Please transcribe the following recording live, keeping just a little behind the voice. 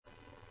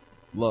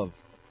Love.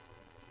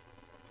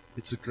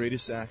 It's the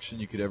greatest action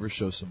you could ever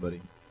show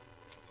somebody.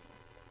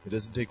 It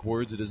doesn't take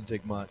words. It doesn't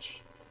take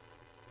much.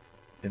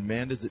 And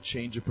man, does it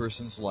change a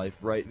person's life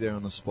right there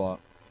on the spot.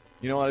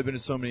 You know what? I've been in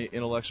so many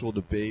intellectual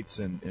debates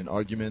and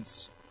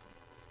arguments.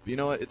 But you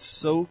know what? It's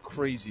so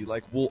crazy.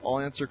 Like, I'll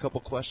answer a couple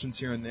questions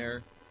here and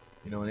there,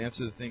 and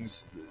answer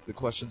the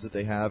questions that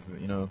they have,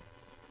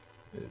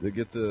 They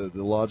get the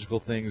logical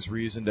things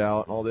reasoned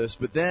out and all this.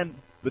 But then,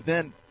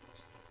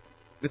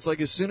 it's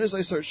like as soon as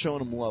I start showing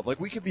them love, like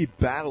we could be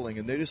battling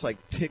and they're just like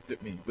ticked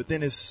at me. But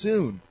then as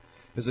soon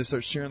as I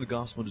start sharing the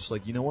gospel, I'm just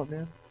like, you know what,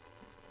 man?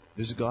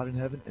 There's a God in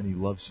heaven and He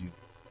loves you.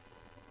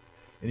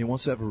 And He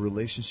wants to have a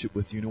relationship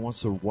with you, and He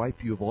wants to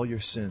wipe you of all your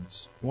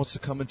sins. He wants to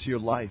come into your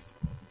life.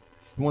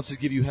 He wants to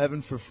give you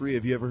heaven for free.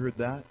 Have you ever heard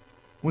that?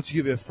 He wants to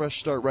give you a fresh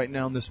start right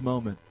now in this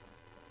moment.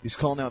 He's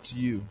calling out to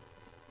you.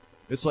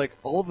 It's like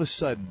all of a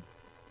sudden,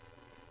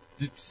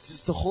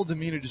 just the whole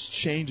demeanor just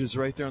changes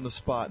right there on the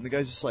spot. And the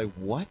guy's just like,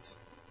 what?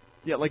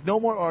 Yeah, like no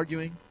more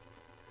arguing.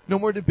 No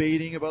more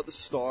debating about the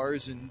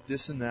stars and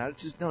this and that.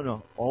 It's just,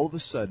 no. All of a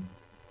sudden,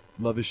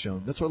 love is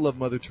shown. That's why I love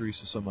Mother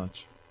Teresa so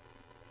much.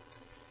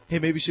 Hey,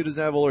 maybe she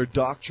doesn't have all her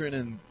doctrine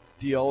and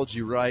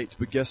theology right,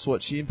 but guess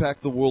what? She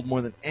impacted the world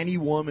more than any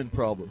woman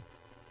probably.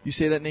 You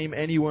say that name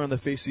anywhere on the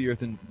face of the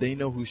earth and they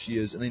know who she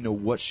is and they know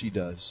what she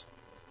does.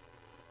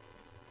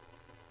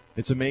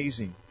 It's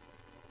amazing.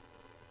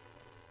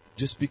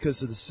 Just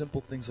because of the simple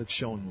things like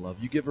showing love.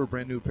 You give her a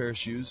brand new pair of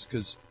shoes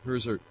because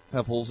hers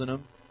have holes in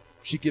them.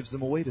 She gives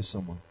them away to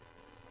someone.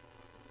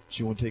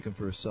 She won't take them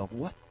for herself.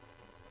 What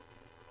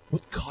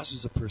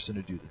causes a person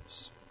to do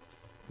this?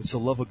 It's the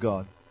love of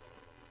God.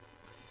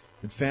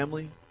 And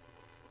family,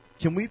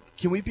 can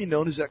we be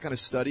known as that kind of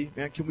study?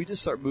 Man, can we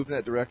just start moving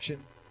that direction?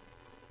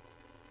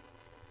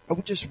 I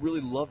would just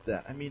really love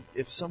that. I mean,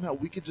 if somehow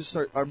we could just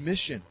start, our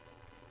mission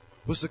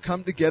was to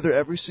come together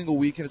every single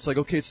week and it's like,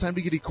 okay, it's time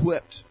to get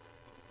equipped.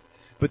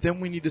 But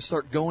then we need to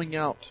start going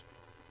out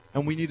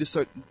and we need to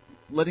start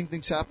letting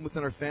things happen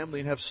within our family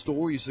and have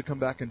stories to come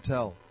back and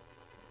tell.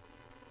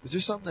 Is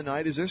there something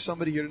tonight? Is there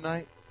somebody here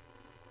tonight?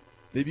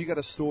 Maybe you got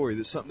a story.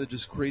 There's something that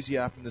just crazy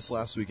happened this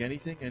last week.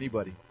 Anything?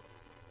 Anybody?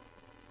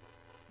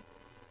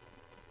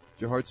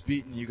 If your heart's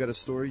beating, you got a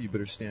story, you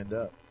better stand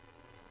up.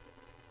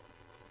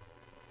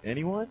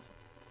 Anyone?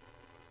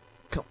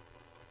 Come.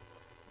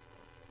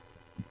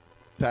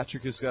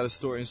 Patrick has got a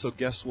story, and so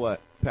guess what?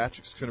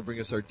 Patrick's going to bring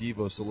us our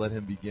Devo, so let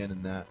him begin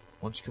in that.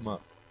 Why don't you come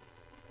up?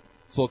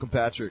 Let's welcome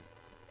Patrick.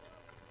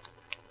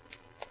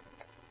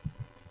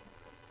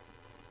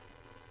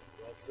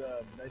 Well, it's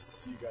nice to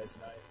see you guys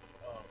tonight.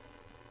 Well,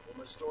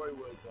 my story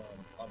was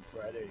on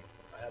Friday.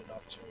 I had an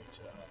opportunity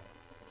to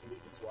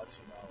lead the SWAT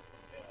team out,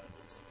 and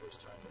it was the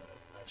first time that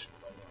I actually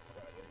led on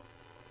Friday.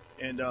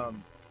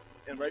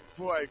 And right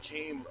before I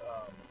came,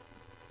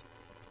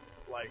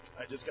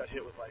 I just got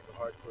hit with a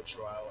hardcore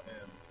trial,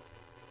 and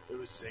it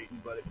was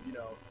Satan, but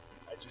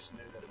I just knew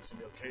that it was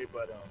gonna be okay.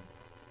 But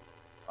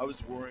I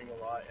was worrying a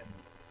lot, and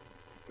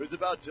it was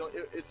about dealing.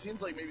 It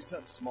seems like maybe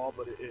something small,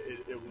 but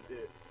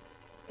it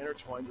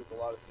intertwined with a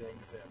lot of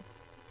things, and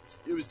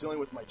it was dealing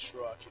with my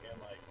truck,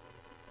 and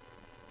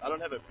I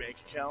don't have a bank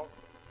account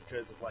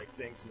because of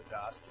things in the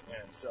past,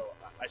 and so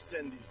I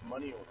send these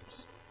money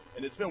orders,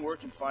 and it's been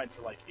working fine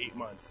for 8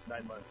 months,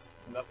 9 months,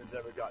 and nothing's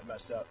ever gotten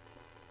messed up.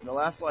 And the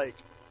last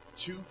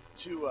two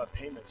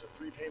payments or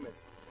 3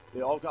 payments,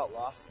 they all got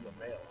lost in the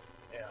mail,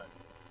 and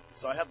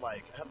so I had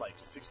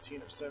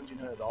 $1,600 or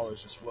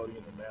 $1,700 just floating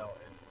in the mail,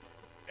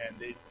 and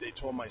they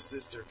told my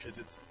sister, because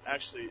it's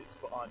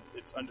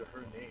under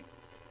her name,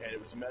 and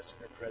it was messing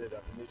her credit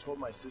up, and they told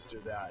my sister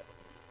that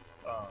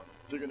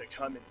they're gonna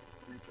come and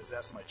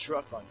repossess my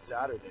truck on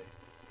Saturday,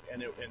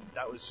 and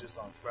that was just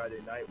on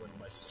Friday night when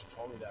my sister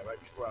told me that, right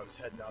before I was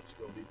heading out to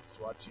go lead the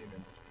SWAT team,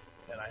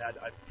 and I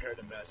prepared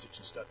a message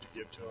and stuff to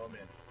give to them,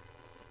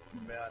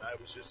 and man, I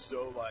was just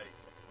so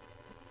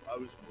I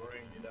was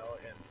worrying,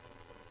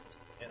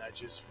 and I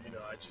just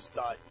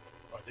thought,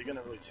 are they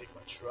gonna really take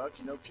my truck,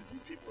 because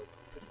these people are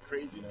pretty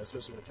crazy,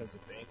 especially when it comes to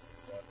banks and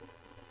stuff.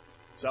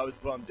 So I was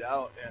bummed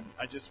out, and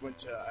I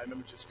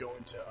remember just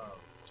going to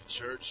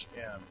church,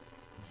 and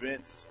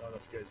Vince, I don't know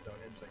if you guys know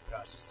him, he's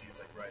Pastor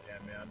Steve's right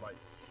hand man.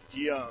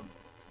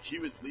 He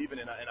was leaving,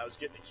 and I was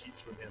getting the keys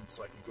from him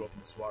so I could go up in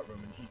the SWAT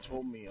room, and he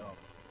told me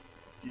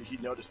he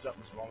noticed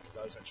something was wrong because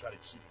I was going to try to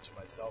keep it to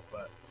myself,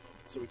 but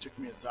so he took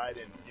me aside,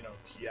 and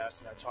he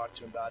asked me, I talked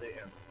to him about it,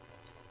 and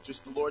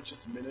just the Lord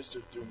just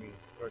ministered through me,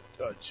 or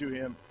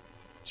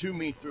to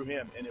me through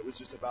him, and it was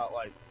just about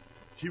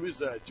he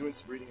was doing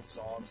some reading in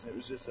Psalms, and it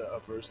was just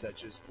a verse that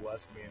just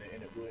blessed me,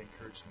 and it really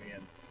encouraged me,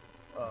 and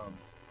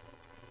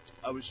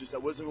I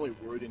wasn't really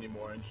worried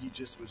anymore, and he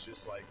just was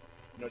just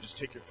just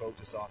take your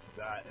focus off of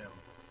that. And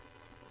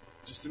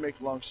just to make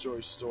a long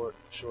story short,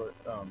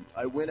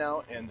 I went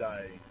out and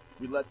I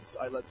led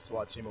the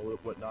SWAT team or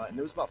whatnot, and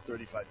there was about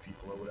 35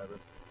 people or whatever,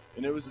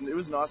 and it was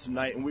an awesome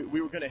night, and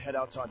we were going to head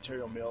out to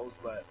Ontario Mills,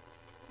 but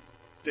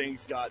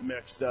things got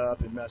messed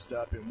up,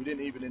 and we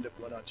didn't even end up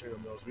going to Ontario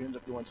Mills. We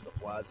ended up going to the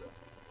Plaza,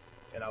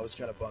 and I was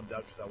kind of bummed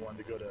out because I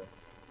wanted to go to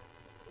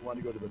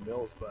wanted to go to the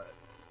mills, but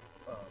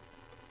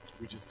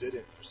we just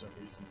didn't for some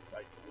reason.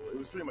 Like, well, it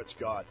was pretty much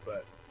God,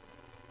 but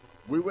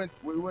we went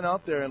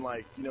out there and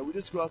we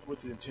just go out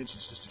with the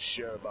intentions just to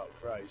share about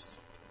Christ,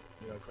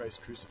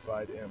 Christ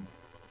crucified, and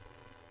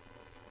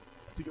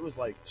I think it was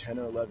like 10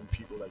 or 11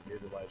 people that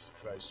gave their lives to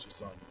Christ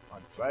just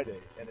on Friday,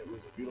 and it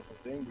was a beautiful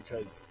thing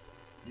because,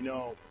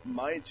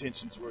 my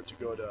intentions were to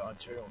go to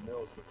Ontario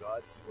Mills, but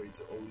God's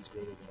ways are always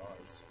greater than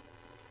ours,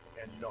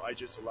 and I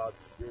just allowed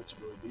the Spirit to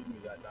really lead me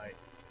that night,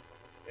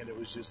 and it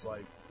was just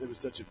it was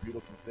such a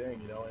beautiful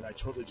thing, and I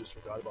totally just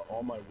forgot about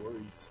all my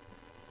worries,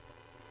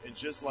 and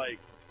just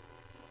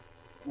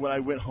when I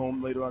went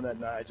home later on that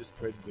night, I just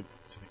prayed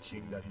to the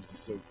King that He's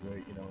just so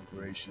great, and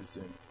gracious.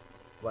 And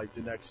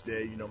the next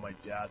day, my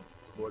dad,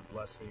 the Lord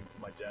blessed me.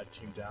 My dad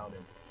came down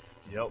and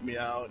he helped me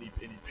out, and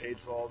he paid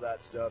for all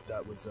that stuff.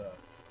 That was,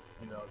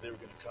 they were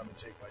going to come and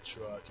take my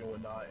truck and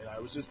whatnot. And I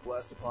was just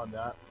blessed upon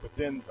that. But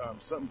then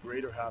something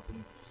greater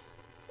happened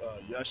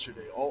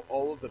yesterday.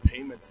 All of the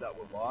payments that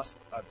were lost,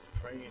 I was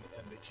praying,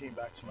 and they came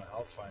back to my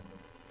house finally.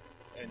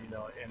 And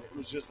and it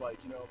was just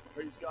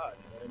praise God.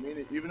 You know what I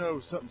mean? Even though it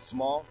was something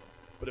small.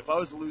 But if I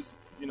was to lose,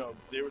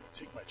 they would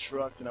take my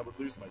truck, then I would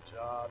lose my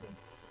job, and,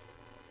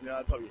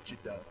 I'd probably get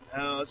kicked out of the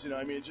house,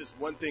 it's just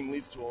one thing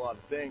leads to a lot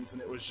of things,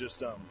 and it was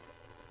just,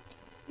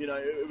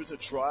 it was a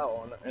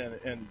trial,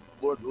 and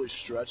Lord really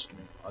stretched me.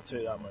 I'll tell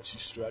you that much. He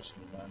stretched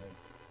me, man,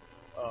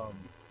 and,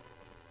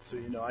 so,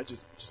 I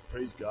just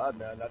praise God,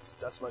 man.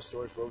 That's my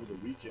story for over the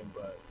weekend,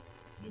 but,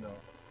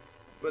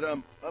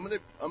 I'm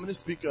gonna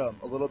speak, a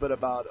little bit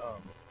about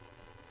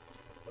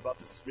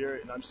the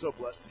Spirit, and I'm so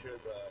blessed to hear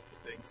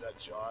the things that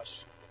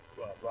Josh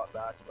brought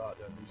back about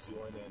New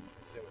Zealand and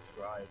same with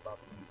Fry about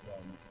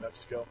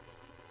Mexico,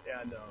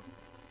 and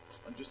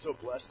I'm just so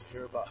blessed to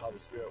hear about how the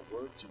Spirit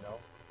worked.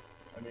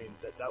 I mean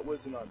that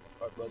wasn't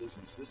our brothers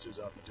and sisters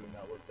out there doing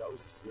that work. That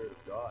was the Spirit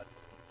of God,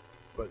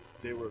 but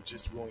they were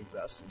just willing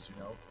vessels.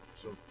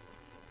 So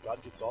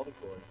God gets all the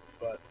glory.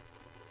 But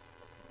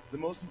the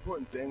most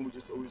important thing we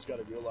just always got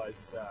to realize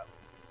is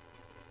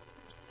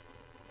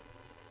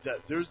that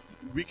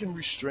we can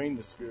restrain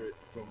the Spirit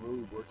from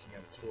really working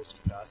at its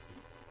fullest capacity.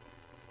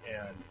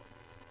 And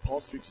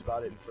Paul speaks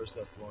about it in 1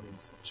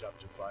 Thessalonians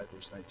chapter 5,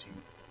 verse 19.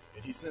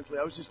 And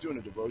I was just doing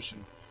a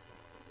devotion,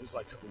 it was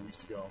a couple of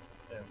weeks ago,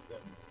 and then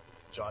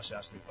Josh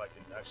asked me if I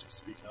could actually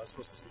speak. And I was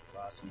supposed to speak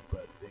last week,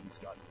 but things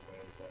got in the way.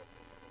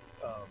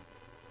 But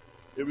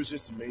it was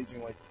just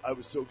amazing. I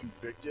was so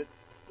convicted.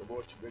 The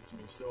Lord convicted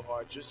me so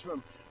hard.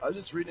 I was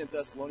just reading in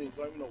Thessalonians.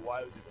 I don't even know why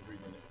I was even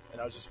reading it.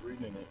 And I was just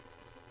reading in it.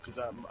 Because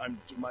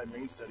my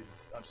main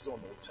studies, I'm still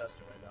in the Old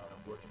Testament right now, and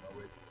I'm working my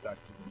way back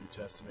to the New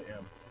Testament.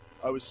 And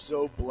I was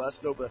so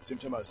blessed, though, but at the same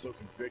time, I was so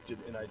convicted,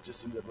 and I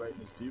just ended up writing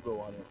this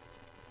Devo on it.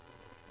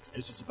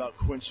 It's just about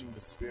quenching the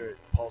Spirit.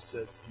 Paul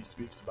says, he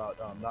speaks about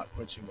not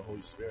quenching the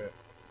Holy Spirit.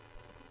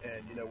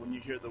 And, when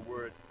you hear the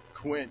word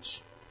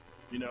quench,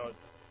 we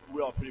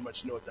all pretty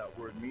much know what that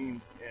word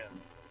means.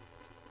 And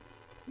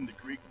in the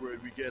Greek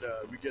word, we get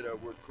a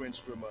word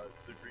quench from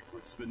the Greek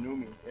word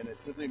spanumi, and it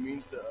simply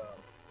means to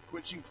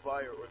quenching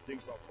fire or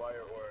things on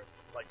fire,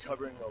 or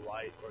covering a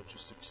light, or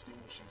just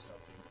extinguishing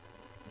something.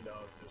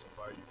 If there's a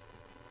fire, you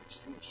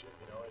extinguish it,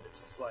 and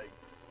it's just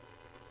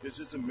it's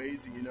just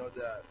amazing,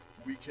 that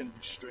we can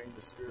restrain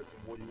the Spirit from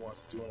what He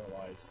wants to do in our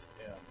lives,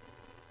 and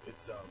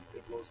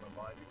it blows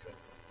my mind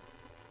because,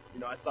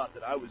 I thought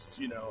that I was,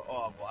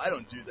 I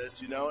don't do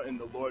this, and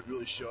the Lord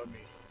really showed me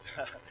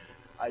that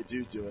I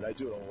do it. I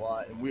do it a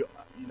lot, and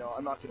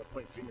I'm not going to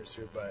point fingers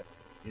here, but,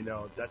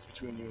 that's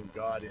between you and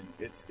God, and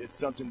it's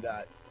something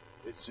that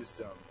it's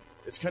just,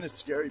 it's kind of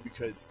scary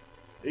because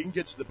it can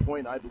get to the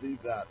point, I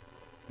believe, that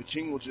the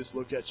King will just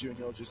look at you and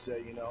He'll just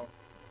say,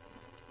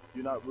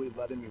 you're not really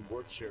letting me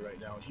work here right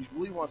now. And He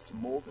really wants to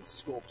mold and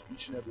sculpt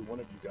each and every one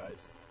of you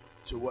guys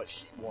to what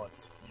He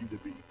wants you to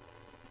be.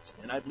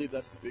 And I believe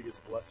that's the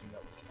biggest blessing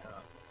that we can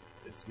have,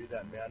 is to be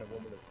that man and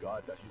woman of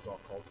God that He's all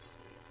called us to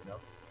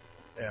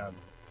be, And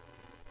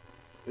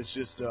it's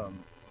just,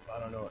 I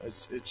don't know,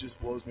 it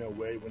just blows me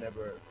away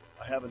whenever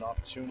I have an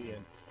opportunity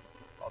and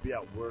I'll be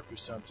at work or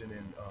something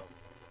and,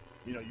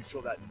 you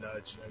feel that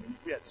nudge. I mean, you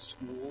can be at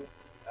school,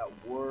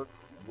 at work,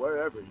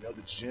 wherever,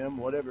 the gym,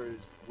 whatever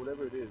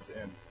it is,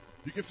 and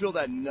you can feel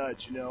that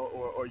nudge,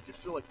 or you can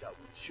feel that, you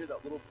hear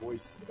that little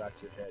voice in the back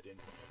of your head, and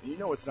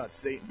it's not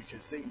Satan,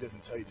 because Satan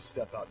doesn't tell you to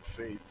step out in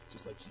faith,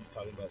 just like he's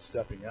talking about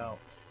stepping out,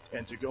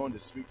 and to go and to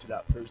speak to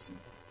that person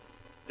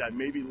that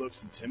maybe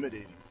looks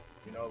intimidating,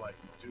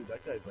 dude,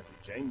 that guy's like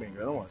a gangbanger,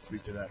 I don't want to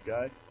speak to that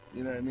guy,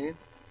 you know what I mean?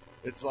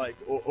 It's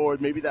or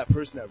maybe that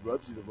person that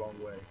rubs you the wrong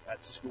way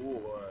at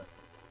school,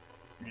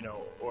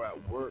 or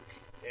at work,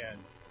 and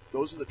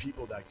those are the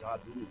people that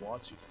God really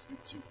wants you to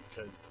speak to,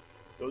 because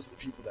those are the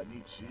people that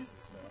need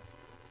Jesus, man.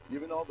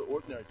 Even all the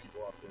ordinary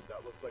people out there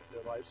that look like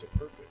their lives are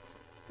perfect,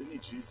 they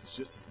need Jesus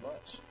just as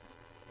much.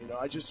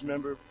 I just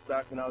remember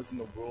back when I was in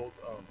the world,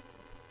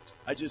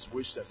 I just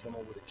wish that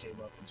someone would have came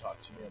up and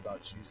talked to me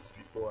about Jesus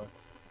before.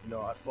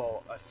 I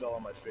fell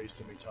on my face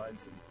so many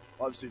times, and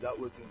obviously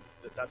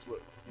that's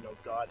what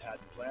God had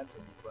planned for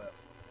me. But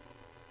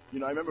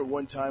I remember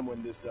one time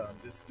when this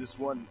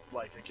one,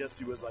 like, I guess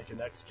he was like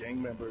an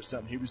ex-gang member or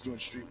something. He was doing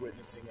street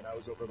witnessing, and I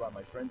was over by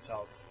my friend's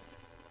house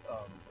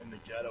in the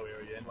ghetto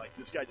area, and like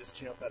this guy just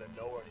came up out of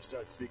nowhere, and he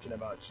started speaking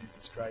about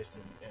Jesus Christ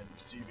and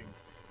receiving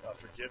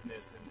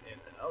forgiveness,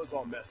 and I was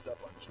all messed up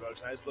on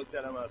drugs. And I just looked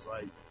at him, and I was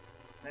like,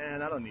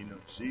 man, I don't need no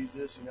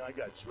Jesus, I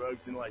got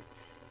drugs, and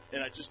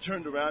I just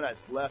turned around, I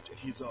just left, and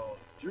he's all,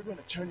 you're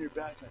gonna turn your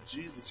back on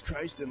Jesus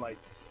Christ, and like,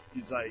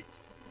 he's like,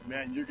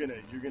 man, you're gonna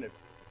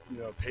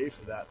pay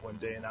for that one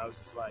day. And I was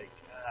just like,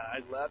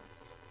 I left.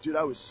 Dude,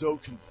 I was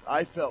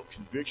I felt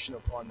conviction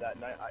upon that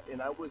night,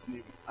 and I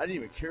didn't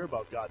even care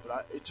about God,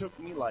 but it took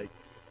me like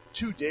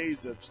 2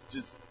 days of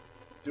just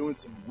doing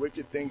some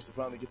wicked things to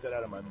finally get that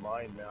out of my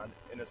mind, man.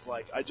 And it's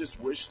like, I just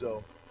wish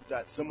though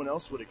that someone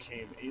else would have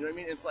came. You know what I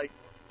mean? It's like,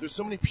 there's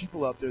so many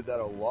people out there that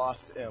are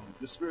lost, and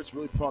the Spirit's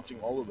really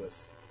prompting all of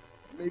us.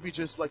 Maybe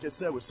just like I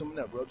said, with someone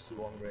that rubs the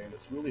wrong way, and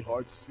it's really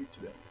hard to speak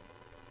to them.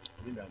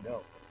 I mean, I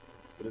know,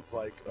 but it's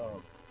like,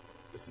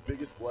 it's the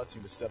biggest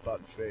blessing to step out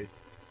in faith,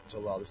 to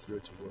allow the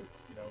Spirit to work.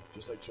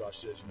 Just like Josh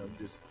says, you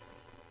just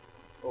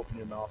open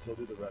your mouth, He'll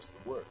do the rest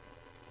of the work.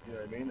 You know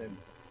what I mean? And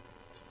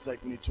it's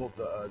like when He told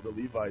the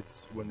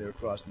Levites when they were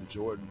crossing the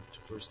Jordan to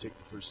first take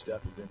the first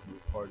step, and then He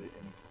would part it,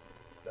 and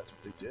that's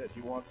what they did.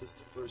 He wants us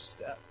to first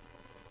step.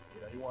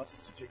 He wants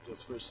us to take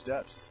those first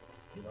steps.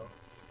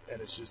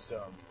 And it's just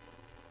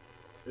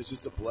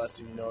a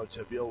blessing,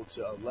 to be able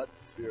to let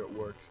the Spirit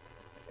work.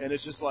 And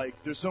it's just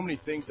like, there's so many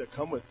things that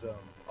come with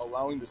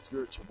allowing the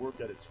Spirit to work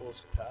at its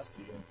fullest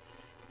capacity. And,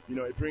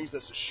 it brings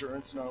us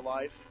assurance in our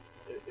life.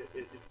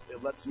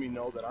 It lets me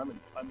know that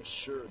I'm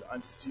assured,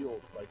 I'm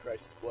sealed by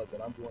Christ's blood,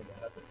 that I'm going to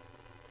heaven.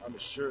 I'm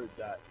assured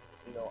that,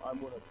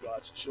 I'm one of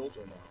God's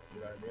children now.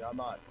 You know what I mean? I'm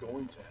not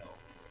going to hell.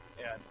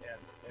 And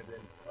then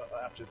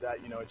after that,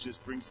 it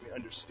just brings me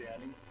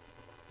understanding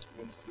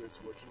when the Spirit's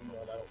working,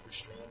 and I don't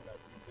restrain, and I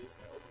read this,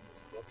 and I open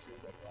this book here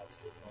that God's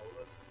given all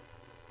of us.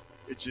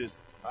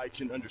 I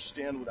can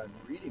understand what I'm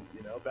reading,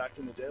 Back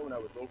in the day when I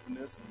would open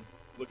this and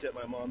look at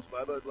my mom's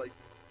Bible, I'd be like,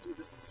 dude,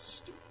 this is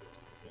stupid,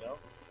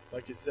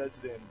 Like it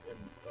says it in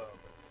I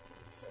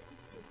think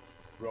it's in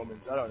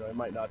Romans, I don't know, it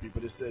might not be,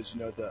 but it says,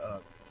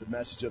 the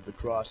message of the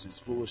cross is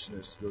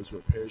foolishness to those who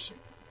are perishing,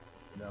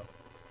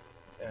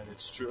 And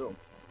it's true.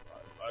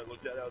 I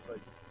looked at it, I was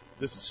like,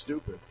 this is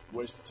stupid,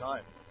 waste of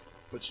time.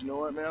 But you know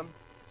what, man?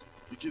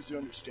 It gives you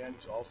understanding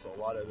to also a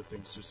lot of other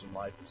things just in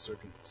life and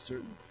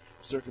certain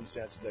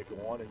circumstances that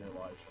go on in your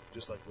life,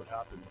 just like what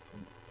happened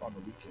on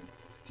the weekend.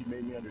 He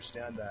made me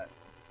understand that.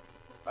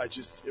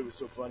 It was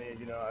so funny,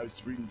 I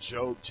was reading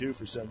Job too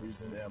for some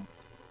reason, and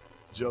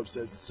Job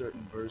says a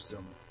certain verse,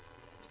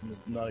 I'm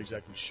not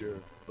exactly sure,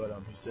 but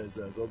he says,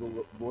 though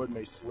the Lord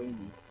may slay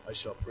me, I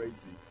shall praise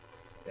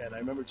thee. And I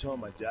remember telling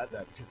my dad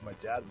that, because my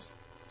dad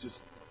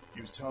he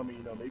was telling me,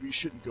 maybe you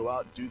shouldn't go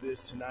out and do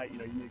this tonight, you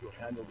need to go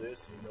handle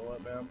this, and you know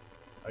what, man?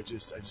 I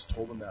just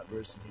told him that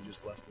verse, and he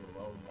just left me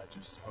alone, and I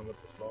just hung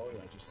up the phone,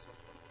 and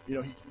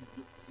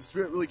the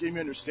Spirit really gave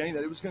me understanding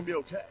that it was going to be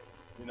okay,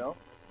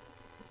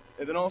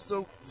 And then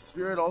also, the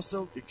Spirit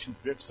it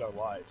convicts our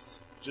lives,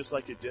 just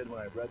like it did when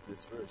I read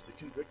this verse. It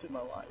convicted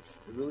my life.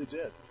 It really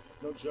did.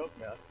 No joke,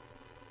 man.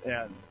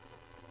 And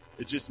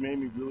it just made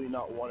me really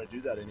not want to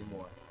do that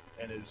anymore.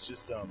 And it was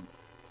just,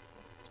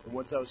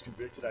 once I was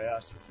convicted, I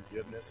asked for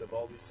forgiveness of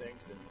all these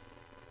things, and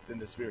then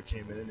the Spirit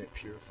came in and it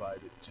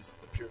purified it.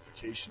 Just the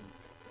purification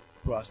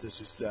process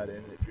just set in,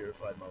 and it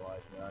purified my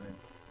life, man. And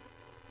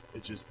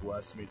it just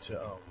blessed me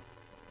to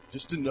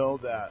just to know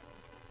that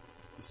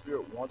the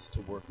Spirit wants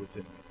to work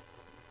within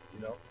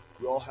me.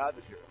 We all have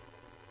it here,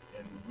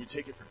 and we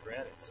take it for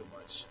granted so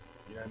much.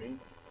 You know what I mean?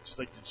 Just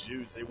like the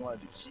Jews, they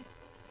wanted to keep,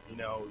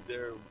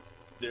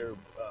 their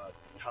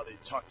how they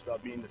talked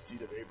about being the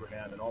seed of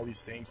Abraham and all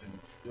these things, and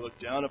they looked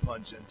down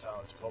upon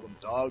Gentiles, called them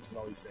dogs and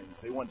all these things.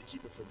 They wanted to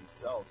keep it for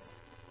themselves.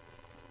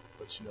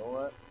 But you know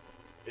what?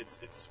 It's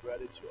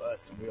spreaded to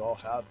us, and we all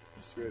have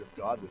the Spirit of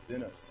God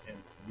within us, and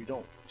we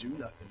don't do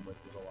nothing with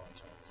it a lot of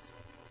times.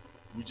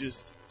 We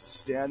just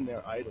stand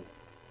there idle.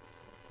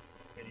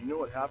 And you know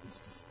what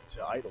happens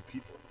to idle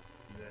people?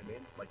 You know what I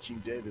mean? Like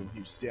King David, when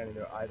he was standing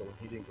there idle, and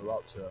he didn't go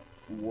out to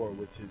war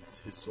with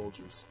his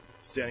soldiers.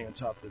 Standing on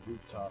top of the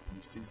rooftop, and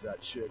he sees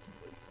that chick, and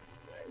he's like,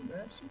 hey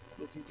man, she's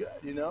looking good,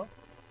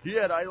 He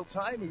had idle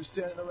time, he was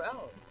standing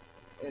around.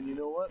 And you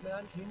know what,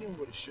 man? He knew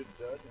what he should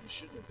have done, and he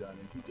shouldn't have done,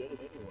 and he did it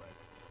anyway.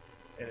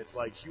 And it's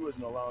like he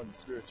wasn't allowing the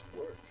Spirit to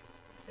work.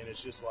 And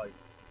it's just like,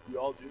 we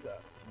all do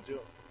that. We do.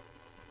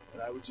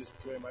 And I would just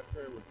pray, my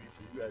prayer would be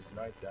for you guys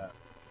tonight that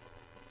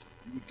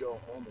you would go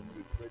home and you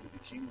would pray to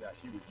the King that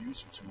He would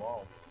use you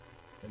tomorrow,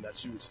 and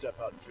that you would step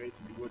out in faith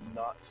and you would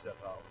not step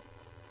out.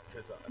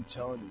 Because I'm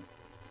telling you,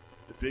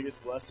 the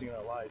biggest blessing in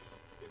our life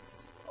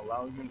is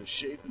allowing Him to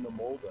shape and to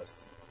mold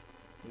us.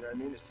 You know what I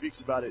mean? It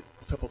speaks about it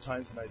a couple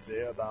times in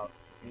Isaiah about,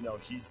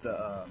 He's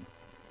the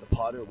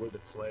potter, we're the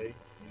clay,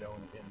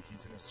 and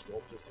He's going to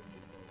sculpt us, and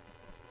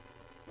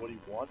what He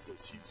wants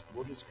us.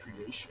 We're His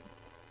creation.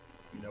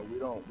 We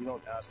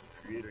don't ask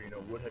the Creator,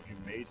 what have you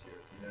made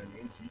here? You know what I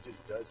mean? He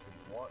just does what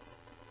He wants.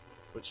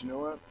 But you know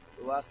what?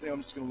 The last thing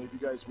I'm just going to leave you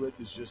guys with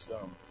is just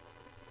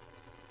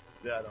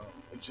that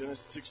in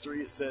Genesis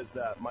 6:3 it says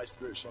that my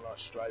spirit shall not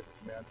strive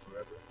with man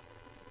forever.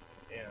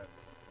 And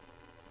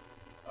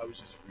I was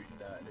just reading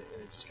that, and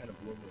it just kind of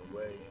blew me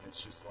away. And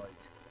it's just like,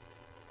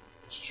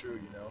 it's true,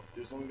 you know.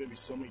 There's only going to be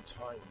so many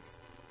times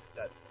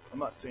that, I'm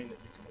not saying that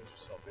you can lose your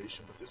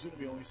salvation, but there's going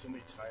to be only so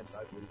many times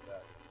I believe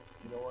that,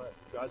 you know what,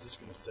 God's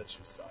just going to set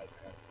you aside,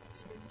 man.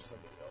 He's going to use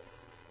somebody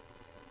else.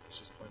 It's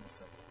just plain and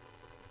simple.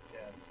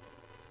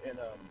 And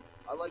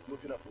I like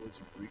looking up words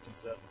in Greek and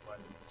stuff and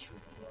finding what the true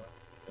meaning are.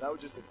 And I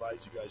would just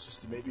advise you guys,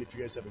 just to maybe, if you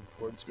guys have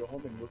concordance, go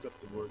home and look up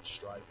the word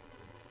strive in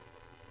Greek.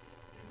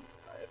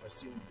 And if I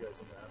see you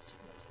guys, I'm going to ask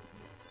you guys what it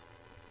means.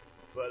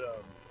 But,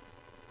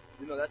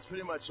 you know, that's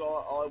pretty much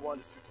all I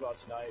wanted to speak about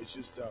tonight is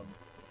just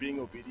being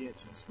obedient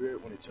to the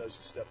Spirit when it tells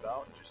you to step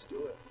out and just do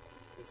it.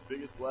 It's the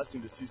biggest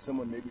blessing to see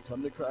someone maybe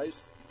come to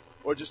Christ,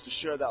 or just to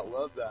share that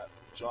love that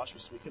Josh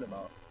was speaking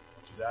about,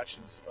 because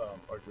actions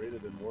are greater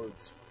than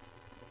words.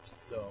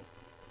 So,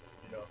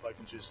 you know, if I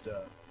can just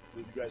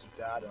leave you guys with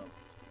that.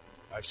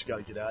 I actually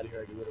got to get out of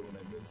here. I get rid of when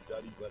I'm in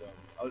study, but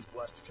I was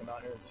blessed to come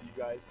out here and see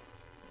you guys.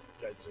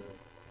 You guys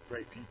are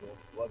great people.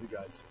 Love you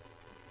guys.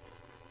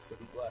 So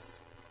be blessed.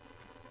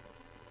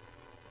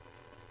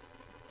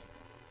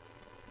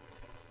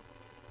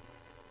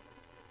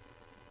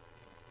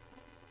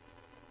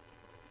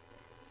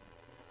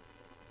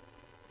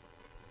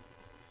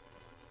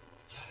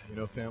 You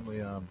know,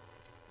 family,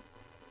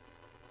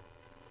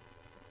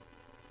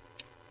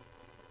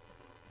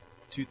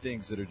 two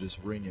things that are just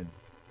ringing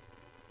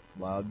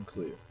loud and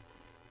clear.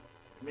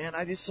 Man,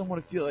 I just don't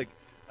want to feel like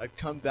I've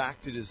come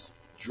back to just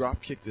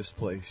drop kick this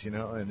place, you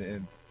know,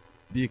 and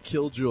be a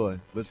killjoy.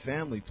 But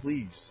family,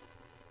 please.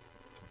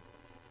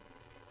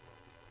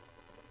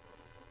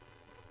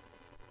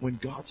 When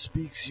God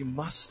speaks, you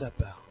must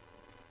step out.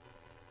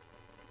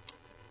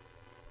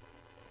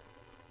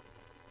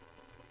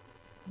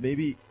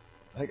 Maybe,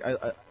 like,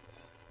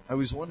 I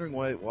was wondering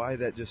why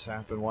that just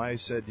happened. Why I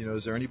said, you know,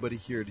 is there anybody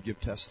here to give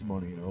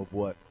testimony, you know, of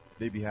what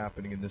may be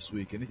happening in this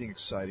week? Anything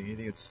exciting?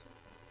 Anything that's...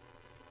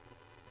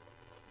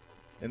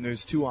 And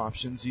there's two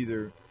options.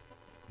 Either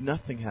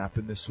nothing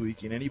happened this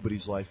week in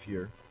anybody's life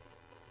here.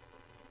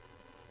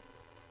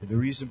 And the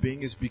reason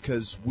being is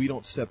because we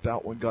don't step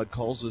out when God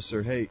calls us,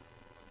 or hey,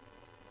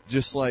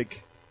 just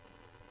like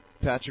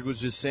Patrick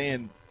was just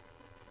saying,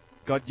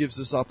 God gives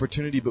us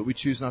opportunity, but we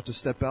choose not to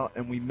step out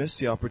and we miss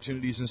the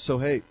opportunities. And so,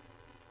 hey,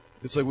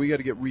 it's like we got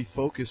to get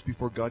refocused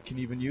before God can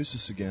even use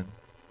us again.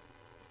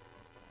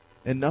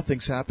 And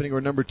nothing's happening.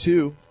 Or number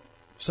two,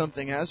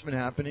 something has been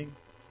happening,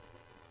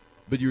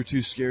 but you're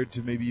too scared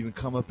to maybe even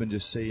come up and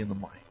just say in the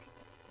mic.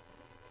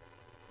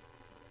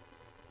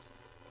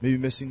 Maybe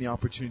missing the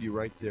opportunity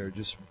right there.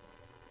 Just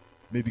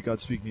maybe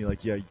God speaking to you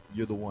like, yeah,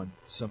 you're the one.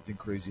 Something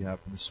crazy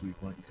happened this week.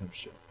 Why don't you come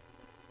share?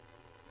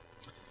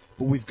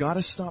 But we've got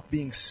to stop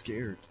being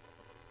scared.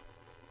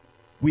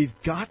 We've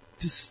got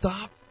to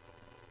stop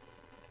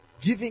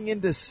giving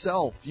into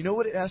self. You know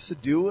what it has to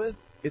do with?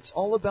 It's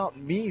all about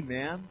me,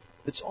 man.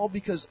 It's all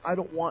because I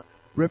don't want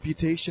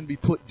reputation to be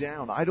put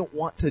down. I don't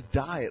want to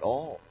die at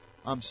all.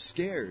 I'm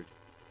scared.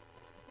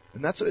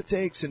 And that's what it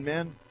takes. And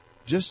man,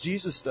 just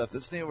Jesus stuff.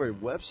 That's the name of our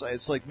website.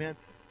 It's like, man,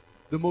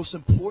 the most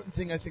important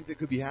thing I think that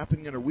could be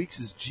happening in our weeks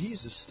is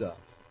Jesus stuff.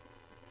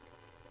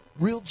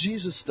 Real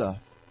Jesus stuff.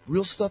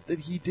 Real stuff that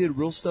He did.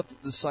 Real stuff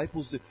that the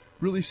disciples did.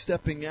 Really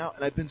stepping out.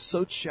 And I've been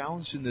so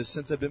challenged in this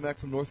since I've been back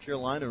from North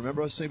Carolina.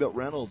 Remember I was saying about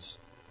Reynolds?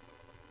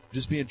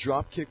 Just being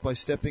drop kicked by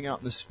stepping out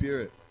in the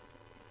Spirit.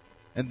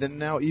 And then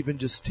now even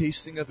just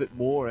tasting of it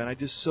more. And I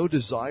just so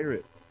desire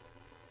it.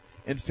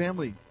 And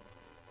family,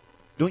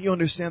 don't you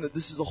understand that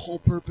this is the whole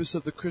purpose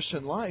of the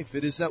Christian life?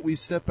 It is that we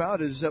step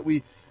out. It is that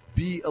we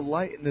be a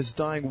light in this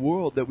dying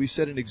world. That we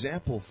set an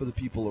example for the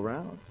people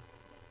around.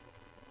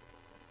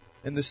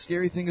 And the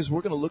scary thing is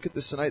we're going to look at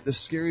this tonight. The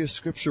scariest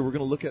scripture we're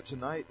going to look at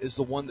tonight is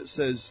the one that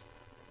says,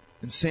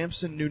 and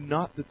Samson knew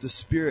not that the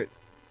Spirit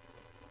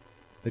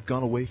had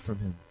gone away from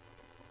him.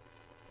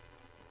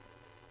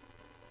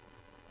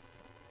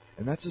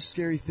 And that's a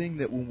scary thing,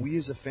 that when we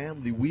as a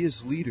family, we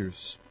as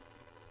leaders,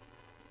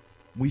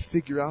 we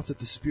figure out that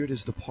the Spirit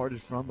has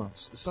departed from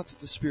us. It's not that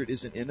the Spirit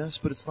isn't in us,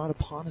 but it's not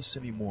upon us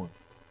anymore.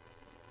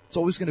 It's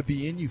always going to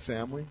be in you,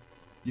 family.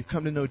 You've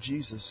come to know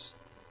Jesus.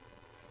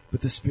 But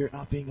the Spirit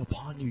not being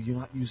upon you, you're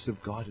not used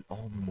of God at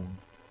all anymore.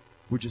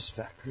 We're just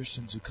fat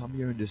Christians who come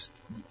here and just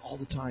eat all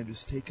the time.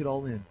 Just take it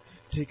all in.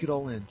 Take it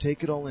all in.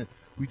 Take it all in.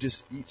 We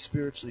just eat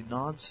spiritually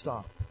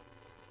nonstop.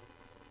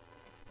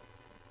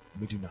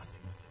 And we do nothing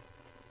with it.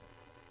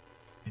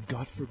 And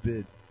God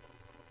forbid.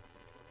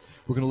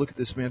 We're going to look at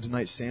this man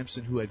tonight,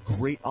 Samson, who had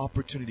great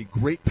opportunity,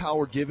 great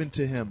power given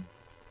to him.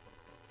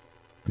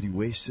 But he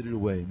wasted it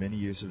away many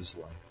years of his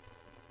life.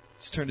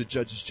 Let's turn to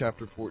Judges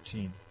chapter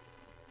 14.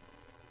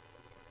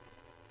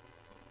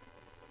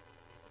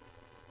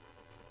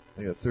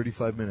 I got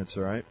 35 minutes,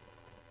 all right?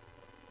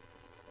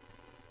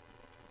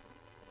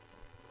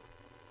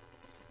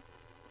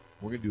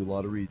 We're going to do a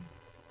lot of reading.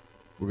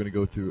 We're going to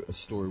go through a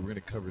story. We're going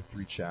to cover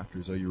 3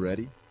 chapters. Are you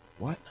ready?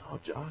 What? No,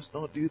 Josh,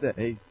 don't do that.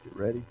 Hey, get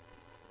ready.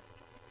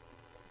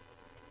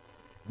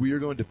 We are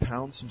going to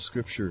pound some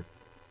scripture.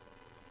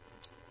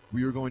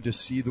 We are going to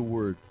see the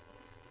word.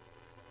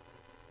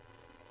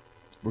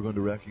 We're going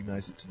to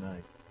recognize it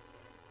tonight.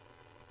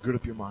 Gird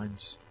up your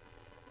minds.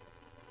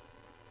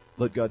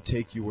 Let God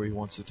take you where He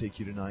wants to take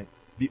you tonight.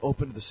 Be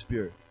open to the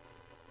Spirit.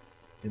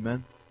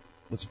 Amen?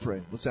 Let's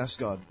pray. Let's ask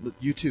God.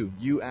 You too.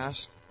 You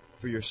ask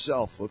for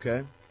yourself,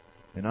 okay?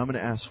 And I'm going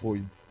to ask for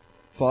you.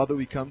 Father,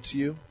 we come to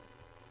you.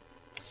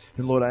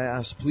 And Lord, I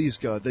ask, please,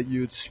 God, that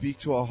you would speak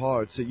to our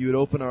hearts, that you would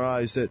open our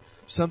eyes, that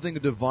something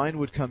divine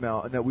would come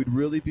out, and that we'd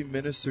really be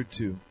ministered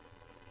to.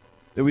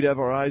 That we'd have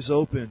our eyes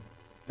open,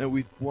 and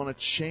we'd want to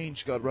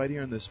change, God, right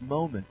here in this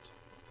moment.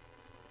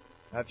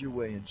 Have your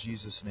way in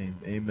Jesus' name.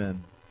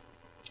 Amen.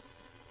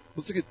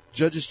 Let's look at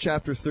Judges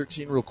chapter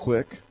 13 real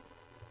quick.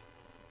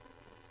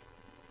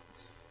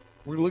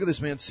 We're going to look at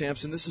this man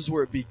Samson. This is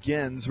where it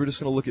begins. We're just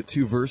going to look at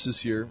 2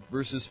 verses here,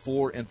 verses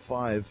 4 and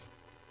 5.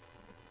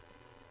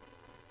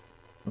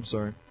 I'm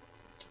sorry.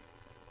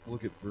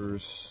 Look at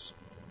verse...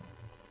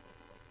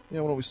 why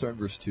don't we start in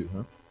verse 2,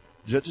 huh?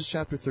 Judges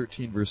chapter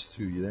 13, verse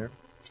 2. You there?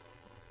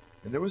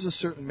 And there was a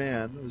certain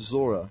man,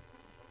 Zorah,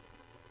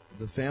 of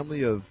the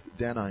family of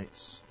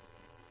Danites,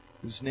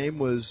 whose name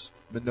was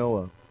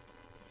Manoah,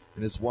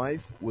 and his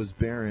wife was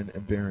barren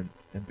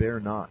and bare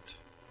not,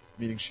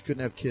 meaning she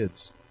couldn't have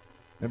kids.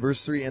 And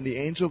verse 3, and the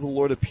angel of the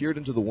Lord appeared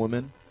unto the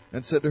woman,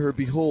 and said to her,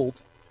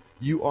 Behold,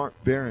 you art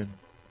barren,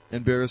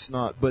 and bearest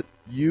not, but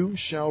you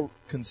shall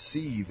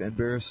conceive and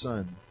bear a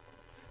son.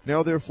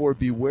 Now therefore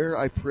beware,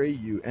 I pray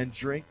you, and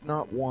drink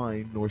not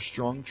wine nor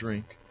strong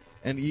drink,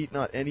 and eat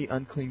not any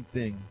unclean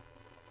thing.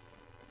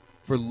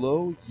 For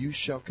lo, you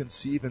shall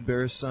conceive and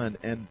bear a son.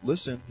 And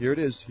listen, here it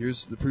is.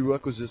 Here's the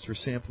prerequisites for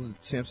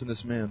Samson,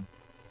 this man,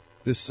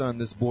 this son,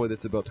 this boy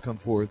that's about to come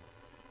forth.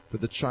 For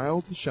the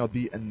child shall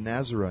be a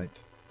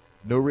Nazarite.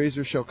 No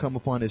razor shall come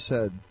upon his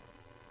head.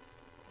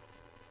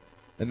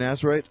 A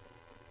Nazarite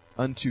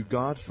unto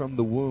God from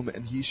the womb,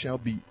 and he shall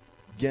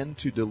begin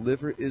to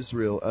deliver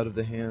Israel out of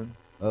the hand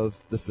of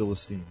the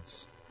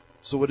Philistines.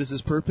 So what is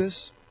his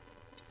purpose?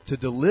 To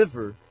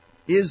deliver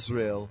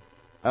Israel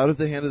out of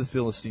the hand of the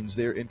Philistines.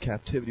 They are in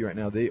captivity right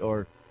now. They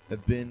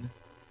have been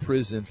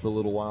imprisoned for a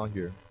little while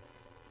here.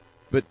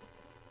 But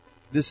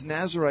this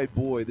Nazarite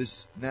boy,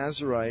 this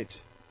Nazarite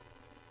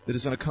that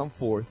is going to come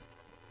forth,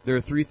 there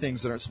are 3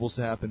 things that aren't supposed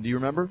to happen. Do you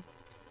remember?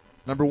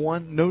 Number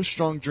 1, no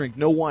strong drink,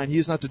 no wine. He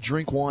is not to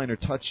drink wine or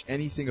touch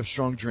anything of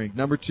strong drink.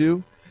 Number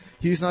 2,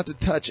 he is not to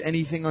touch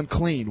anything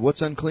unclean.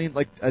 What's unclean?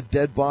 Like a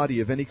dead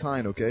body of any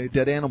kind, okay?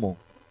 Dead animal.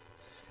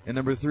 And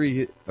number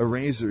 3, a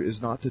razor is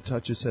not to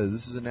touch his head.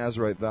 This is a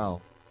Nazarite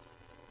vow.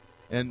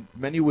 And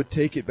many would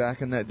take it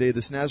back in that day.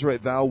 This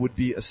Nazarite vow would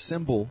be a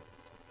symbol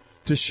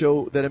to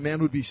show that a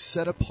man would be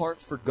set apart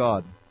for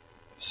God.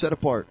 Set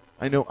apart.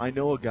 I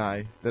know a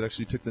guy that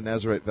actually took the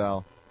Nazarite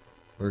vow,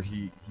 or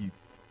he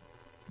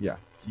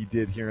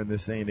did here in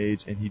this day and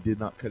age, and he did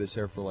not cut his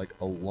hair for like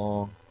a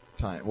long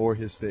time, or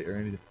his face, or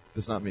anything.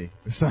 That's not me.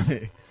 That's not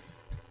me.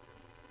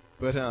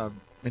 But and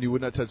he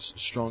would not touch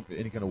strong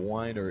any kind of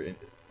wine or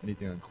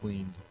anything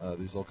unclean.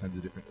 There's all kinds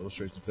of different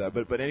illustrations for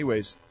that. But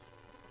anyways,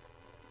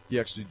 he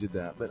actually did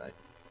that.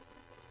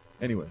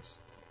 Anyways,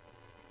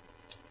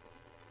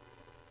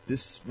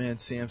 this man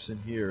Samson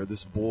here,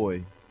 this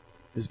boy,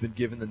 has been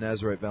given the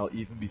Nazarite vow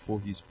even before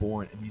he's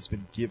born, and he's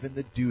been given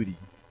the duty.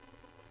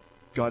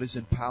 God is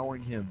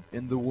empowering him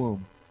in the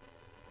womb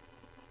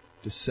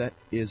to set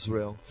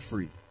Israel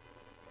free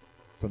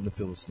from the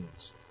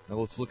Philistines. Now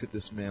let's look at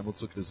this man.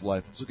 Let's look at his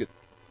life. Let's look at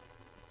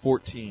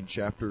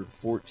chapter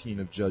 14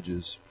 of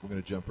Judges. We're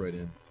going to jump right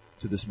in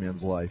to this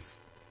man's life.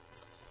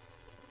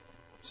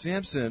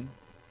 Samson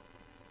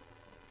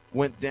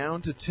went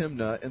down to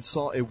Timnah and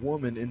saw a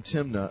woman in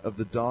Timnah of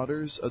the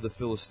daughters of the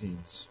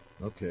Philistines.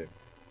 Okay.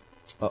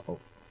 Uh-oh.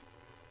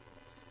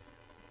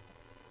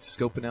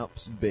 Scoping out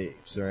some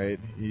babes, alright?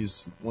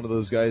 He's one of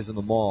those guys in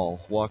the mall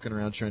walking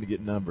around trying to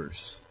get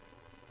numbers.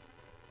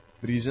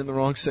 But he's in the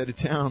wrong side of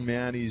town,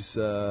 man. He's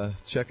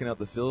checking out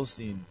the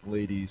Philistine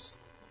ladies,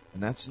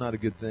 and that's not a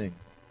good thing.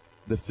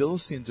 The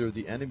Philistines are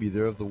the enemy.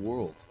 They're of the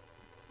world.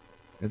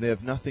 And they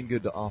have nothing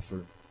good to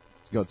offer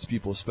God's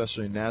people,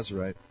 especially in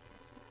Nazarite.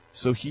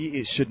 So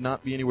he should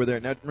not be anywhere there.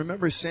 Now,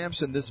 remember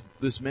Samson,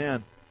 this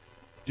man.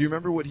 Do you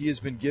remember what he has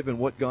been given,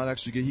 what God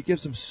actually gave? He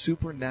gives him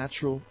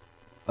supernatural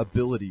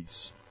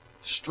abilities.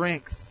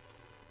 Strength.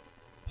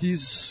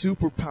 He's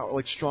superpower,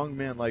 like strong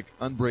man, like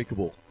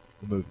Unbreakable,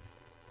 the movie.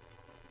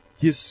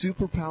 He has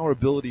superpower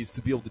abilities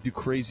to be able to do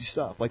crazy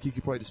stuff. Like he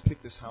could probably just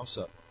pick this house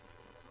up,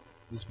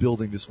 this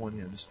building, just one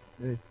hand. Just,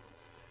 hey.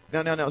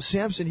 Now,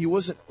 Samson, he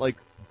wasn't like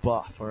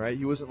buff, all right?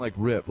 He wasn't like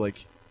ripped.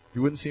 Like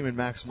you wouldn't see him in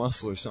Max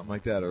Muscle or something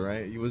like that, all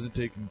right? He wasn't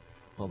taking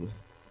all the.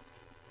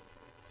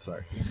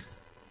 Sorry.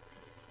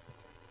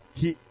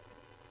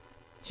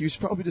 He was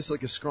probably just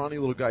like a scrawny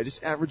little guy,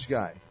 just average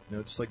guy,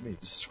 just like me,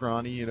 just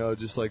scrawny,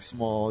 just like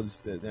small,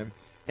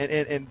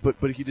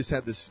 but he just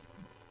had this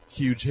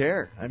huge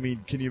hair. I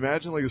mean, can you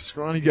imagine like a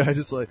scrawny guy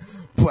just like,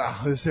 wow,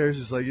 his hair is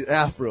just like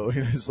afro,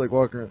 just like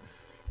walking around.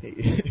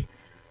 Hey.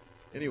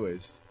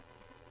 Anyways,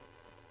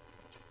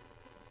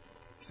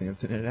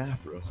 Samson had an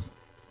afro.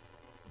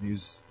 He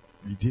was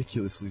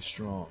ridiculously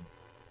strong.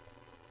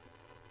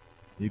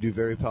 He do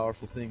very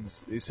powerful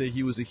things. They say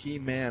he was a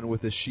he-man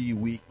with a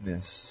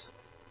she-weakness.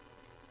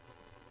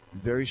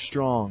 Very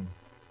strong,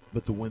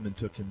 but the women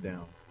took him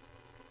down.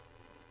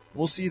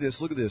 We'll see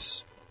this. Look at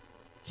this.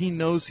 He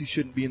knows he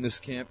shouldn't be in this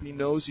camp. He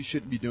knows he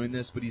shouldn't be doing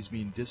this, but he's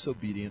being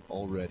disobedient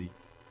already.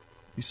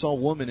 He saw a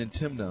woman in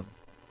Timnah,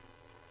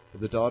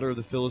 the daughter of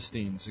the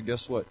Philistines. And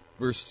guess what?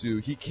 Verse 2.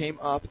 He came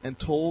up and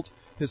told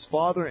his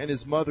father and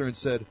his mother and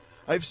said,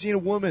 I've seen a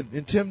woman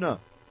in Timnah,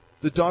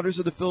 the daughters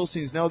of the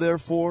Philistines. Now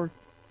therefore,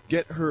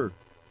 get her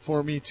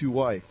for me to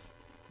wife.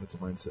 That's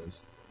what mine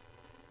says.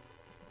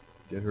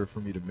 Get her for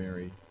me to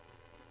marry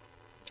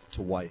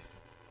to wife.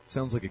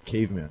 Sounds like a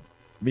caveman.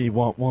 Me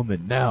want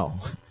woman now.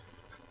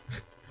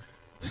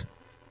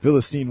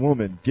 Philistine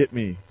woman, get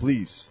me,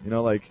 please.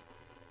 And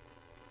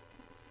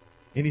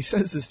he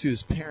says this to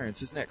his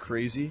parents. Isn't that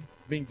crazy?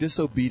 Being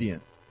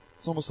disobedient.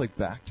 It's almost like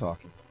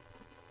back-talking.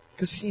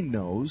 Because he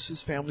knows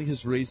his family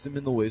has raised him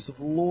in the ways of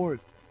the Lord.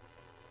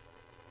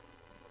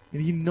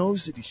 And he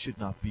knows that he should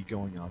not be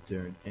going out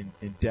there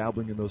and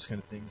dabbling in those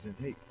kind of things. And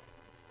hey,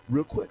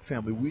 real quick,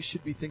 family, we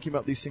should be thinking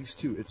about these things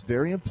too. It's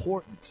very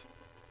important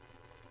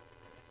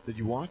that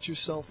you watch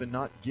yourself and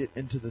not get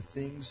into the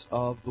things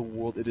of the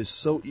world. It is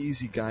so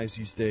easy, guys,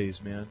 these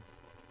days, man.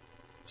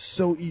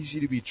 So easy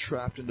to be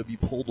trapped and to be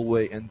pulled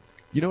away. And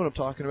you know what I'm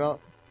talking about?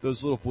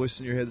 Those little voices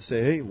in your head that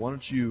say, hey, why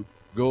don't you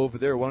go over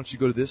there? Why don't you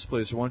go to this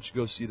place? Or why don't you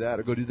go see that?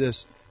 Or go do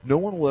this? No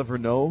one will ever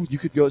know. You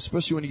could go,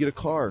 especially when you get a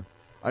car.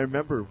 I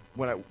remember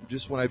when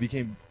I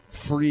became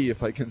free,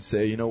 if I can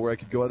say, where I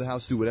could go out of the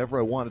house, do whatever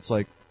I want. It's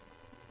like,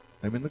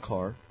 I'm in the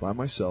car by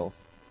myself,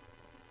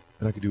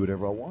 and I can do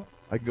whatever I want.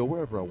 I can go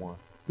wherever I want.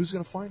 Who's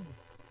going to find me?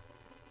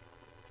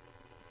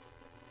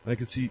 And I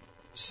could see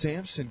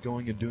Samson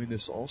going and doing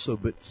this also,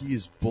 but he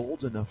is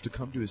bold enough to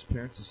come to his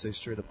parents and say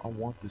straight up, I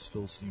want this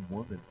Philistine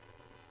woman.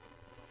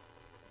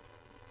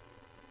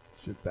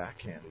 Should have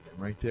backhanded him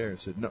right there and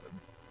said, no,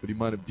 but he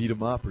might have beat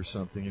him up or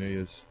something. He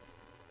is.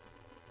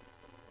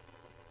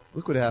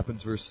 Look what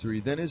happens, verse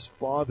 3. Then his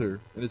father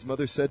and his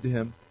mother said to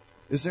him,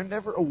 Is there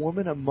never a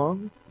woman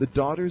among the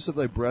daughters of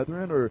thy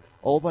brethren or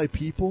all thy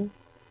people,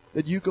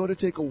 that you go to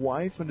take a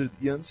wife unto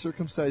the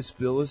uncircumcised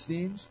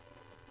Philistines?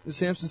 And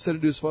Samson said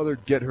unto his father,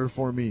 Get her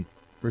for me,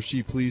 for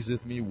she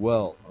pleaseth me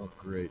well. Oh,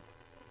 great.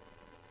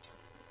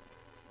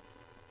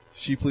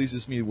 She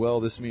pleases me well.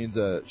 This means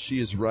she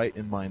is right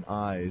in mine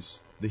eyes.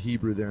 The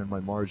Hebrew there in my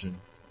margin.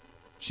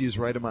 She is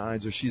right in my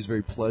eyes, or she is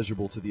very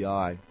pleasurable to the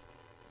eye.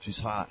 She's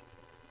hot.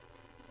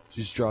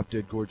 She's drop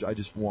dead gorgeous. I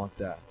just want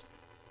that.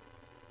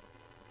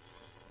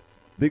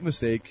 Big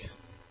mistake.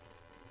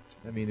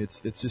 I mean, it's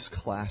just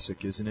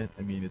classic, isn't it?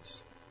 I mean,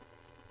 it's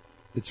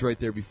right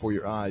there before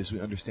your eyes.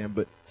 We understand,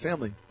 but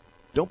family,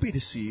 don't be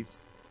deceived.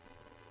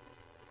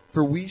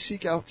 For we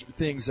seek out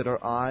things that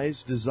our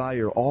eyes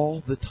desire all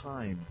the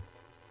time.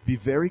 Be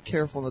very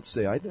careful not to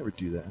say, I'd never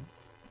do that.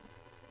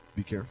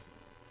 Be careful.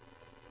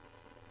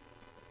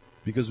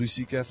 Because we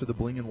seek after the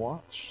bling and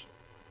watch.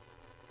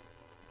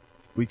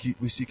 We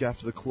seek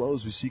after the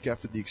clothes. We seek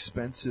after the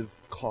expensive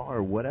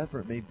car,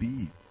 whatever it may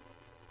be.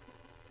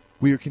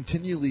 We are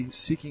continually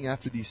seeking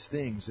after these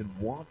things and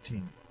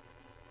wanting,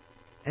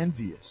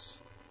 envious.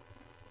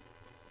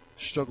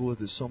 Struggle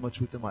with it so much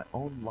within my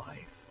own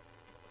life.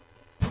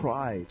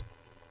 Pride.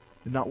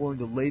 And not willing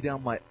to lay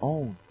down my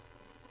own.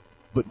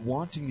 But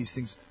wanting these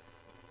things.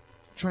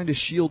 Trying to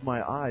shield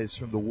my eyes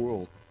from the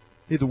world.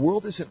 Hey, the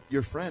world isn't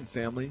your friend,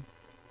 family.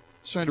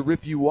 It's trying to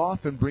rip you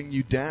off and bring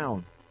you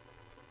down.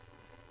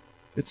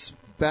 It's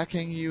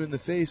backhanging you in the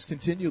face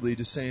continually,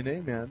 just saying, hey,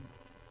 man,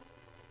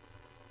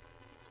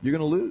 you're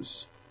going to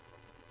lose.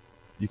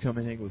 You come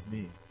and hang with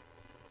me.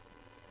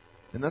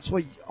 And that's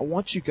why I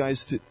want you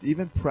guys to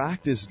even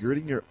practice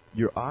girding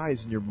your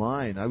eyes and your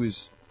mind. I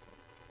was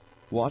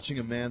watching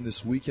a man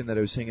this weekend that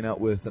I was hanging out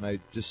with, and I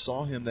just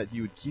saw him that he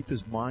would keep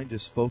his mind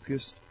just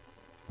focused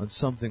on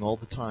something all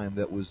the time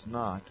that was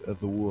not of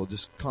the world.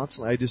 Just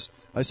constantly.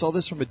 I saw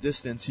this from a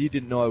distance. He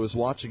didn't know I was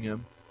watching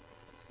him.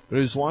 But I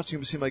was watching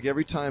him. It seemed like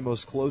every time I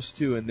was close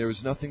to and there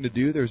was nothing to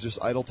do, there was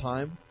just idle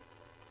time,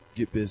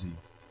 get busy.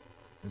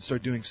 And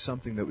start doing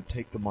something that would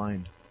take the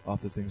mind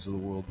off the things of the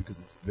world, because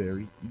it's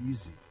very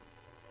easy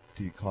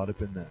to get caught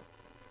up in that.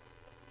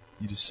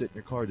 You just sit in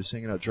your car, just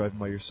hanging out, driving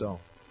by yourself.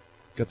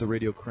 Got the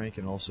radio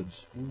cranking, all of a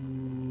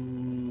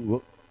sudden,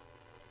 whoop.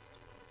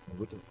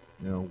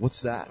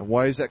 What's that? And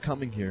why is that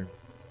coming here?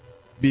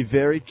 Be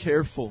very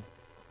careful.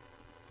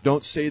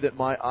 Don't say that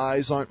my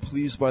eyes aren't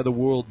pleased by the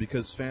world,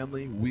 because,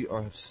 family, we are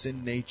of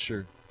sin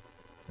nature.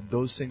 And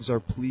those things are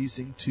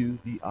pleasing to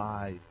the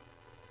eye.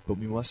 But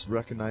we must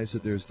recognize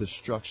that there's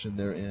destruction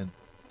therein.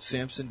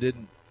 Samson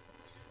didn't.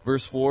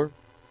 Verse 4,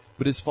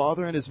 But his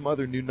father and his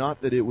mother knew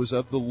not that it was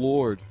of the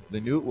Lord. They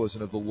knew it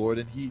wasn't of the Lord,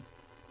 and he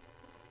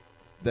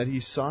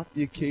sought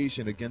the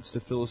occasion against the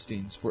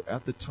Philistines, for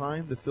at the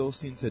time the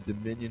Philistines had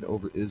dominion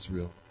over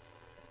Israel.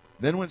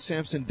 Then went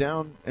Samson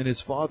down, and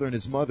his father and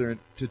his mother,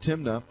 to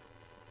Timnah,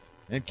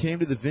 and came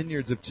to the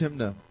vineyards of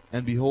Timnah,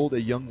 and behold,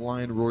 a young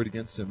lion roared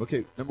against him.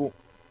 Okay,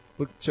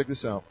 check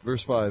this out.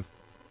 Verse 5.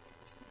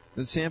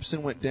 Then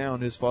Samson went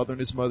down, his father and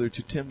his mother,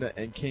 to Timnah,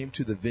 and came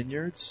to the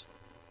vineyards.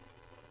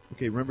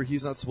 Okay, remember,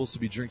 he's not supposed to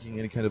be drinking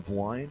any kind of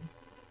wine.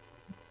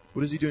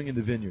 What is he doing in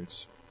the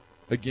vineyards?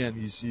 Again,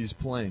 he's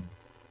playing.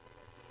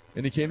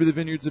 And he came to the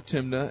vineyards of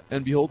Timnah,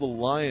 and behold,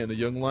 a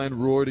young lion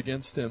roared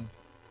against him.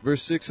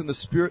 Verse 6, and the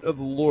Spirit of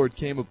the Lord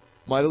came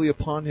mightily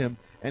upon him,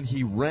 and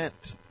he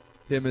rent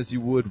him as he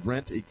would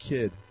rent a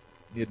kid.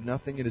 He had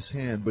nothing in his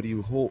hand, but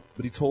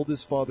he told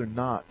his father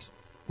not,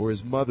 or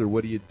his mother,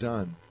 what he had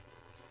done.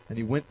 And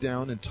he went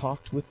down and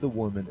talked with the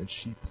woman, and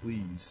she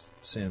pleased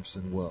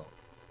Samson well.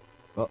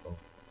 Uh-oh.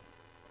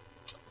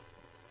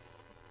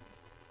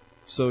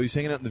 So he's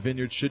hanging out in the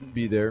vineyard, shouldn't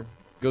be there.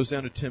 Goes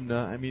down to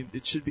Timnah. I mean,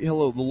 it should be, the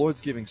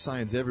Lord's giving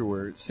signs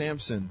everywhere.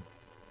 Samson,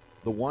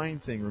 the wine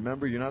thing,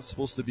 remember, you're not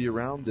supposed to be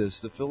around this.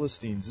 The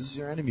Philistines, this is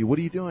your enemy. What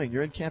are you doing?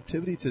 You're in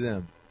captivity to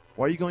them.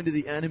 Why are you going to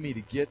the enemy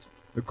to get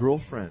a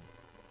girlfriend?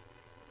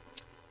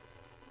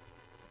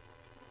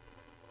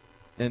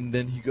 And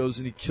then he goes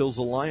and he kills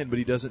a lion, but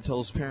he doesn't tell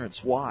his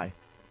parents. Why?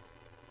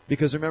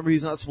 Because remember,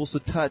 he's not supposed to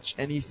touch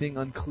anything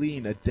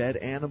unclean. A dead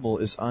animal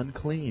is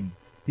unclean.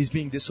 He's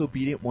being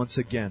disobedient once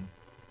again.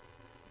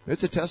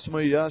 It's a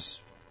testimony to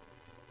us,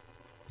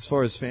 as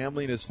far as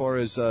family and as far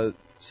as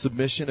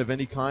submission of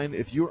any kind.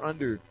 If you're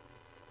under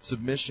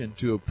submission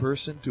to a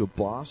person, to a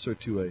boss, or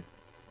to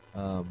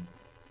your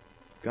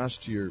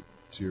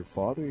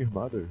father, your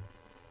mother,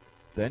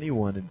 to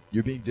anyone, and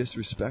you're being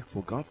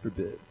disrespectful, God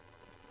forbid,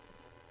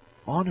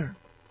 honor.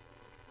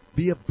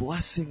 Be a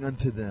blessing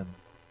unto them.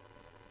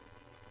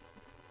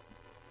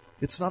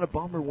 It's not a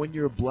bummer when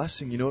you're a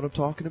blessing. You know what I'm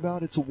talking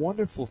about? It's a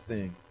wonderful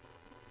thing.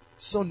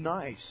 It's so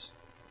nice.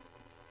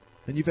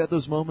 And you've had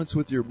those moments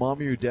with your mom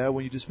or your dad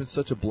when you've just been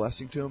such a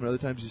blessing to them, and other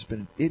times you've just been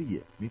an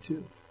idiot. Me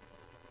too.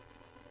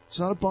 It's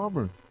not a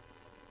bummer.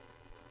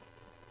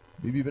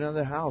 Maybe you've been out of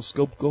the house.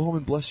 Go home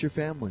and bless your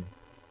family.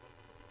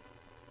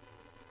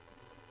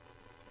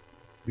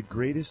 The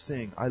greatest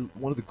thing, I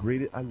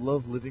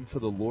love living for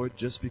the Lord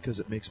just because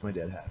it makes my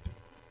dad happy.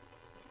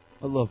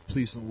 I love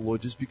pleasing the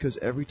Lord just because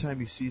every time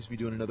he sees me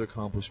doing another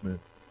accomplishment,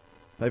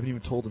 I haven't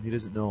even told him, he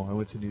doesn't know. I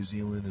went to New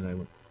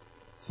Zealand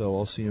so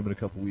I'll see him in a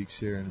couple weeks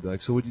here and be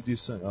like, so what did you do,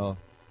 son? Oh,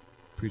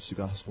 preached the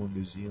gospel in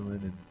New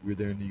Zealand, and we were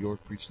there in New York,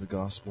 preached the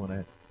gospel, and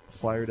I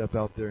fired up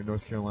out there in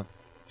North Carolina.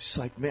 He's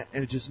like, man,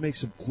 and it just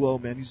makes him glow,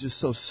 man. He's just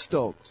so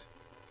stoked.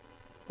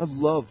 I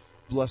love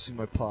blessing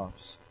my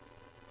pops.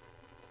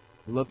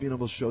 I love being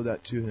able to show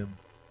that to him.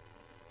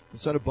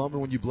 It's not a bummer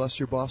when you bless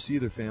your boss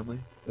either, family.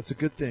 That's a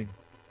good thing.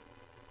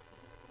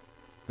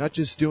 Not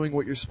just doing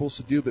what you're supposed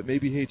to do, but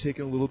maybe, hey,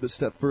 taking a little bit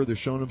step further,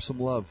 showing them some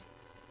love.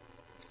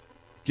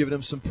 Giving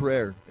them some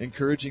prayer,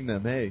 encouraging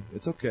them, hey,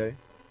 it's okay.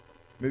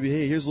 Maybe,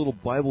 hey, here's a little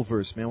Bible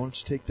verse, man, why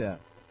don't you take that?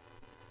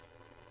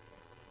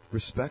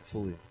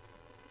 Respectfully.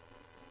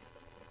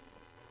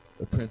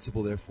 A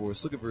principle there for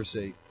us. Look at verse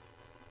 8.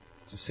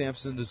 So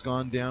Samson has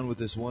gone down with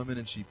this woman,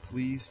 and she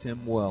pleased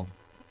him well.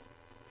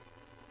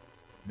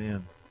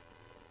 Man,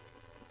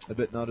 I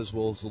bet not as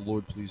well as the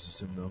Lord pleases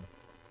him, though.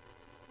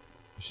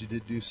 She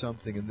did do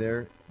something, and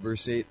there,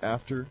 verse 8,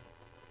 after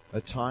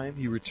a time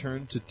he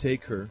returned to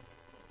take her,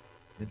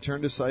 and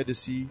turned aside to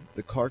see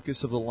the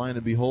carcass of the lion,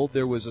 and behold,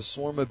 there was a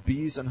swarm of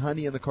bees and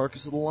honey in the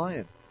carcass of the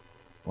lion.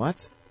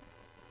 What?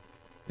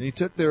 And he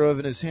took thereof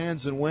in his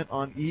hands, and went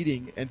on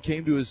eating, and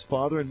came to his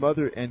father and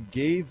mother, and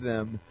gave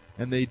them,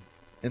 and they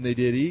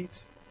did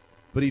eat.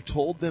 But he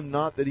told them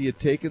not that he had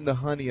taken the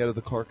honey out of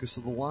the carcass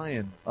of the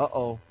lion.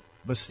 Uh-oh.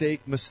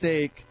 Mistake.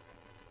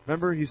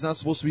 Remember, he's not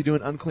supposed to be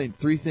doing unclean.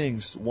 3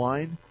 things: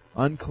 wine,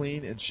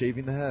 unclean, and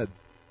shaving the head.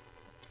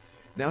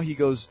 Now he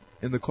goes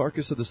in the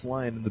carcass of this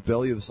lion, in the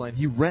belly of this lion.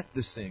 He rent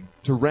this thing.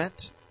 To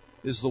rent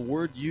is the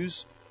word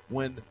used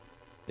when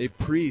a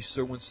priest,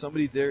 or when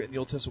somebody there in the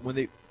Old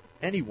Testament,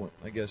 anyone,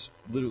 I guess,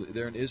 literally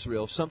there in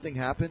Israel, if something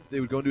happened, they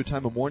would go into a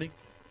time of mourning,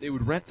 they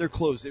would rent their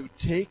clothes. They would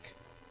take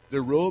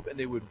their robe and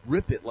they would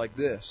rip it like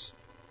this,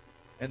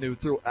 and they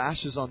would throw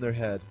ashes on their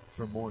head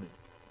for mourning.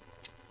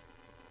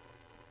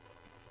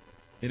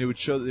 And it would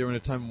show that they were in a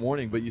time of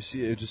mourning, but you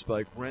see, it would just be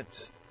like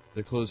rent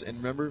their clothes. And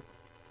remember,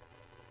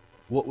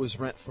 what was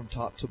rent from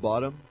top to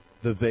bottom?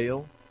 The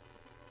veil,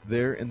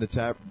 when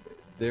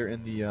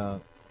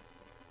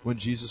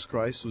Jesus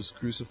Christ was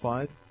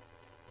crucified,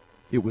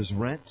 it was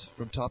rent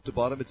from top to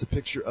bottom. It's a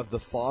picture of the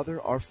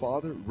Father, our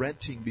Father,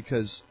 renting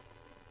because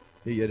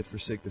he had to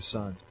forsake the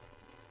Son.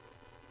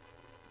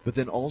 But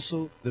then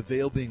also the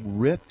veil being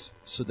ripped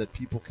so that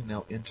people can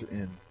now enter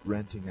in,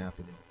 renting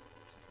happening.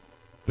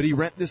 But he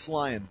rent this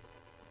lion,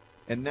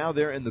 and now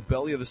there in the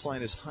belly of this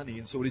lion is honey,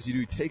 and so what does he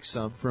do? He takes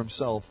some for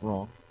himself,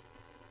 wrong.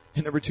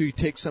 And number 2, he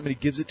takes some and he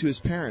gives it to his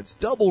parents,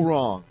 double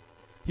wrong.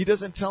 He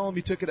doesn't tell them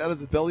he took it out of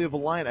the belly of a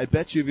lion. I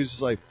bet you if he was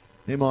just like,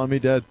 hey mom, hey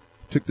dad,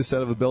 took this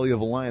out of the belly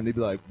of a lion, they'd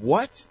be like,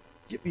 what?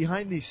 Get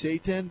behind me,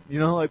 Satan.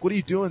 Like, what are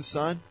you doing,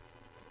 son?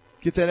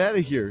 Get that out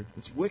of here.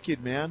 It's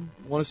wicked, man.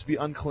 You want us to be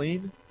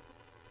unclean?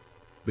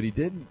 But he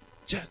didn't.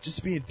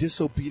 Just being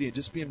disobedient,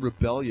 just being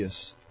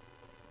rebellious.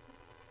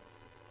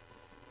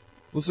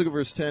 Let's look at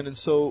verse 10. And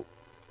so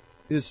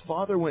his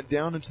father went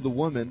down into the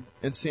woman,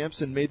 and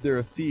Samson made there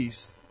a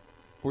feast,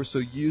 for so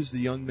used the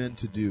young men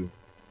to do.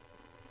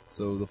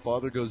 So the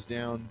father goes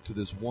down to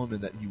this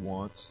woman that he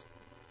wants.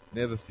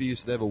 They have a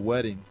feast, they have a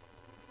wedding.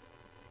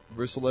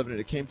 Verse 11, and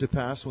it came to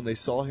pass when they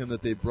saw him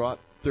that they brought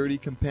 30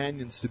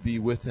 companions to be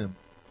with him.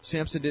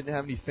 Samson didn't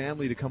have any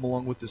family to come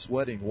along with this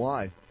wedding.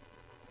 Why?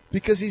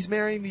 Because he's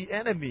marrying the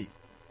enemy.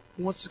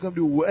 Who wants to come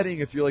to a wedding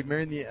if you're like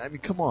marrying the... I mean,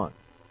 come on.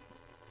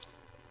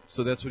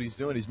 So that's what he's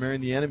doing. He's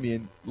marrying the enemy,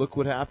 and look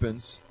what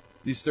happens.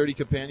 These 30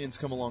 companions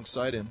come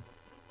alongside him.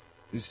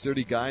 These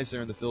 30 guys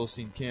there in the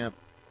Philistine camp.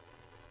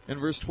 In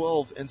verse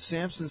 12, and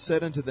Samson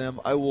said unto them,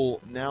 I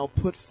will now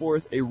put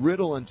forth a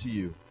riddle unto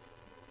you.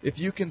 If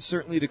you can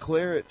certainly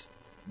declare it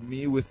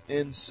me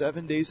within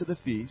 7 days of the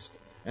feast,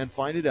 and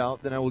find it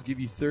out, then I will give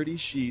you 30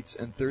 sheets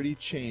and 30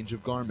 change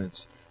of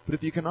garments. But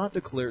if you cannot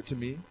declare it to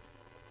me,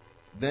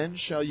 then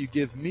shall you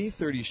give me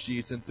 30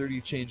 sheets and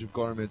 30 change of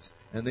garments.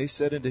 And they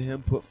said unto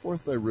him, Put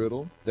forth thy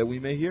riddle, that we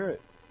may hear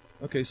it.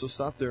 Okay, so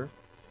stop there.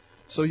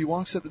 So he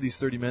walks up to these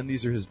 30 men.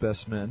 These are his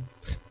best men.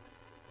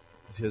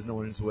 He has no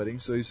one in his wedding.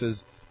 So he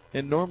says,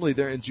 and normally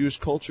there in Jewish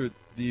culture,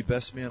 the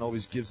best man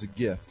always gives a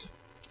gift.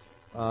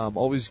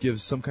 Always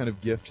gives some kind of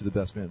gift to the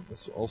best man.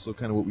 That's also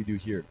kind of what we do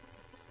here.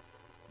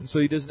 And so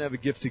he doesn't have a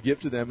gift to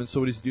give to them. And so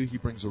what does he do? He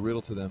brings a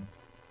riddle to them.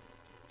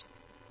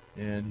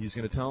 And he's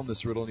going to tell them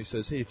this riddle. And he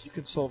says, hey, if you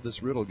can solve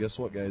this riddle, guess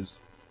what, guys?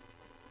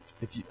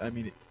 If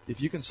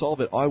you can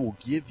solve it, I will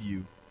give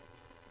you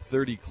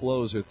 30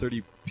 clothes or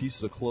 30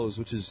 pieces of clothes,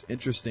 which is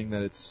interesting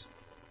that it's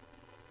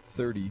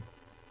 30.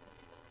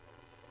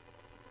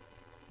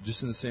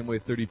 Just in the same way,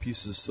 30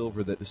 pieces of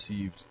silver that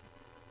deceived,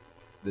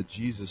 that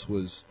Jesus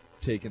was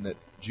taken, that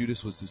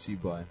Judas was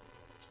deceived by.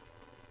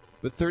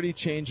 But 30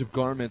 change of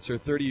garments, or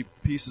 30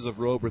 pieces of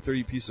robe, or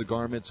 30 pieces of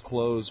garments,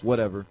 clothes,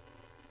 whatever.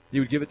 He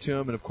would give it to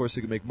him, and of course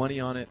they could make money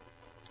on it.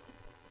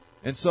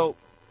 And so,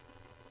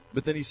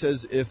 but then he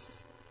says,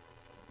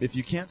 if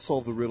you can't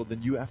solve the riddle,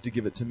 then you have to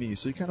give it to me.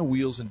 So he kind of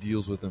wheels and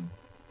deals with him.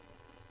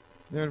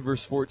 There in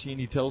verse 14,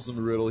 he tells them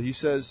the riddle. He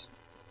says,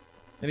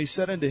 and he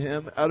said unto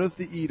him, out of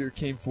the eater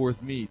came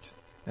forth meat,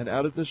 and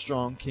out of the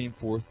strong came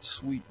forth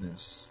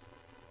sweetness.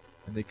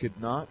 And they could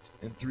not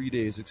in 3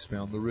 days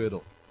expound the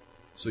riddle.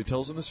 So he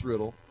tells them this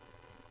riddle,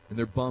 and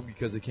they're bummed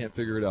because they can't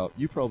figure it out.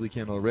 You probably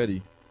can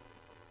already.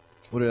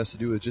 What it has to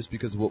do with just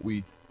because of what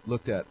we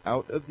looked at.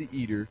 Out of the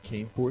eater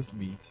came forth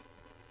meat.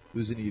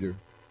 Who's an eater?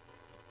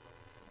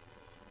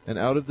 And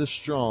out of the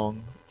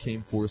strong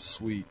came forth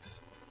sweet.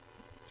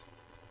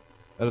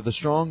 Out of the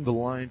strong, the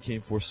lion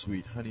came forth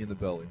sweet, honey in the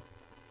belly.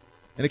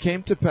 And it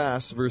came to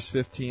pass, verse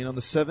 15, on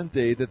the 7th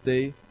day that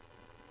they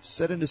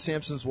said unto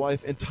Samson's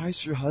wife,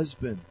 entice your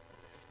husband,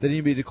 that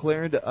he may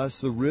declare unto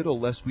us the riddle,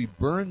 lest we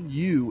burn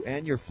you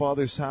and your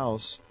father's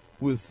house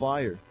with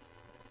fire.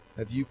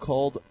 Have you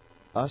called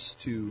us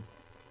to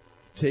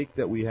take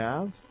that we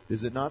have?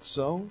 Is it not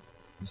so?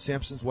 And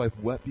Samson's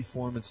wife wept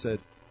before him and said,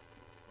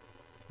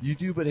 you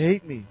do but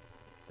hate me,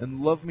 and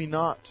love me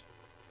not.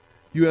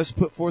 You hast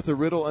put forth a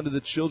riddle unto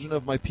the children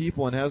of my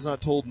people, and hast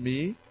not told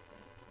me.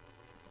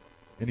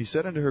 And he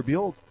said unto her,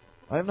 behold,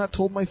 I have not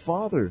told my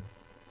father,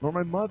 nor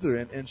my mother,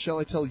 and shall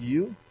I tell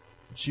you?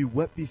 And she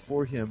wept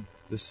before him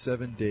the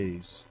 7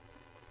 days,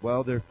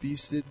 while the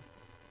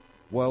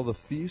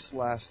feast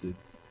lasted.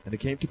 And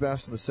it came to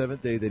pass on the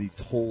 7th day that he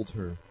told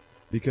her,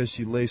 because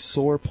she lay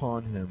sore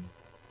upon him.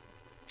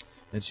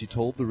 And she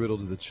told the riddle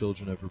to the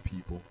children of her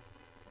people.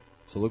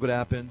 So look what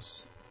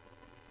happens.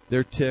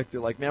 They're ticked.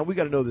 They're like, man, we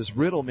got to know this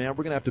riddle, man.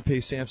 We're going to have to pay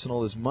Samson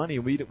all this money.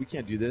 We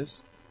can't do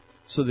this.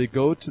 So they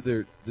go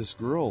to this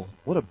girl.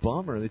 What a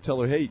bummer. They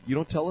tell her, hey, you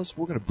don't tell us,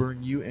 we're going to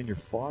burn you and your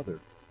father.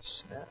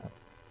 Snap.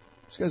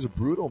 These guys are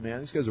brutal, man.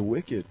 These guys are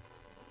wicked.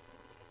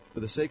 For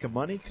the sake of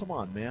money? Come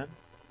on, man.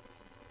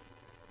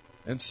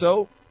 And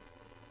so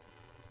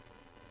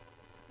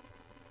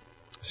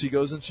she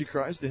goes and she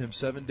cries to him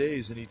 7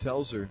 days, and he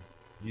tells her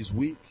he's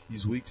weak.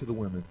 He's weak to the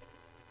women.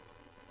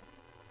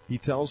 He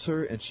tells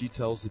her, and she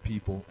tells the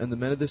people. And the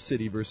men of the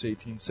city, verse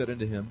 18, said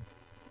unto him,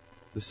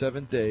 the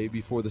 7th day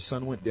before the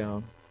sun went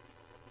down,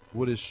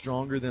 what is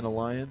stronger than a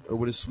lion, or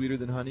what is sweeter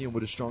than honey, and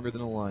what is stronger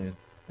than a lion?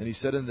 And he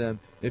said unto them,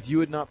 if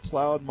you had not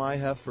plowed my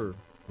heifer,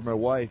 or my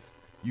wife,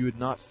 you had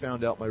not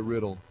found out my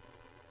riddle.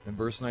 And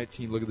verse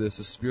 19, look at this.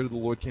 The Spirit of the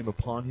Lord came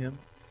upon him,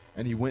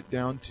 and he went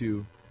down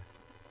to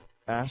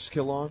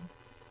Ashkelon,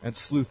 and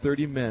slew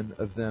 30 men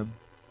of them,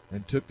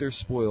 and took their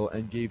spoil,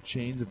 and gave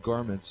chains of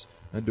garments,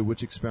 unto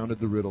which expounded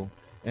the riddle.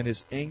 And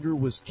his anger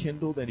was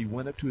kindled, and he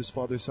went up to his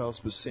father's house.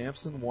 But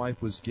Samson's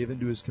wife was given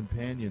to his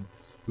companion,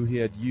 who he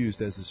had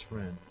used as his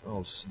friend.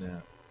 Oh,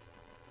 snap.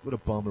 What a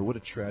bummer. What a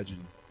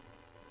tragedy.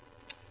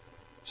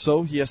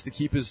 So he has to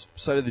keep his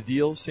side of the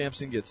deal.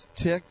 Samson gets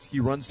ticked. He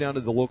runs down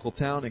to the local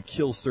town and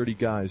kills 30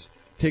 guys.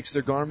 Takes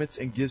their garments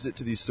and gives it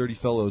to these 30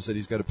 fellows that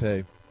he's got to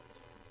pay.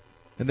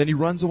 And then he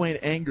runs away in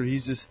anger.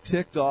 He's just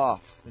ticked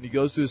off. And he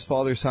goes to his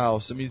father's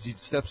house. That means he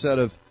steps out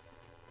of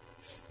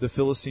the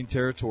Philistine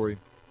territory.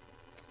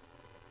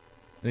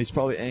 And he's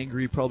probably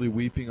angry, probably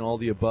weeping and all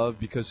the above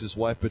because his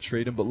wife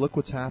betrayed him. But look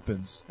what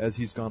happens as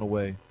he's gone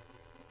away.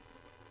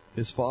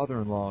 His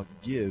father-in-law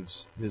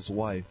gives his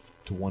wife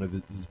to one of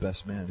his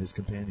best man, his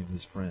companion,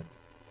 his friend.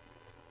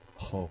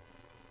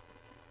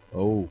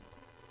 Oh.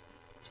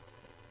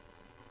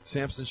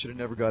 Samson should have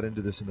never got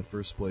into this in the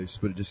first place,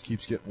 but it just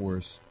keeps getting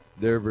worse.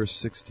 There, verse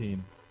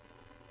 16.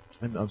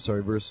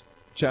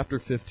 Chapter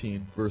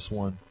 15, verse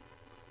 1.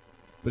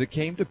 But it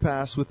came to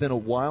pass within a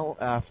while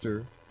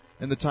after,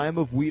 in the time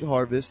of wheat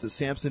harvest, that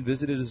Samson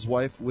visited his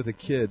wife with a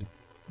kid,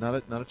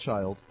 not a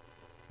child.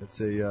 It's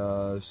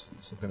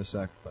some kind of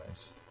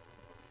sacrifice.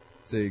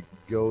 It's a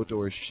goat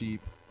or a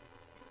sheep.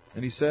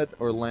 And he said,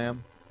 or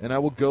lamb, and I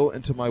will go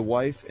into my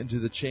wife into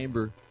the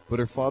chamber, but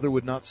her father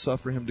would not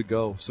suffer him to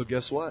go. So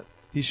guess what?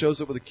 He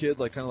shows up with a kid,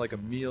 like kind of like a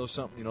meal or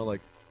something,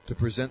 like to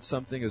present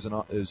something as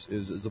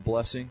a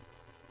blessing.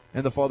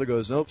 And the father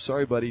goes, nope,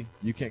 sorry, buddy,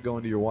 you can't go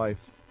into your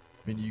wife.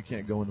 I mean, you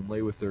can't go in and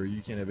lay with her.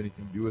 You can't have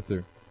anything to do with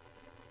her.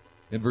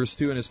 In verse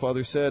 2, and his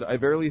father said, I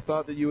verily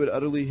thought that you had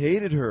utterly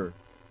hated her.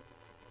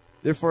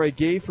 Therefore I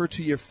gave her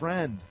to your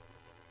friend.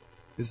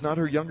 Is not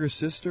her younger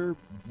sister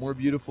more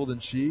beautiful than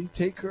she?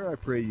 Take her, I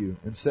pray you,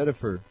 instead of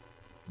her.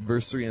 In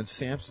verse 3, and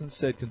Samson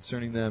said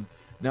concerning them,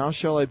 now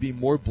shall I be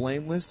more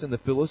blameless than the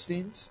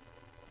Philistines?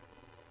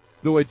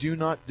 Though I do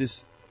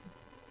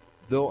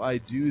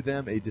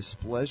them a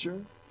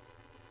displeasure?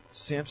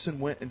 Samson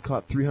went and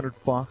caught 300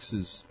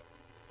 foxes,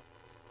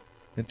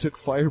 and took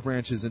fire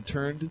branches, and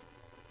turned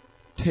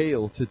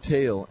tail to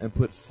tail, and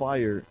put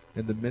fire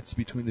in the midst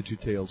between the two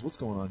tails. What's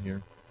going on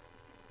here?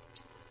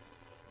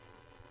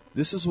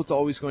 This is what's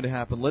always going to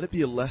happen. Let it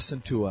be a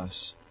lesson to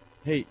us.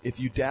 Hey, if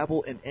you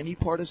dabble in any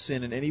part of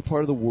sin in any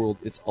part of the world,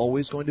 it's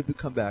always going to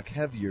come back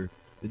heavier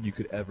than you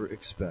could ever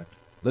expect.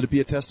 Let it be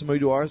a testimony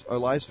to our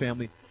lives,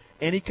 family.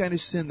 Any kind of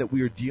sin that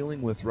we are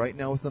dealing with right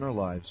now within our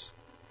lives,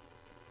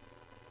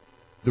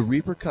 the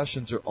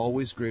repercussions are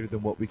always greater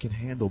than what we can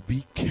handle.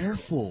 Be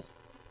careful,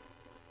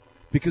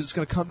 because it's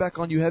going to come back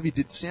on you heavy.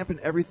 Did Samson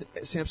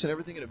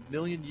everything in a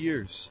million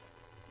years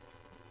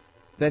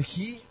that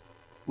he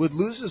would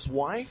lose his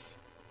wife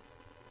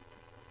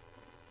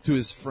to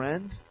his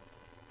friend?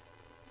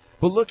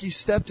 But look, he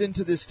stepped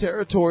into this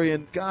territory,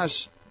 and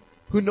gosh,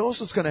 who knows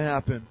what's going to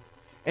happen?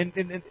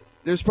 And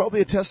there's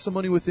probably a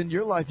testimony within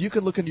your life. You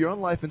can look into your own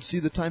life and see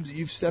the times that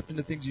you've stepped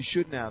into things you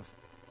shouldn't have.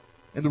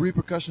 And the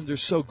repercussions are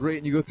so great,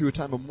 and you go through a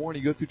time of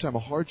mourning, you go through a time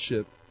of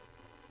hardship,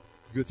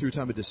 you go through a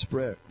time of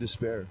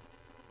despair.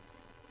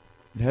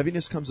 And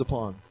heaviness comes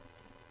upon.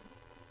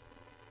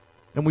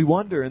 And we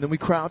wonder, and then we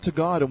cry out to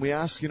God, and we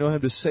ask, Him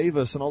to save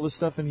us and all this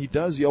stuff, and He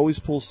does. He always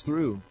pulls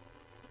through.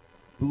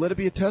 But let it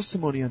be a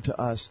testimony unto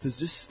us to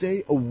just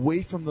stay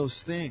away from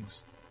those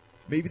things.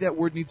 Maybe that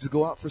word needs to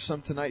go out for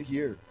some tonight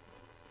here.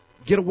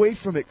 Get away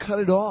from it. Cut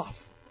it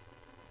off.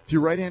 If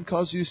your right hand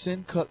causes you to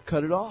sin,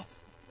 cut it off.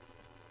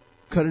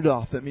 Cut it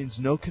off. That means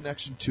no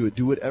connection to it.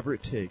 Do whatever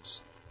it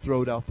takes.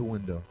 Throw it out the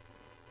window.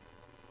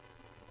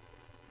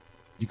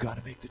 You got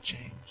to make the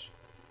change.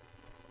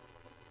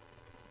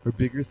 Or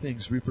bigger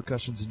things,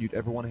 repercussions than you'd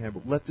ever want to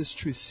handle. Let this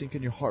truth sink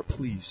in your heart,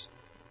 please.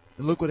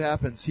 And look what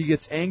happens. He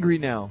gets angry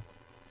now.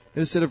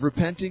 And instead of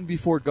repenting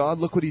before God,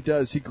 look what he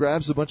does. He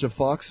grabs a bunch of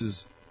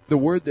foxes. The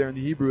word there in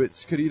the Hebrew,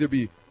 it could either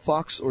be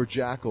fox or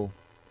jackal.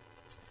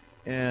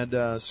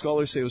 And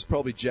scholars say it was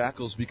probably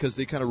jackals because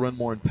they kind of run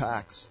more in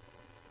packs.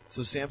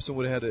 So Samson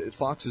would have had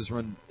foxes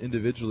run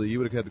individually. He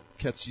would have had to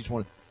catch each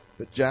one.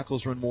 But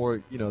jackals run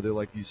more, they're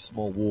like these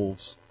small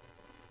wolves.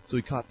 So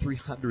he caught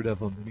 300 of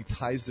them, and he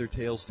ties their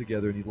tails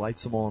together, and he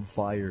lights them all on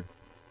fire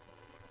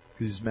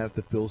because he's mad at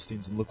the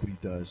Philistines, and look what he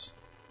does.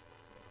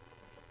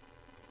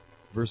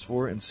 Verse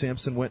 4, and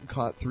Samson went and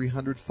caught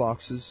 300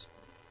 foxes,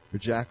 or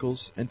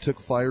jackals, and took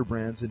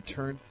firebrands, and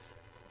turned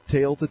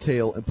tail to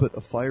tail, and put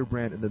a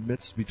firebrand in the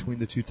midst between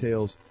the two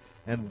tails.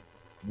 And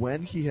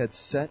when he had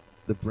set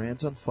the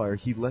brands on fire,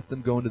 he let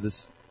them go into the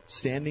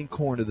standing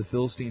corn of the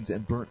Philistines,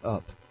 and burnt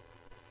up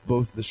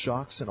both the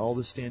shocks and all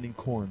the standing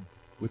corn,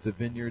 with the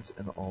vineyards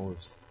and the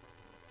olives.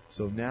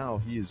 So now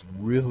he is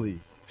really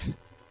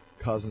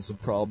causing some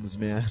problems,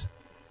 man.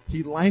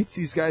 He lights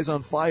these guys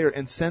on fire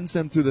and sends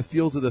them through the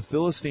fields of the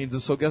Philistines.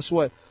 And so guess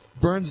what?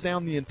 Burns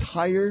down the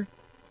entire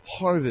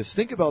harvest.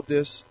 Think about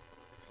this.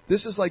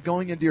 This is like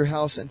going into your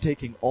house and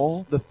taking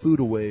all the food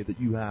away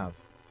that you have.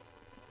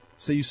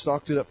 Say you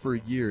stocked it up for a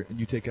year and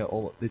they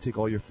take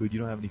all your food. You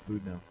don't have any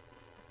food now.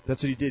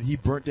 That's what he did. He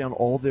burnt down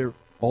all their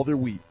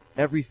wheat.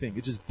 Everything.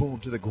 It just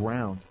boomed to the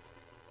ground.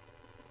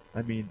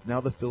 I mean,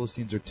 now the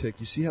Philistines are ticked.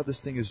 You see how this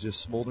thing is just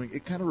smoldering?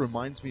 It kind of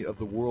reminds me of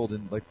the world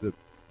and like the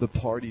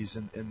parties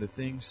and the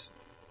things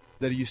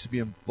that I used to be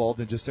involved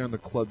in just there in the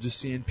club, just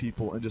seeing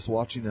people and just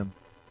watching them.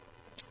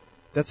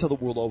 That's how the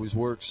world always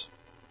works.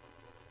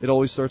 It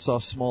always starts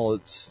off small.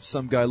 It's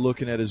some guy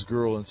looking at his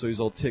girl, and so he's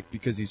all ticked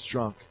because he's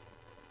drunk.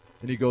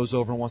 And he goes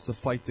over and wants to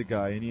fight the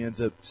guy, and he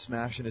ends up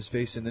smashing his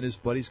face, and then his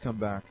buddies come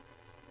back.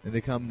 And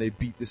they come and they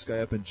beat this guy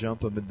up and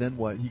jump him, and then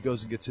what? He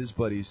goes and gets his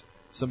buddies.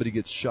 Somebody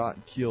gets shot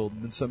and killed,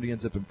 and then somebody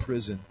ends up in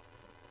prison.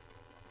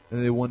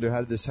 And they wonder, how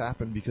did this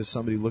happen? Because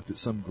somebody looked at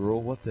some girl?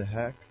 What the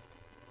heck?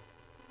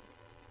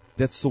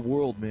 That's the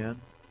world, man.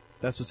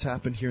 That's what's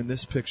happened here in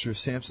this picture.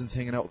 Samson's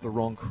hanging out with the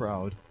wrong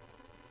crowd.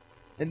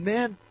 And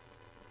man,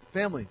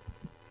 family,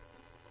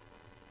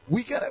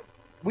 we gotta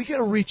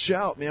reach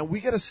out, man. We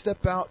gotta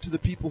step out to the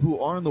people who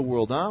are in the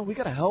world, huh? We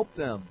gotta help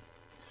them.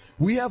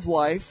 We have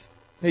life.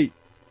 Hey,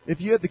 if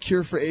you had the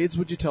cure for AIDS,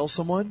 would you tell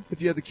someone?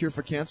 If you had the cure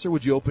for cancer,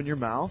 would you open your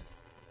mouth?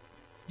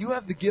 You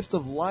have the gift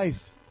of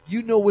life.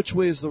 You know which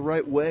way is the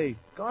right way.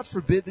 God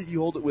forbid that you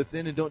hold it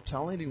within and don't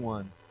tell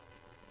anyone.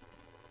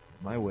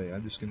 My way,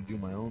 I'm just gonna do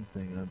my own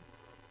thing.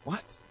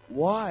 What?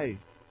 Why?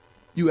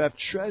 You have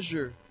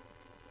treasure.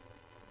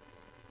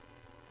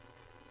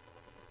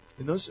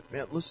 And those,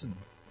 man, listen.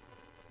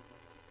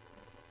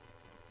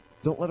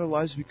 Don't let our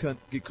lives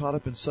get caught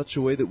up in such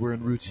a way that we're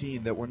in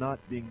routine, that we're not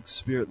being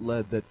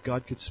Spirit-led, that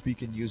God could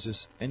speak and use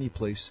us any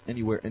place,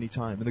 anywhere,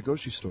 anytime. In the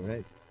grocery store,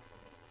 hey.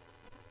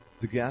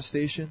 The gas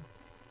station,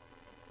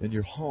 in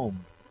your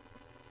home.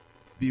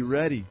 Be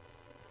ready.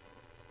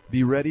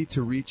 Be ready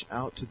to reach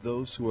out to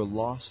those who are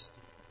lost.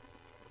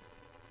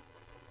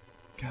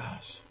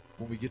 Gosh,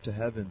 when we get to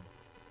heaven.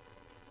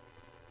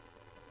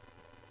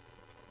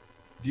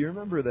 Do you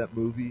remember that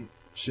movie,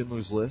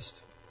 Schindler's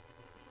List?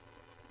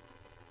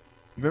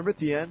 Remember at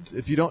the end?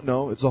 If you don't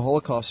know, it's a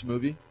Holocaust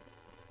movie.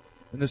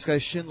 And this guy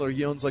Schindler,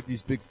 he owns like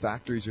these big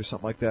factories or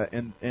something like that.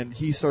 And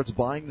he starts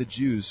buying the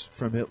Jews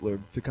from Hitler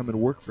to come and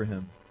work for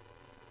him.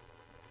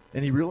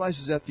 And he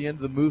realizes at the end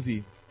of the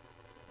movie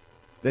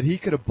that he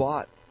could have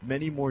bought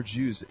many more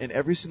Jews. And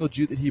every single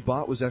Jew that he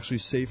bought was actually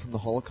saved from the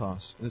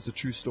Holocaust. And it's a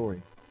true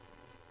story.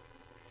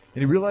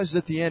 And he realizes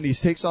at the end, he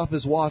takes off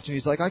his watch and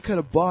he's like, I could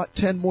have bought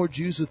 10 more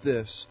Jews with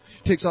this.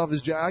 He takes off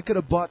his jacket, I could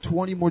have bought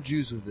 20 more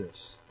Jews with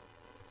this.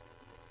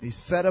 And he's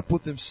fed up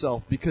with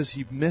himself because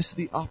he missed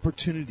the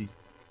opportunity.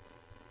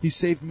 He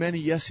saved many,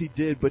 yes he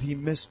did, but he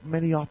missed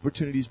many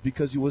opportunities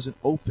because he wasn't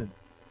open.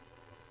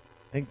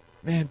 And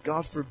man,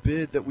 God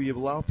forbid that we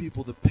allow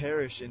people to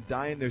perish and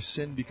die in their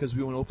sin because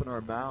we won't open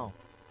our mouth.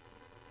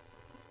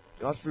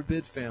 God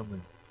forbid,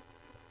 family.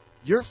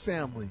 Your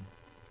family.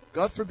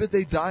 God forbid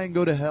they die and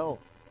go to hell.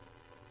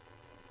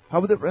 How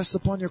would it rest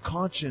upon your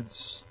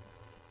conscience?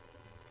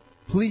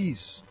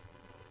 Please,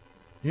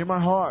 hear my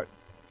heart.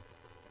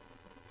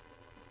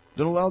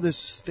 Don't allow this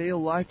stale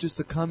life just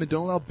to come in.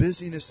 Don't allow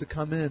busyness to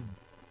come in.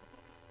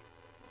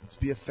 Let's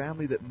be a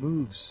family that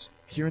moves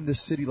here in this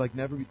city like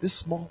never before. This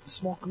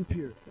small group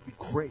here, that'd be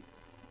great.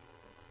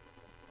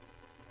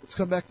 Let's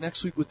come back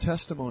next week with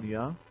testimony,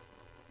 huh?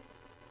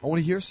 I want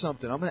to hear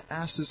something. I'm going to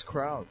ask this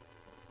crowd.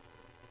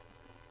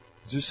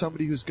 Is there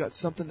somebody who's got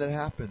something that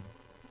happened?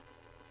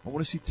 I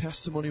want to see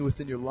testimony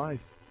within your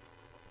life.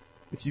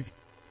 If you've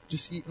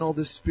just eaten all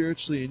this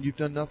spiritually and you've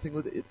done nothing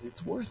with it,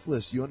 it's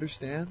worthless. You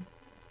understand?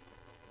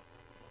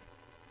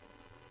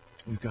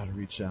 We've got to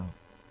reach out.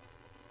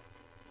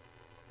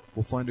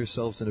 We'll find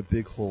ourselves in a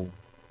big hole.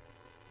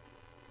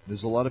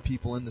 There's a lot of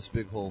people in this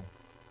big hole.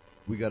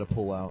 We got to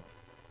pull out.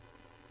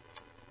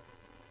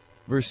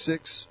 Verse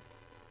 6,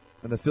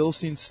 and the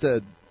Philistines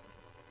said,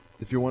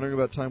 if you're wondering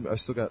about time,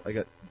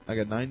 I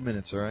got 9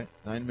 minutes, alright?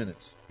 9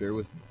 minutes. Bear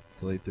with me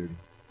till 8:30.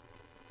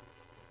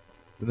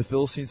 Then the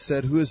Philistines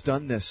said, who has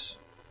done this?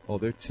 Oh,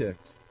 they're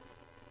ticked.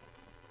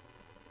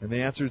 And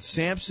they answered,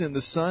 Samson,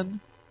 the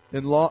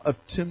son-in-law of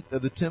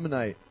the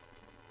Timnite,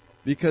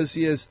 because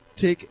he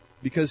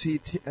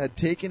had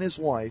taken his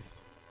wife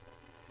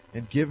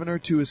and given her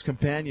to his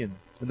companion.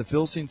 And the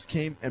Philistines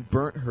came and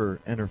burnt her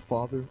and her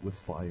father with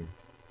fire.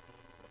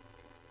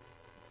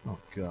 Oh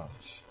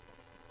gosh.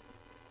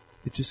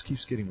 It just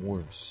keeps getting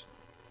worse.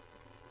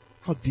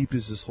 How deep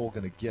is this hole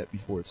going to get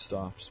before it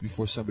stops,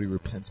 before somebody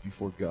repents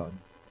before God?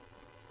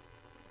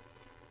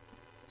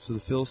 So the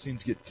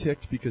Philistines get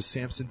ticked because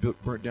Samson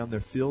burnt down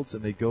their fields,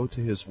 and they go to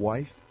his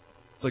wife.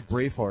 It's like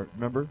Braveheart,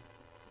 remember?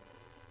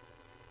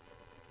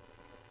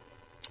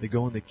 They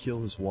go and they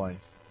kill his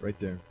wife right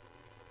there.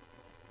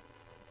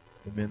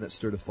 The man that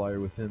stirred a fire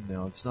within him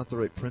now. It's not the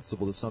right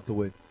principle. It's not the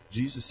way.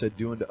 Jesus said,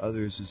 do unto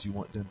others as you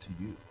want done to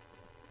you.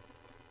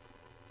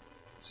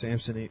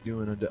 Samson ain't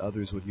doing unto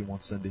others what he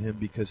wants done to him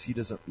because he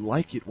doesn't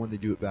like it when they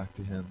do it back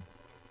to him.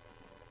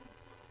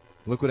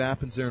 Look what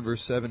happens there in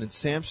verse 7. And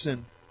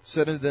Samson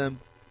said unto them,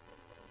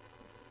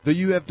 though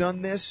you have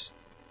done this,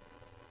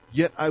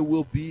 yet I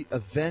will be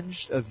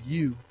avenged of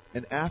you,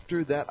 and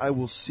after that I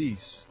will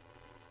cease.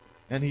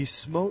 And he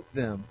smote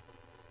them,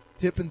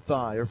 hip and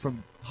thigh, or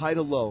from high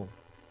to low,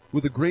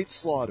 with a great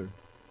slaughter.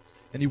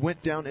 And he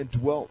went down and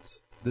dwelt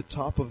the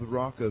top of the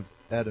rock of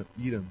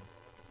Edom.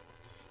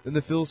 Then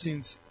the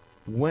Philistines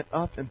went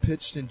up and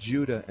pitched in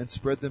Judah, and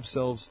spread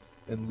themselves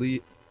in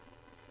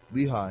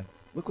Lehi.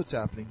 Look what's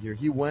happening here.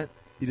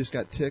 He just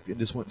got ticked and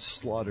just went and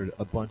slaughtered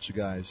a bunch of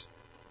guys.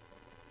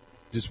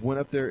 Just went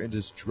up there and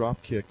just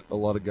drop kicked a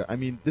lot of guys. I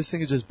mean, this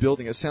thing is just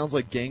building. It sounds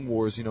like gang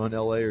wars, in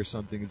LA or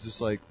something. It's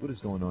just like, what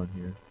is going on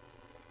here?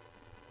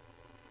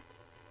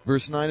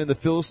 Verse 9, and the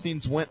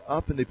Philistines went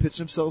up and they pitched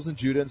themselves in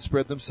Judah and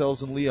spread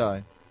themselves in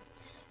Lehi.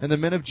 And the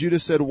men of Judah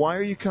said, why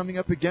are you coming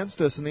up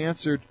against us? And they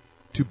answered,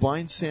 to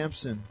bind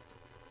Samson,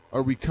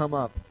 are we come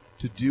up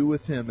to do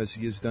with him as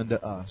he has done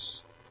to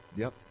us?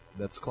 Yep,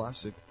 that's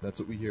classic. That's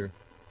what we hear.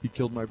 He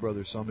killed my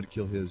brother, so I'm going to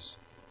kill his.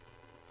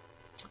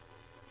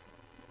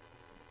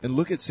 And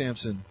look at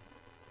Samson.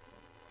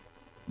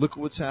 Look at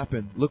what's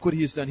happened. Look what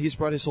he has done. He's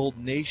brought his whole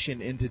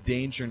nation into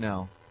danger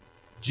now.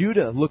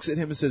 Judah looks at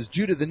him and says,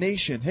 Judah, the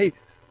nation, hey,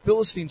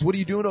 Philistines, what are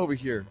you doing over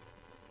here?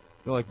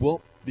 They're like,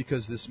 well,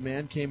 because this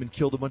man came and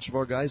killed a bunch of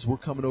our guys, we're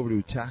coming over to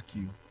attack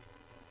you.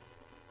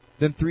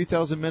 Then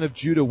 3,000 men of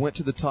Judah went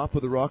to the top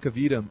of the rock of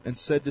Edom and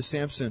said to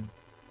Samson,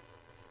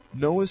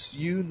 knowest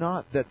you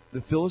not that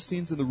the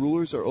Philistines and the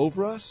rulers are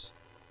over us?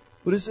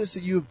 What is this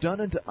that you have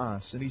done unto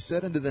us? And he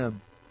said unto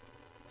them,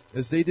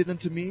 as they did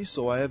unto me,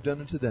 so I have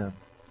done unto them.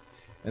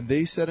 And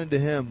they said unto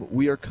him,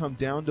 we are come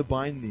down to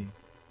bind thee,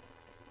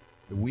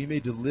 that we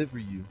may deliver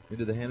you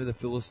into the hand of the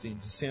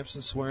Philistines. And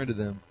Samson sware unto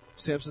them.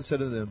 Samson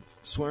said unto them,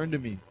 swear unto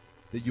me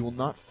that you will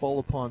not fall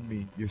upon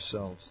me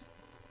yourselves.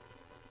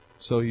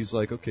 So he's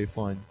like, okay,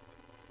 fine.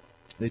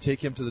 They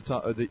take him to the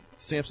top.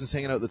 Samson's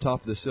hanging out at the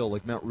top of this hill,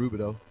 like Mount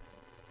Rubidoux.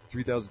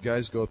 3,000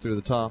 guys go up there to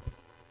the top.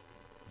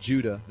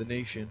 Judah, the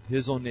nation,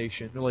 his own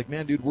nation. They're like,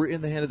 man, dude, we're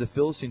in the hand of the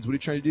Philistines. What are you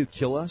trying to do?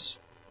 Kill us?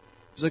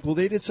 He's like, well,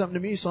 they did something to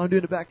me, so I'm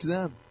doing it back to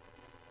them.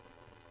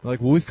 They're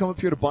like, well, we've come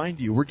up here to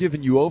bind you. We're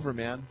giving you over,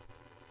 man.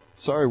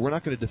 Sorry, we're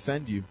not going to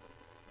defend you.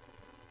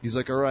 He's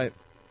like, all right,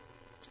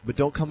 but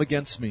don't come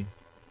against me.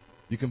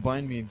 You can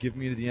bind me and give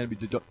me to the enemy,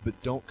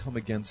 but don't come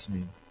against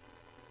me.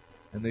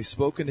 And they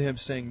spoke unto him,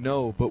 saying,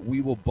 no, but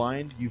we will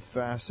bind you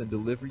fast and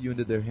deliver you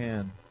into their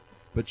hand.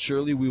 But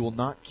surely we will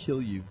not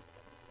kill you.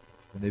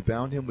 And they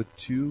bound him with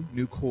 2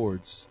 new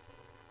cords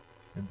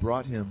and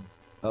brought him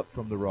up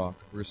from the rock.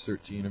 Verse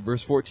 13. And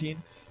verse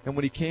 14, and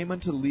when he came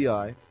unto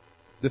Lehi,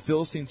 the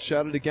Philistines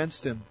shouted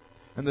against him,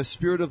 and the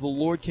Spirit of the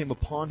Lord came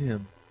upon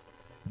him.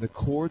 And the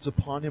cords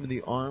upon him and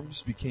the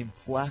arms became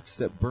flax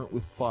that burnt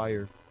with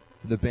fire,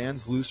 and the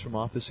bands loosed from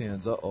off his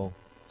hands. Uh-oh.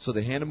 So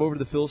they hand him over to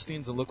the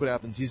Philistines, and look what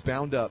happens. He's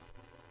bound up.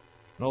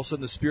 And all of a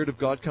sudden the Spirit of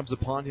God comes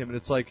upon him, and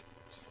it's like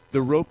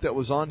the rope that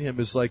was on him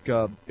is like,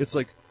 it's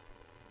like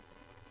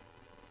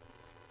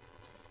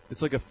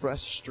a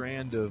fresh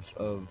strand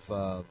of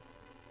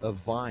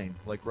vine,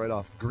 like right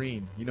off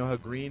green. You know how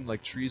green,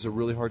 like trees are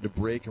really hard to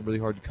break and really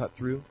hard to cut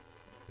through?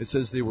 It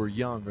says they were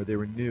young or they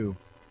were new,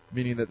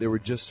 meaning that they were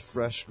just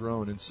fresh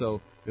grown. And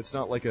so it's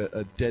not like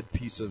a dead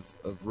piece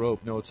of rope.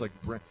 No, it's like,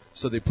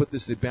 so they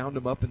bound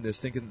him up in this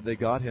thinking that they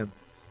got him.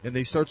 And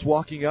they starts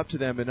walking up to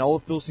them, and all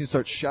the Philistines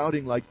start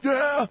shouting like,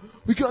 yeah,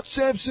 we got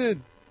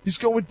Samson. He's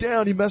going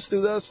down. He messed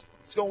with us.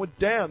 He's going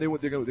down. They're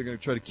going to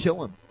try to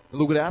kill him. And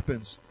look what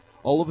happens.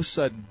 All of a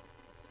sudden,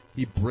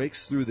 he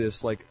breaks through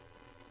this like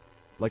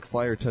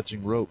fire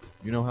touching rope.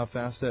 You know how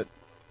fast that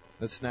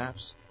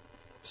snaps?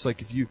 It's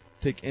like if you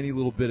take any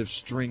little bit of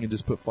string and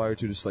just put fire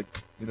to it, it's like,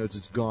 it's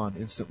just gone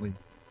instantly.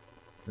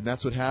 And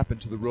that's what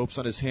happened to the ropes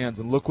on his hands.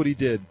 And look what he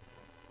did.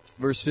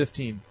 Verse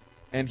 15.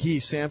 And he,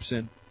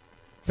 Samson,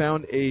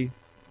 found a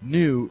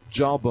new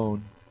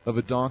jawbone of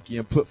a donkey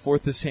and put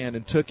forth his hand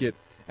and took it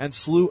and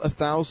slew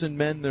 1,000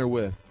 men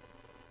therewith.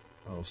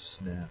 Oh,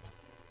 snap.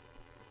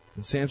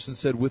 And Samson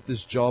said, with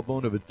this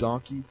jawbone of a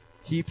donkey,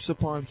 heaps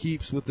upon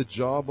heaps, with the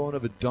jawbone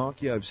of a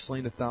donkey I have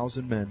slain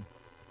 1,000 men.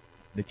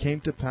 And it came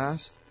to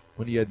pass,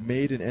 when he had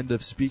made an end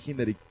of speaking,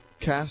 that he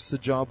cast the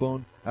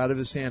jawbone out of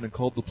his hand and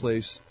called the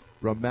place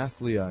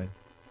Ramathlehi,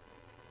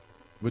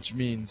 which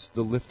means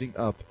the lifting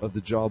up of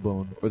the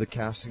jawbone or the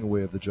casting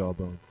away of the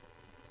jawbone.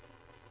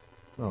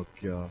 Oh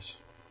gosh.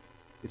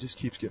 It just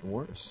keeps getting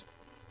worse.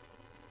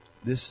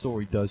 This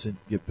story doesn't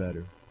get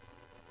better.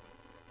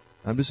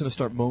 I'm just going to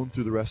start mowing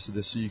through the rest of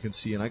this so you can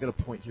see, and I got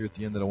a point here at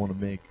the end that I want to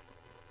make.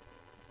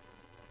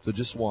 So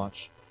just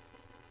watch.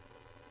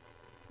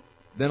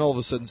 Then all of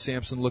a sudden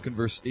Samson, look in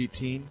verse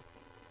 18,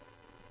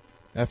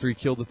 after he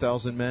killed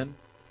 1,000 men,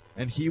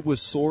 and he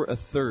was sore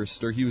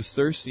athirst, or he was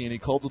thirsty, and he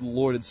called to the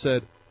Lord and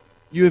said,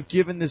 you have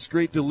given this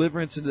great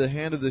deliverance into the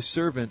hand of this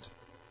servant.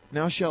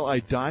 Now shall I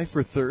die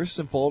for thirst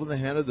and fall to the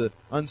hand of the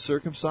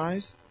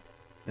uncircumcised?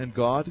 And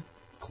God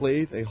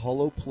clave a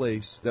hollow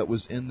place that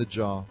was in the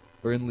jaw,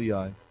 or in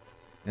Lehi,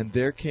 and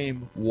there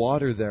came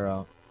water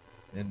thereout.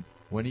 And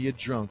when he had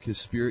drunk, his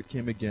spirit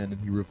came again,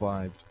 and he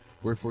revived.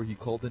 Wherefore he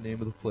called the name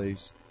of the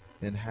place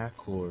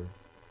En-hakkore,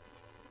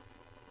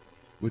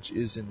 which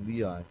is in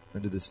Lehi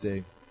unto this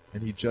day.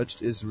 And he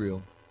judged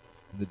Israel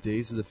in the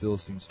days of the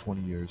Philistines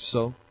 20 years.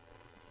 So,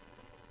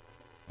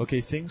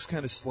 okay, things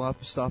kind of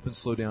stop and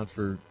slow down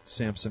for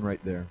Samson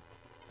right there.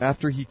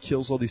 After he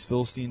kills all these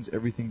Philistines,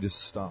 everything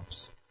just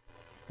stops.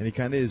 And he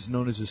kind of is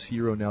known as this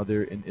hero now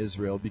there in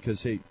Israel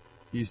because, hey,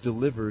 he's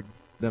delivered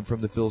them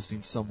from the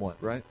Philistines somewhat,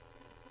 right?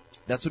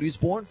 That's what he's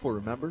born for,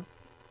 remember?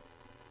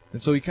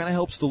 And so he kind of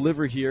helps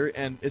deliver here,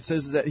 and it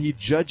says that he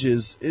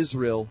judges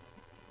Israel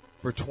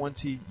for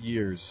 20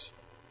 years.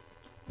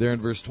 There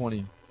in verse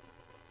 20.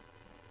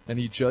 And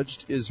he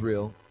judged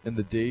Israel in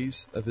the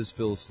days of the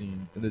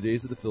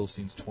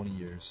Philistines 20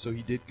 years. So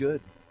he did good.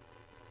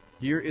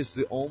 Here is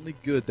the only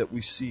good that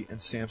we see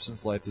in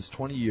Samson's life. This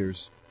 20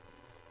 years,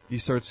 he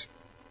starts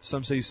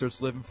Some say he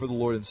starts living for the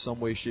Lord in some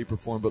way, shape, or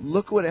form. But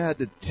look what it had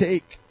to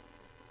take.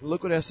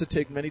 Look what it has to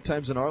take many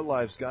times in our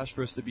lives, gosh,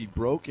 for us to be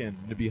broken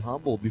and to be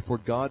humbled before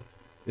God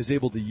is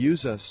able to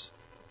use us.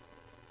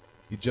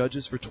 He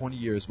judges for 20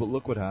 years, but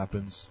look what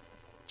happens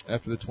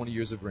after the 20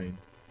 years of reign.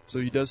 So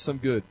he does some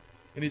good.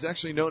 And he's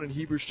actually known in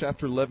Hebrews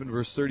chapter 11,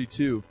 verse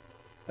 32,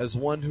 as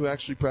one who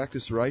actually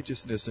practiced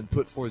righteousness and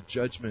put forth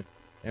judgment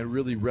and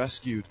really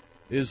rescued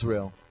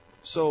Israel.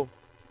 So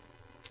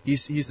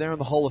he's there in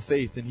the Hall of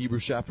Faith in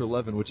Hebrews chapter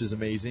 11, which is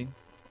amazing.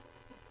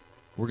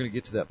 We're going to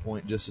get to that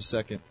point in just a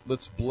second.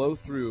 Let's blow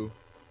through.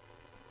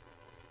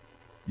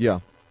 Yeah,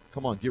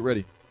 come on, get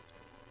ready.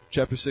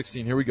 Chapter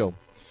 16, here we go.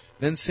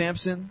 Then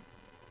Samson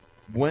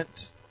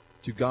went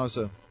to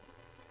Gaza,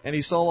 and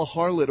he saw a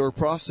harlot or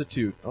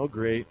prostitute. Oh,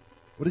 great.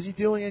 What is he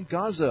doing in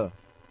Gaza?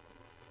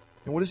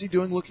 And what is he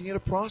doing looking at a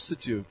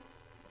prostitute?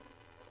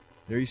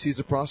 There he sees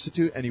a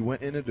prostitute, and he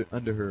went in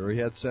under her, or he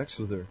had sex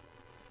with her.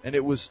 And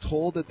it was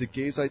told at the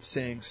Gazites,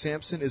 saying,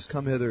 Samson is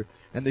come hither.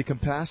 And they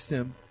compassed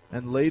him,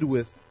 and laid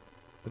with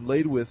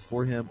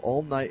for him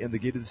all night in the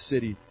gate of the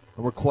city,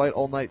 and were quiet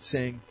all night,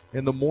 saying,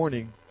 in the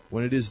morning,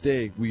 when it is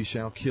day, we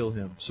shall kill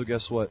him. So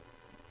guess what?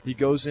 He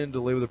goes in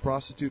to lay with a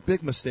prostitute.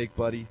 Big mistake,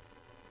 buddy.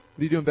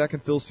 What are you doing back in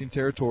Philistine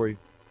territory?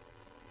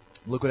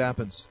 Look what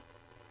happens.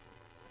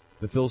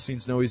 The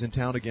Philistines know he's in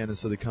town again, and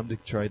so they come to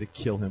try to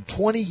kill him.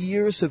 20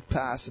 years have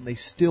passed, and they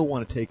still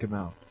want to take him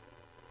out.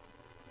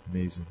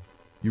 Amazing.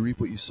 You reap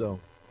what you sow.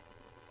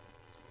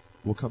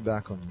 We'll come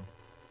back on you.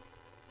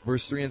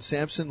 Verse 3, and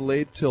Samson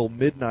laid till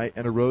midnight,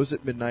 and arose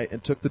at midnight,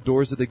 and took the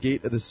doors of the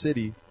gate of the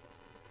city,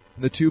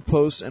 and the 2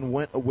 posts, and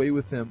went away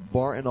with him,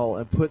 bar and all,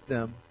 and put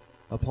them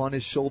upon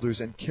his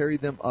shoulders, and carried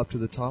them up to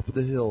the top of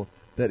the hill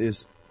that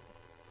is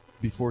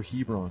before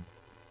Hebron.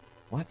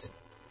 What?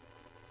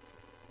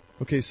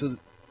 Okay, so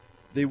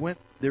they were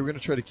going to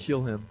try to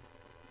kill him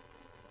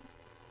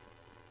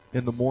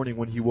in the morning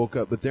when he woke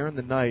up, but there in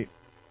the night,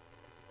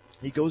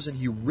 he goes and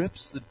he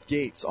rips the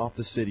gates off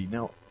the city.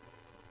 Now,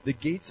 the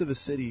gates of a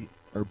city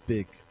are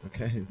big,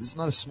 okay? This is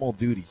not a small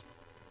duty.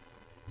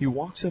 He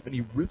walks up and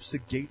he rips the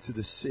gates of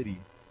the city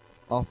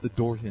off the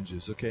door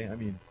hinges, okay? I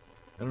mean,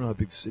 I don't know how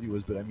big the city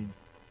was, but I mean,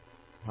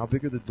 how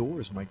big are the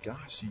doors? My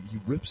gosh, he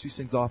rips these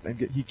things off, and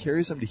he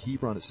carries them to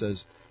Hebron, it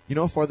says. You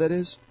know how far that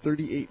is?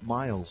 38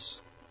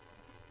 miles.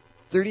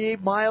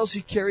 38 miles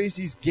he carries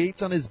these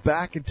gates on his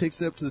back and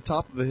takes it up to the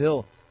top of a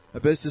hill. I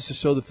bet it's just to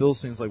show the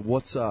Philistines, like,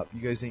 what's up?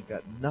 You guys ain't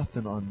got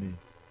nothing on me.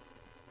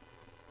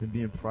 And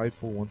being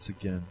prideful once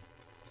again.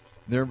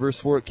 And there in verse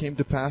 4, it came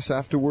to pass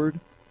afterward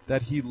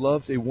that he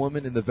loved a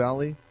woman in the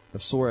valley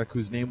of Sorek,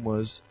 whose name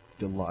was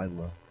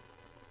Delilah.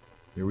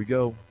 Here we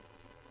go.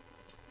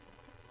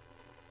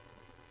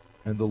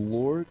 And the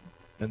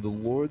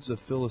lords of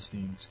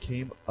Philistines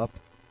came up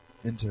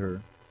unto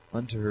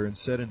her, and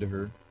said unto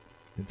her,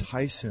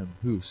 entice him,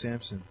 who?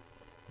 Samson,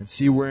 and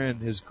see wherein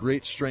his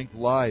great strength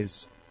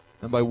lies,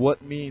 and by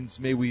what means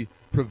may we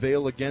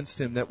prevail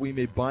against him, that we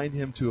may bind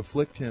him to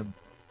afflict him.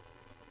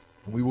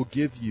 And we will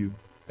give you,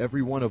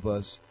 every one of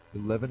us,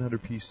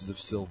 1,100 pieces of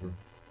silver.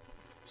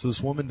 So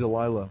this woman,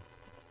 Delilah,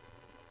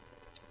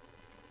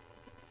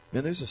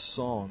 man, there's a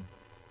song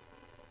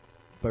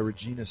by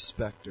Regina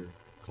Spektor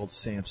called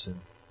Samson.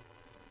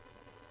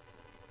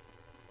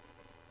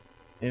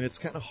 And it's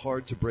kind of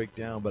hard to break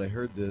down, but I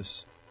heard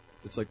this.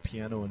 It's like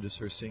piano and just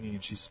her singing,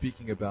 and she's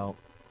speaking about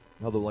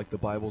how the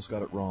Bible's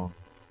got it wrong.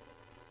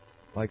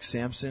 Like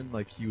Samson,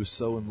 like he was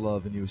so in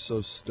love and he was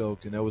so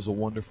stoked, and that was a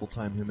wonderful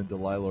time, him and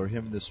Delilah, or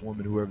him and this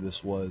woman, whoever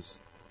this was.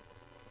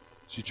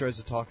 She tries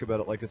to talk about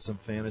it like it's some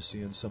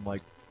fantasy and some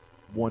like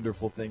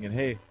wonderful thing, and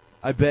hey,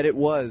 I bet it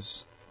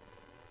was.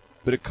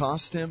 But it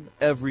cost him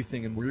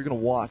everything, and we're going to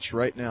watch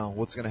right now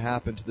what's going to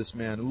happen to this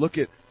man. And look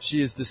at, she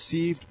is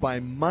deceived by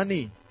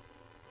money.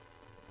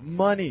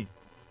 Money.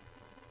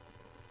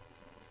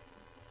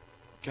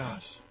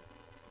 Gosh.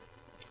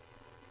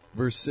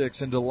 Verse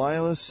 6, and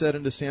Delilah said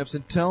unto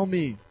Samson, tell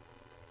me,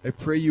 I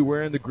pray you,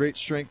 wherein the great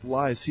strength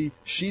lies. See,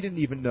 she didn't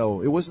even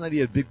know. It wasn't that he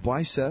had big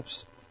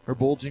biceps or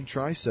bulging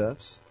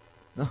triceps.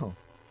 No.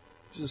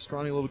 He's a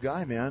scrawny little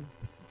guy, man,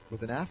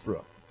 with an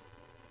afro.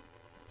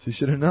 She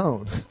should have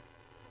known.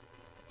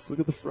 Let's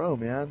look at the fro,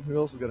 man. Who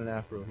else has got an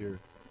afro here?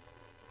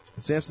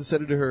 And Samson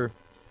said unto her,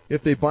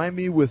 if they bind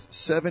me with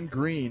 7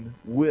 green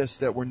withs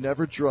that were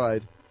never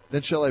dried,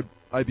 then shall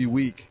I be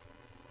weak,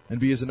 and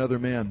be as another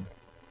man.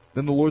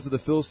 Then the lords of the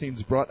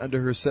Philistines brought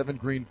unto her 7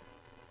 green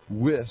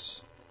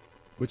withs,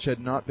 which had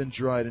not been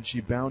dried, and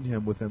she bound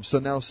him with them. So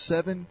now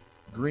 7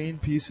 green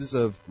pieces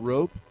of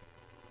rope,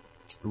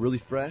 really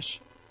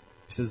fresh.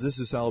 He says, this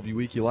is how I'll be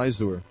weak. He lies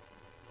to her.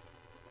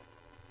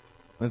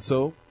 And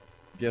so,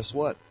 guess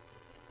what?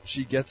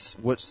 She gets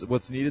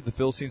what's needed. The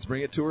Philistines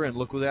bring it to her, and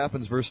look what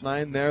happens. Verse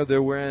 9,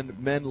 there were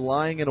men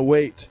lying in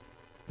await,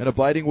 and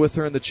abiding with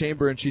her in the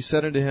chamber. And she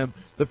said unto him,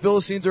 the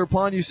Philistines are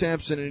upon you,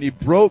 Samson. And he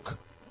broke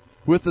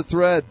with the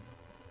thread,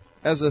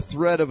 as a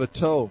thread of a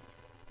tow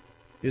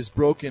is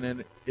broken,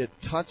 and it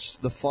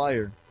touched the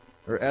fire,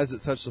 or as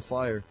it touched the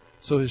fire,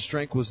 so his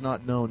strength was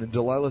not known. And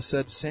Delilah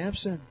said,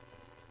 Samson,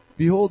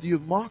 behold, you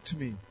have mocked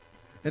me.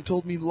 and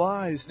told me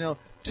lies. Now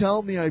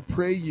tell me, I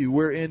pray you,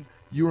 wherein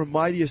you are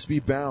mightiest, be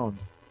bound.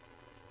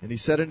 And he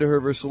said unto her,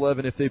 verse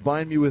 11, if they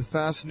bind me with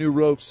fast new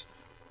ropes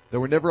that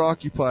were never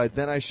occupied,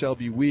 then I shall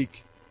be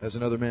weak as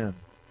another man.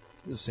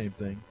 The same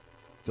thing.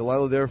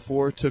 Delilah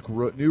therefore took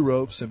new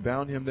ropes and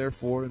bound him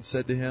therefore and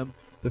said to him,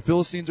 the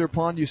Philistines are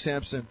upon you,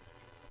 Samson.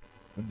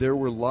 And there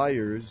were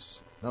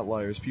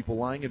people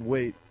lying in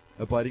wait,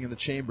 abiding in the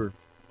chamber.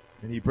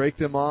 And he brake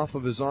them off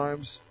of his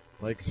arms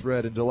like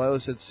thread. And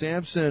Delilah said,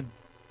 Samson,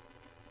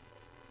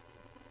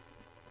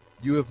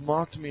 you have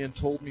mocked me and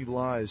told me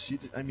lies.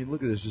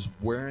 Look at this, just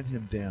wearing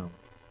him down.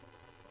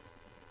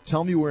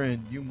 Tell me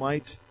wherein you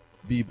might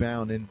be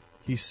bound. And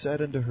he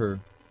said unto her,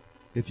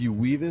 if you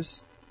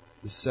weavest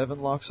the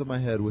 7 locks of my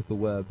head with the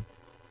web.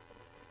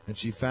 And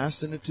she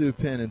fastened it to a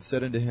pin and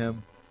said unto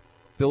him,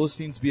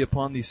 Philistines be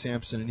upon thee,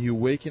 Samson. And he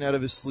awakened out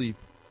of his sleep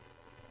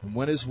and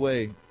went his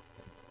way,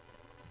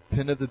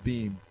 pin of the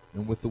beam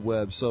and with the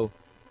web. So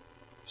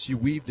she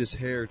weaved his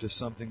hair to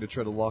something to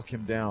try to lock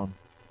him down,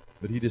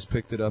 but he just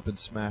picked it up and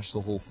smashed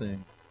the whole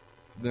thing.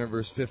 And then in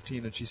verse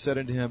 15, and she said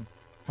unto him,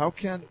 how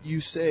can you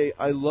say,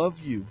 I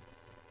love you,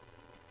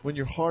 when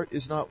your heart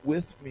is not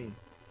with me?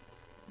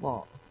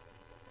 Law.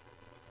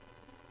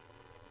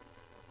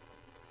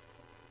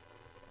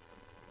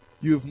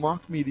 You have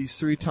mocked me these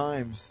 3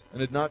 times,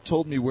 and had not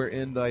told me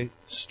wherein thy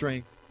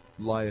strength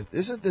lieth.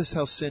 Isn't this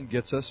how sin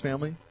gets us,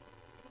 family?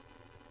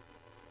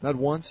 Not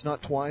once,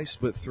 not twice,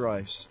 but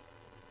thrice.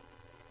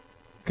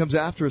 It comes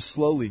after us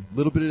slowly, a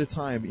little bit at a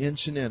time,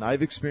 inch and in.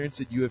 I've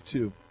experienced it, you have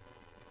too.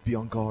 Be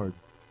on guard.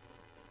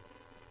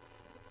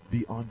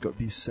 Be on guard.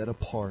 Be set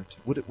apart.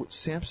 What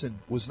Samson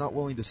was not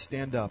willing to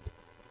stand up.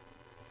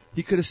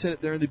 He could have said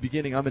it there in the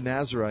beginning, I'm a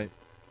Nazirite,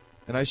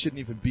 and I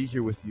shouldn't even be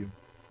here with you.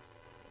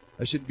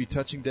 I shouldn't be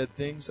touching dead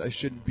things. I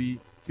shouldn't be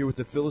here with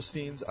the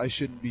Philistines. I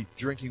shouldn't be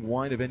drinking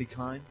wine of any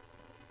kind.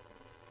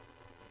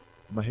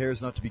 My hair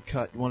is not to be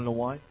cut. You want to know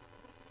why?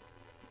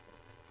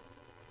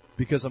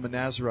 Because I'm a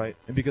Nazirite,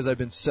 and because I've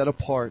been set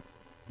apart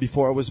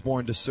before I was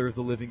born to serve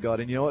the living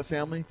God. And you know what,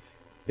 family?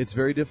 It's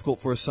very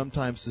difficult for us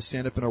sometimes to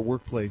stand up in our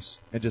workplace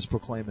and just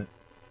proclaim it.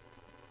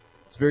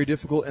 It's very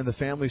difficult in the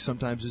family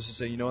sometimes just to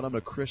say, you know what, I'm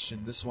a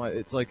Christian. This is why.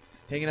 It's like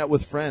hanging out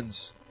with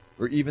friends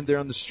or even there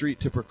on the street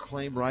to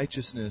proclaim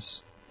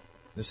righteousness.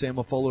 They say I'm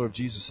a follower of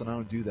Jesus and I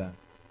don't do that.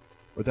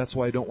 But that's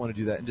why I don't want to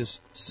do that. And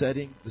just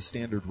setting the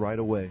standard right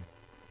away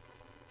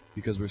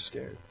because we're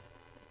scared.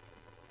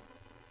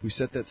 If we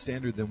set that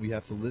standard, then we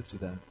have to live to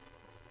that.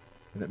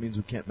 And that means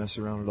we can't mess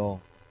around at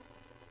all.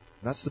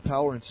 And that's the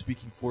power in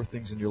speaking forth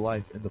things in your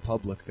life in the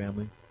public,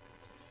 family.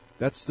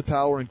 That's the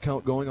power in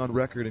going on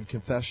record in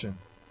confession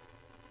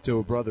to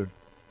a brother.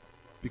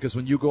 Because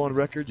when you go on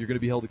record, you're going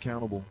to be held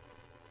accountable.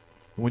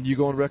 And when you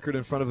go on record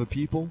in front of a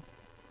people,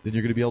 then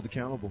you're going to be held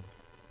accountable.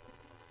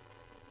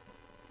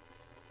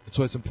 That's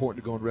why it's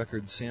important to go on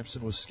record.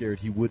 Samson was scared.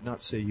 He would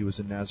not say he was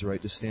a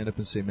Nazirite. Just stand up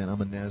and say, man,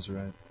 I'm a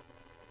Nazirite.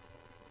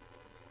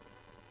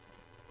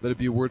 Let it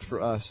be a word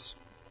for us.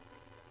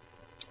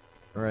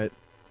 All right.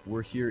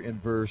 We're here in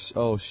verse...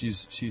 Oh,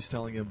 she's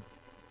telling him,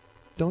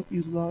 don't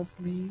you love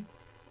me?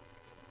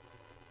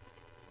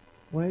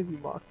 Why have you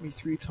mocked me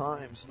 3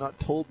 times, not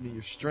told me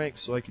your strength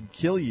so I can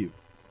kill you?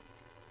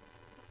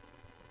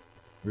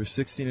 Verse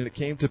 16, and it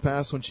came to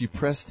pass when she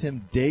pressed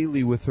him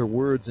daily with her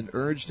words and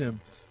urged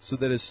him, so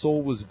that his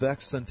soul was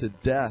vexed unto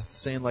death,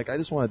 saying, like, I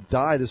just want to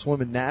die. This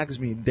woman nags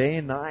me day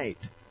and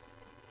night.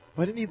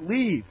 Why didn't he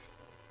leave?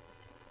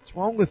 What's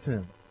wrong with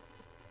him?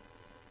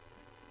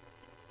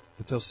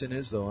 That's how sin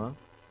is, though, huh?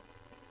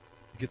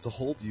 It gets a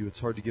hold of you. It's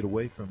hard to get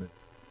away from it.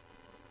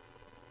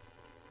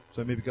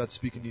 So maybe God's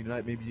speaking to you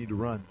tonight. Maybe you need to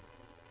run.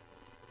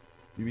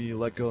 Maybe you need to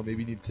let go.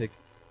 Maybe you need to take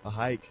a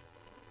hike.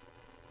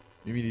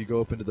 Maybe you need to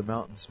go up into the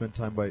mountain, spend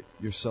time by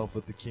yourself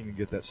with the king and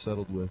get that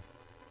settled with.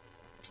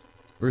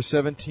 Verse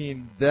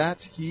 17,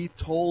 that he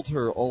told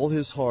her all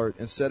his heart,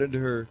 and said unto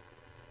her,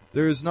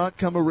 there is not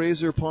come a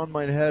razor upon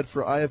mine head,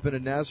 for I have been a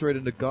Nazirite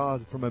unto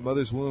God from my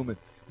mother's womb. And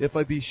if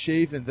I be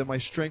shaven, then my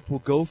strength will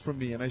go from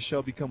me, and I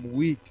shall become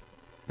weak,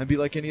 and be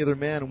like any other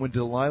man. And when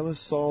Delilah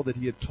saw that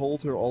he had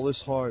told her all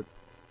his heart,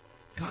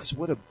 gosh,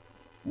 what a,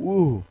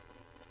 woo!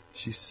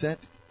 She sent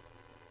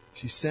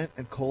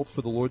and called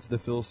for the lords of the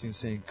Philistines,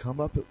 saying,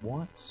 come up at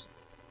once,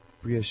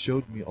 for he has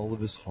showed me all of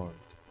his heart.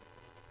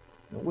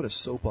 Now, what a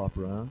soap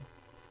opera, huh?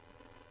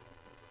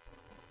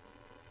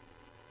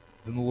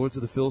 Then the lords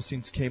of the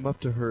Philistines came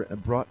up to her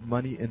and brought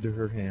money into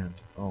her hand.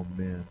 Oh,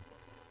 man.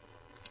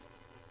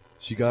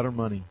 She got her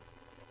money.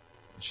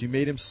 She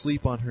made him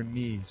sleep on her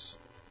knees.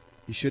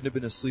 He shouldn't have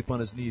been asleep on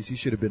his knees. He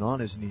should have been on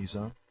his knees,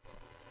 huh?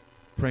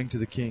 Praying to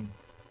the king.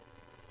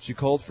 She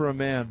called for a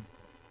man,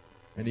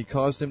 and he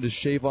caused him to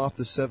shave off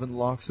the 7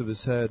 locks of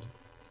his head.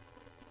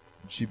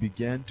 And she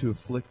began to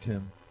afflict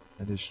him,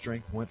 and his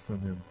strength went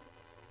from him.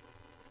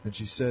 And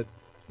she said,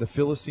 the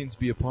Philistines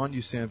be upon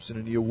you, Samson.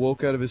 And he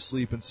awoke out of his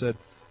sleep and said,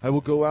 I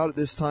will go out at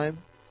this time,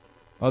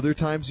 other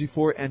times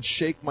before, and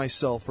shake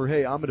myself. For,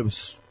 hey, I'm going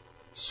to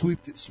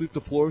sweep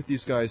the floor with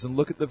these guys, and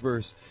look at the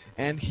verse.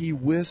 And he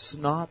wist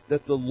not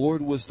that the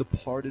Lord was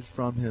departed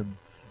from him,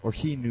 or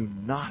he knew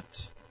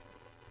not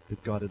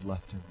that God had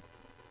left him.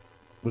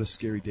 What a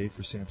scary day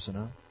for Samson,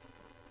 huh?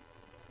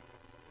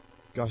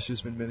 Gosh,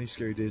 there's been many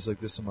scary days like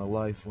this in my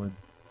life when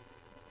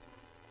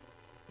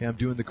I'm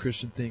doing the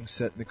Christian thing,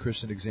 setting the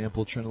Christian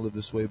example, trying to live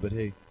this way, but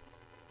hey,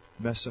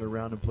 messing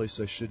around in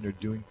places I shouldn't, or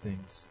doing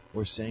things,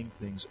 or saying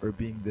things, or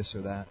being this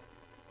or that.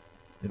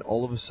 And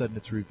all of a sudden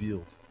it's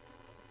revealed.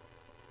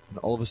 And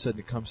all of a sudden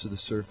it comes to the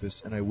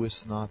surface, and I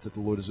wist not that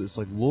the Lord is... It's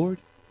like, Lord,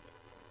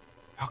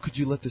 how could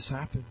you let this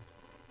happen?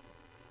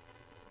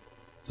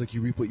 It's like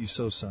you reap what you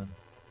sow, son.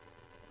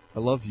 I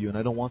love you, and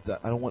I don't want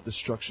that. I don't want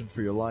destruction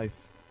for your life.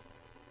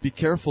 Be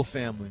careful,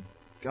 family.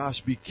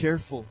 Gosh, be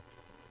careful.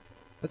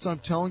 That's what I'm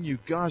telling you.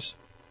 Gosh,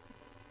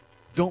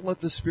 don't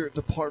let the Spirit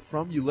depart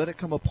from you. Let it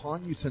come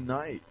upon you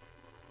tonight.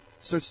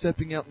 Start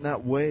stepping out in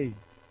that way.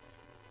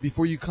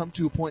 Before you come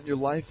to a point in your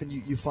life and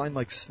you find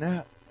like,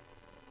 snap.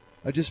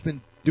 I've just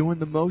been doing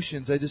the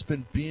motions. I've just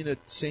been being a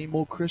same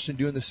old Christian,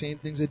 doing the same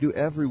things I do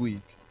every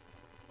week.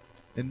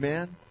 And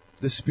man,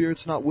 the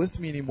Spirit's not with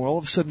me anymore. All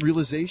of a sudden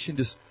realization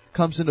just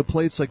comes into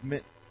play. It's like,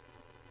 man,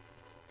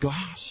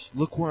 gosh,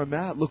 look where I'm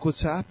at. Look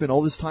what's happened.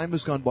 All this time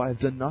has gone by. I've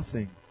done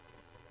nothing.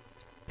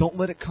 Don't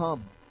let it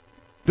come.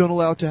 Don't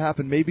allow it to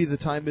happen. Maybe the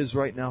time is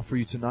right now for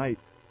you tonight.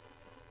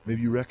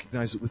 Maybe you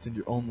recognize it within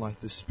your own life.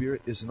 The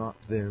Spirit is not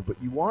there,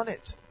 but you want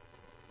it.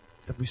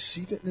 Then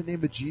receive it in the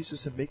name of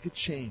Jesus and make a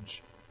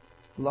change.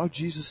 Allow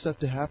Jesus stuff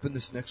to happen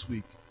this next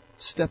week.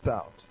 Step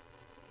out.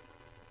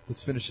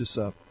 Let's finish this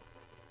up.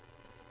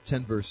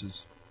 10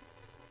 verses.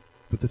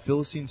 But the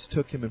Philistines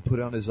took him and put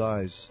out his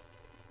eyes.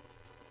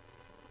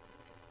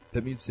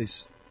 That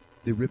means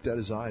they ripped out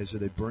his eyes, or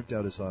they burnt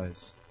out his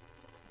eyes.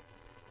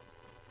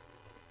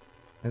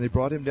 And they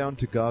brought him down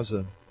to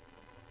Gaza,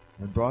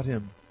 and brought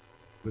him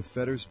with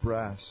fetters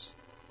brass,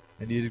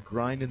 and he did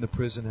grind in the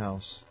prison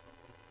house.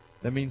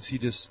 That means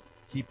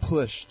he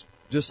pushed,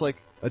 just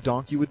like a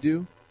donkey would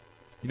do.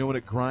 You know when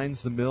it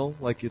grinds the mill,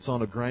 like it's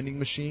on a grinding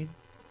machine?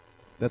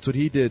 That's what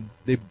he did.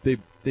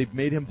 They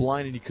made him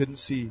blind and he couldn't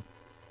see.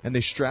 And they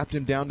strapped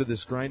him down to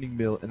this grinding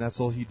mill, and that's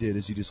all he did,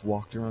 is he just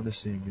walked around the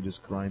scene and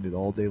just grinded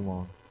all day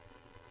long.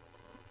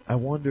 I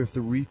wonder if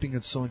the reaping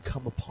and sowing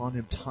come upon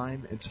him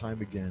time and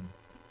time again.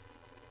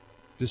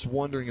 Just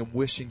wondering and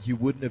wishing he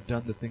wouldn't have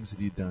done the things that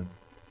he'd done.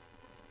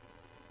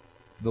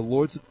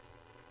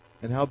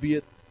 And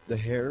howbeit the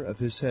hair of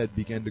his head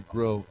began to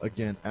grow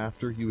again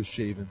after he was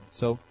shaven.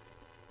 So,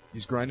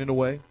 he's grinding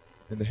away,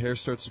 and the hair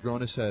starts to grow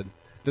on his head.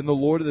 Then the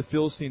Lord of the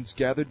Philistines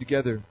gathered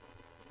together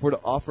for to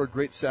offer a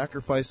great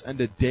sacrifice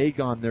unto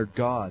Dagon their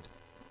god,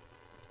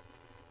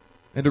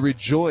 and to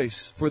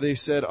rejoice, for they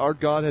said, our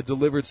God had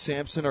delivered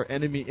Samson our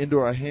enemy into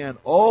our hand.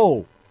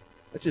 Oh,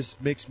 that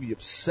just makes me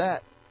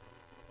upset.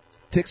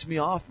 Ticks me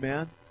off,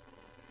 man.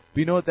 But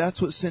you know what?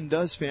 That's what sin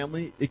does,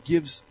 family. It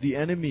gives the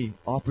enemy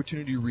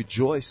opportunity to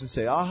rejoice and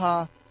say,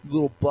 aha, you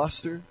little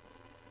buster.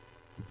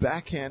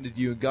 Backhanded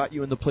you and got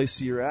you in the place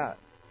that you're at.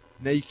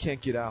 Now you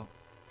can't get out.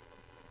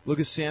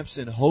 Look at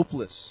Samson,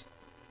 hopeless.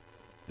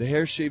 The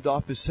hair shaved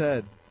off his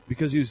head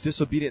because he was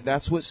disobedient.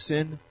 That's what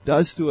sin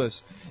does to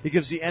us. It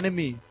gives the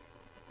enemy,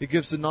 it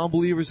gives the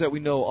non-believers that we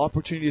know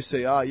opportunity to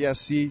say, yeah,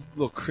 see,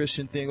 little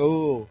Christian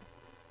thing,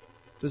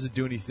 doesn't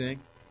do anything.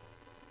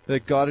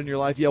 That God in your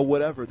life, yeah,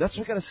 whatever. That's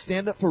why we got to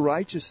stand up for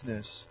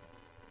righteousness.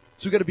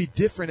 So we got to be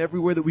different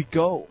everywhere that we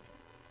go.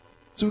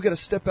 So we got to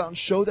step out and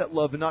show that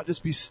love and not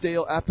just be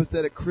stale,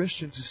 apathetic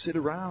Christians who sit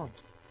around.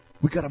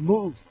 We got to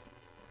move.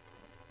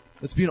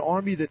 Let's be an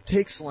army that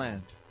takes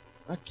land,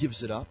 not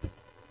gives it up.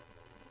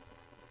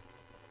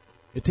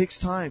 It takes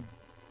time.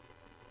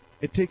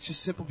 It takes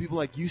just simple people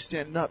like you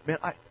standing up. Man,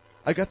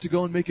 I got to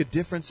go and make a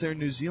difference there in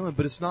New Zealand,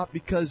 but it's not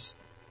because,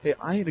 hey,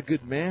 I ain't a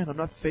good man. I'm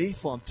not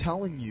faithful. I'm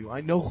telling you.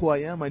 I know who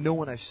I am. I know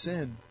when I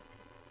sin.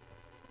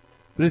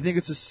 But I think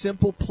it's a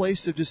simple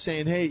place of just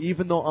saying, hey,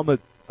 even though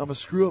I'm a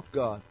screw-up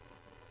God,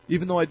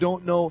 even though I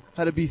don't know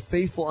how to be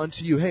faithful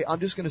unto you, hey, I'm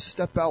just going to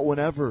step out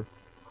whenever.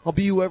 I'll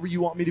be whoever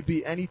you want me to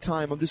be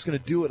anytime. I'm just going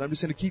to do it. I'm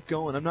just going to keep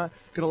going. I'm not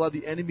going to allow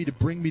the enemy to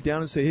bring me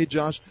down and say, hey,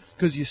 Josh,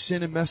 because you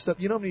sinned and messed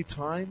up. You know how many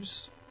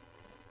times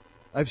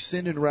I've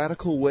sinned in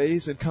radical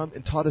ways and come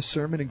and taught a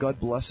sermon and God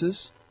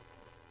blesses?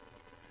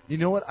 You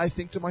know what? I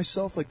think to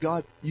myself, like,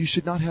 God, you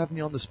should not have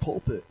me on this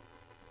pulpit.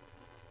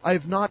 I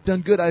have not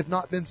done good. I have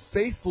not been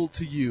faithful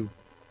to you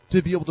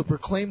to be able to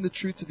proclaim the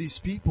truth to these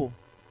people.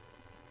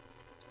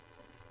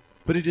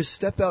 But I just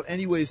step out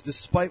anyways,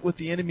 despite what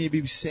the enemy may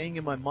be saying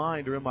in my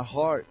mind or in my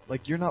heart.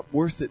 Like, you're not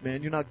worth it,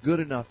 man. You're not good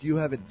enough. You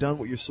haven't done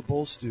what you're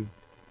supposed to.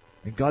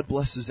 And God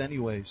blesses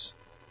anyways.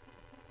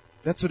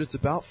 That's what it's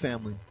about,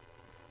 family.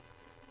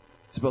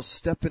 It's about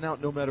stepping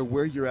out no matter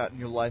where you're at in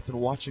your life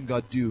and watching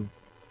God do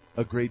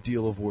a great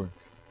deal of work.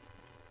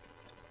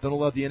 Don't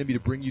allow the enemy to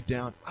bring you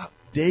down.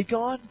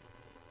 Dagon?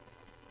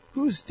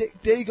 Who's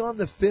Dagon,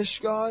 the fish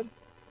god?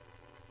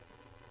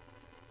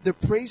 They're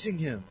praising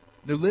him.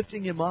 They're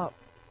lifting him up.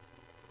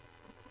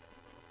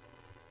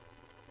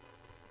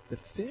 The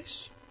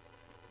fish?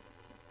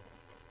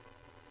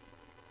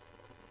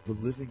 The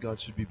living God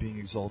should be being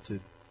exalted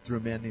through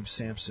a man named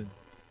Samson.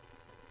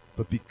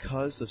 But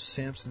because of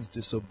Samson's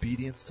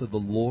disobedience to the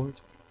Lord,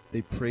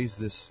 they praise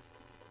this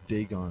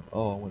Dagon.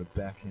 Oh, I want to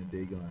backhand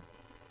Dagon.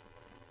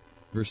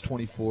 Verse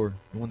 24,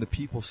 and when the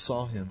people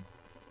saw him,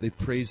 they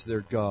praised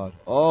their God.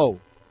 Oh!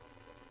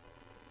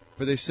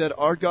 For they said,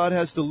 our God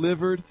has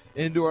delivered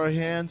into our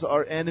hands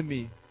our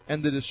enemy,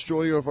 and the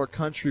destroyer of our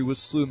country, which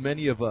slew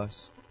many of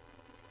us.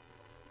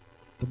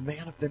 The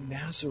man of the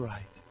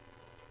Nazarite.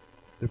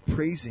 They're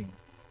praising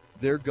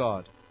their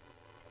God.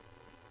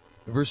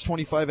 In verse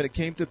 25, and it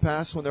came to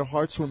pass when their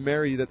hearts were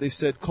merry that they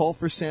said, call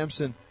for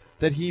Samson,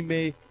 that he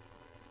may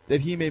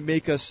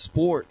make us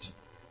sport,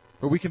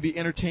 or we can be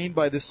entertained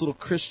by this little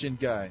Christian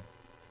guy.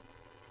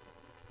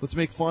 Let's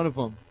make fun of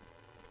him.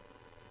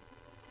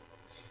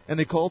 And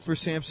they called for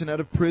Samson out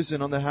of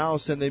prison on the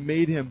house, and they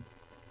made him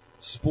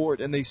sport,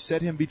 and they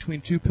set him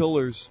between two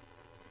pillars.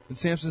 And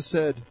Samson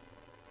said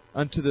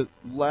unto the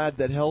lad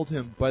that held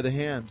him by the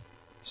hand,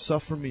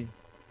 suffer me,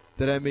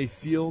 that I may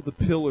feel the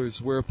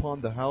pillars whereupon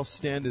the house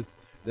standeth,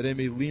 that I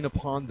may lean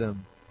upon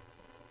them.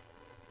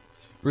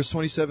 Verse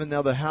 27,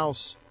 now the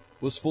house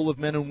was full of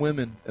men and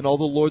women, and all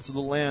the lords of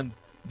the land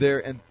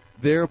there, and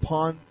there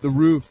upon the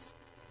roof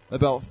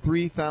about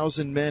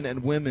 3,000 men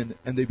and women,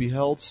 and they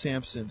beheld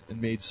Samson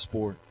and made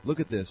sport. Look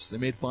at this. They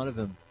made fun of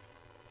him.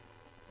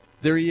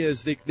 There he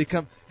is. They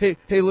come, hey,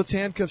 let's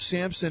handcuff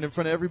Samson in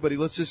front of everybody.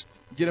 Let's just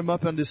get him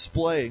up on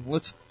display.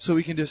 So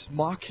we can just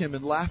mock him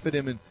and laugh at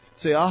him and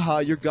say, aha,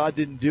 your God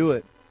didn't do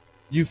it.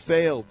 You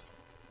failed.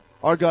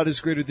 Our God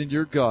is greater than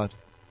your God.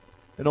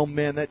 And oh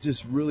man, that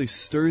just really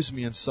stirs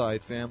me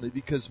inside, family,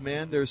 because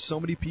man, there are so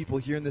many people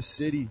here in this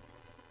city.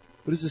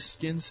 What is a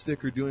skin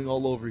sticker doing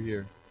all over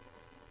here?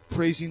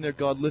 Praising their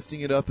God,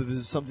 lifting it up if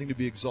it's something to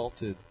be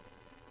exalted.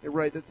 You're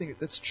right,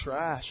 that's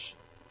trash.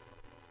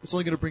 It's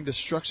only going to bring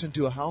destruction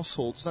to a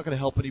household. It's not going to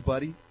help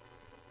anybody.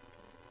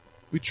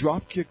 We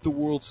drop kick the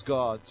world's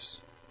gods.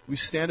 We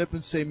stand up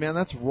and say, man,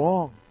 that's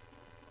wrong.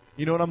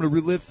 You know what? I'm going to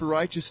relive for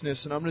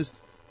righteousness, and I'm going to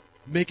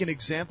make an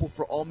example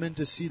for all men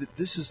to see that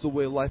this is the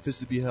way life is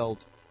to be held.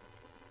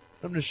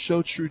 I'm going to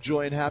show true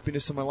joy and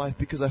happiness in my life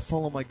because I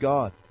follow my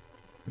God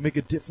and make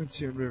a difference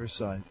here in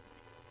Riverside.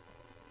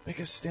 Make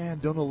a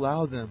stand. Don't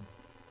allow them.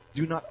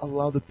 Do not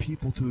allow the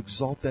people to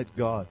exalt that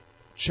God.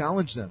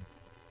 Challenge them.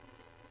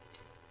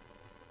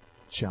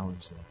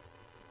 Challenge them.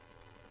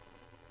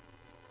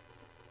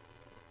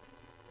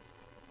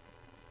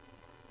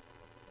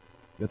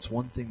 That's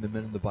one thing the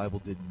men in the Bible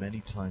did many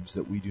times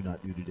that we do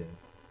not do today.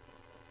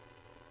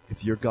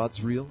 If your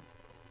God's real,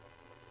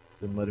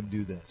 then let him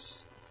do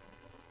this.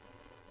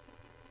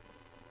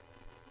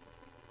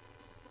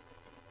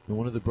 And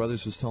one of the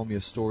brothers was telling me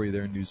a story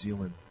there in New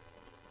Zealand,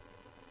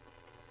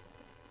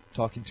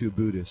 talking to a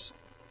Buddhist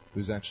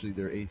who's actually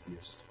they're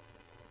atheist.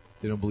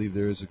 They don't believe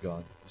there is a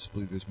God. They just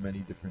believe there's many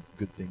different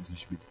good things you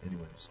should be,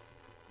 anyways.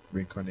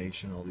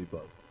 Reincarnation, all the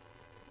above.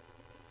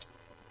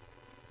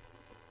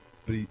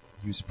 But he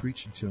was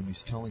preaching to him.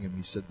 He's telling him,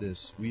 he said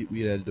this.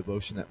 We had a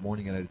devotion that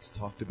morning, and I had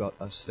talked about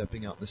us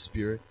stepping out in the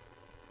Spirit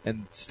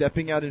and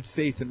stepping out in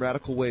faith in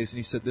radical ways. And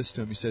he said this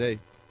to him. He said, hey,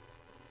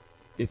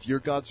 if your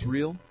God's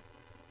real,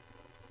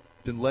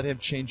 then let him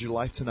change your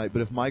life tonight.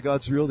 But if my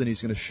God's real, then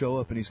he's going to show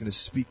up and he's going to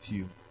speak to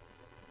you.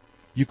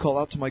 You call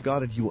out to my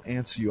God and he will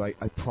answer you. I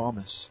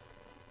promise.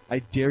 I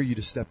dare you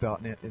to step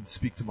out and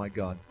speak to my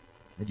God.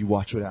 And you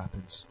watch what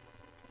happens.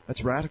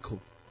 That's radical.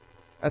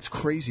 That's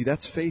crazy.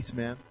 That's faith,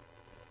 man.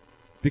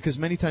 Because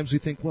many times we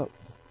think, what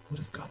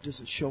if God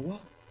doesn't show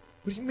up?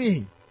 What do you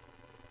mean?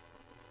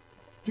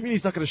 What do you mean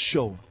he's not going to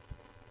show up?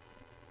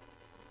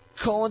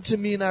 Call unto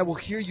me and I will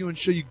hear you and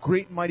show you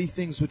great and mighty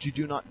things which you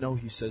do not know,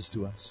 he says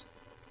to us.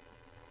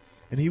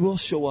 And he will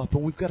show up,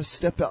 and we've got to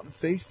step out in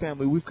faith,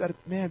 family. We've got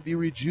to, be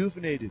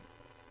rejuvenated.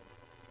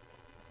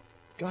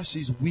 Gosh,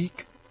 these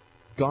weak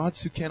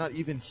gods who cannot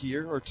even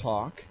hear or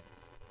talk.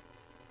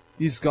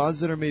 These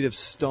gods that are made of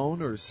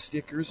stone or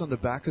stickers on the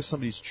back of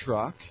somebody's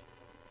truck.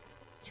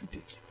 It's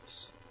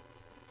ridiculous.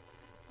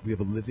 We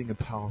have a living and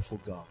powerful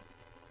God.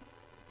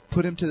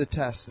 Put him to the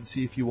test and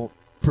see if you won't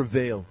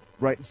prevail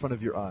right in front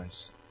of your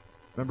eyes.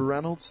 Remember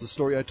Reynolds, the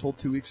story I told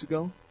 2 weeks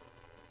ago?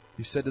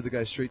 He said to the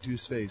guy straight to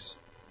his face,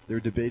 they were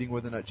debating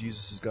whether or not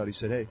Jesus is God. He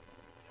said, hey,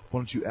 why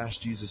don't you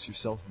ask Jesus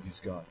yourself if he's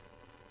God?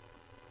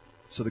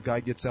 So the guy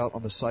gets out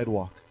on the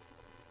sidewalk,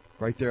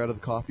 right there out of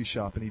the coffee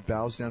shop, and he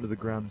bows down to the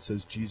ground and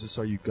says, Jesus,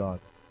 are you God?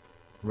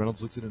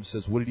 Reynolds looks at him and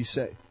says, what did he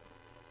say?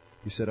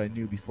 He said, I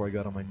knew before I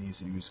got on my knees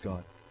that he was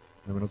God.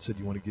 And Reynolds said,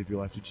 you want to give your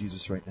life to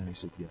Jesus right now? He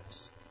said,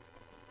 yes.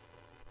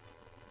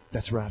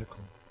 That's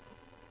radical.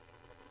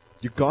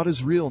 Your God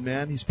is real,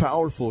 man. He's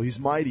powerful. He's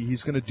mighty.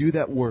 He's going to do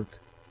that work.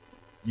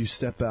 You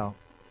step out.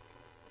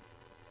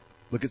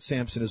 Look at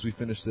Samson as we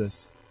finish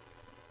this.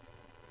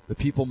 The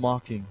people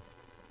mocking.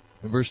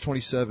 In verse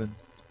 27,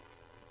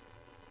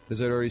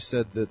 as I already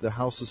said, the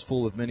house is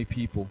full of many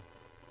people,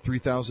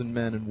 3,000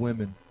 men and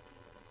women,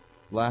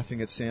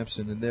 laughing at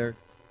Samson. And there,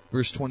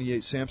 verse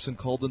 28, Samson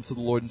called unto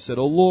the Lord and said,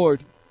 O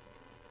Lord,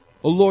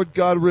 O Lord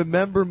God,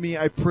 remember me,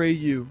 I pray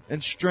you,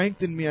 and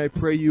strengthen me, I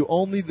pray you,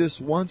 only this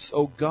once,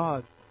 O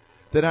God,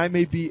 that I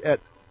may be at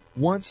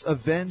once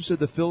avenged of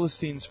the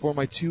Philistines for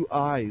my 2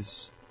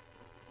 eyes.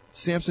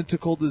 Samson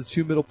took hold of the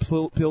 2 middle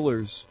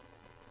pillars.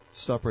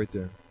 Stop right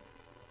there.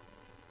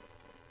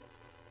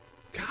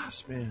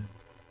 Gosh, man.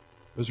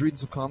 I was reading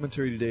some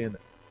commentary today, and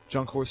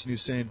John Corson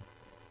was saying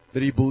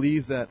that he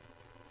believed that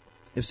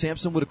if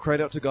Samson would have cried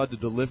out to God to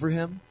deliver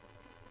him,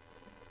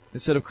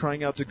 instead of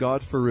crying out to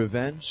God for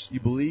revenge, you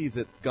believe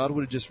that God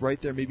would have just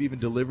right there maybe even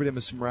delivered him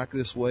in some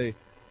miraculous way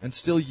and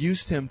still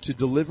used him to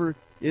deliver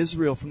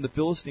Israel from the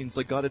Philistines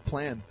like God had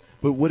planned.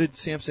 But what did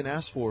Samson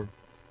ask for?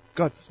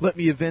 God, let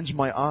me avenge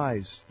my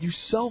eyes. You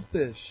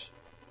selfish.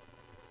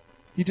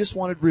 He just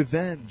wanted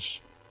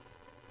revenge.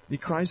 He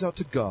cries out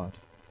to God.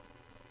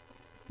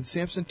 And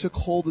Samson took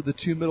hold of the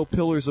 2 middle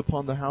pillars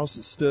upon the house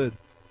that stood,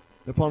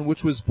 upon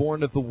which was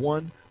borne of the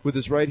one with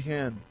his right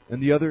hand,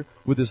 and the other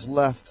with his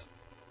left.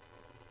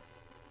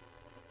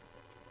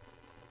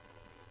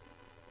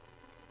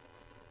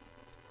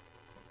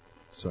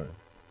 Sorry.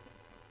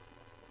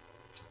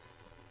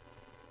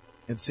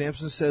 And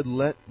Samson said,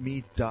 let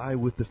me die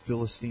with the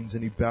Philistines.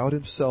 And he bowed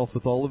himself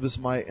with all of his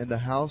might, and the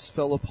house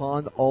fell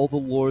upon all the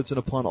lords and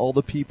upon all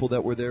the people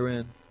that were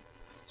therein,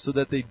 so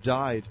that they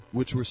died,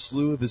 which were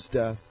slew of his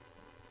death,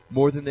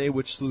 more than they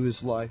which slew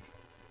his life.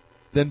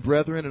 Then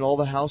brethren and all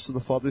the house of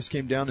the fathers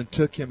came down and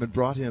took him and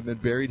brought him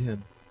and buried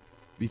him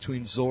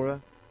between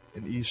Zorah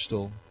and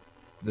Eshtaol,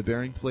 in the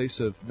burying place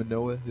of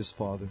Manoah his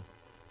father.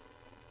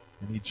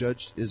 And he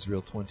judged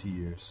Israel 20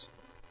 years.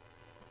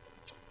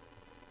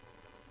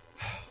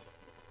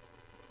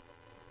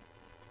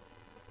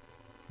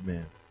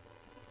 Man.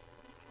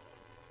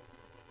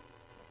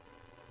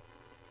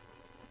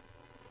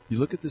 You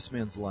look at this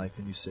man's life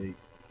and you say,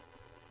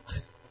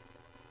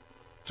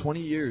 20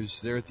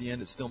 years, there at the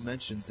end it still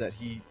mentions that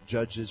he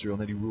judged Israel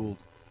and that he ruled.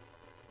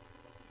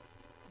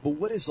 But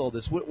what is all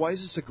this? Why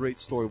is this a great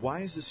story?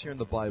 Why is this here in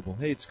the Bible?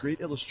 Hey, it's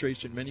great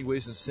illustration in many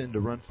ways in sin to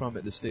run from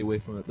it, to stay away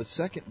from it. But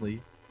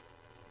secondly,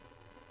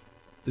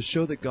 to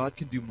show that God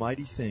can do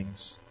mighty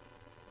things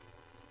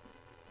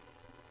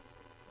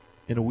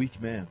in a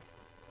weak man.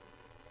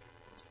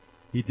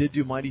 He did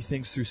do mighty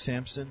things through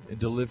Samson in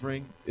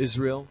delivering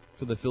Israel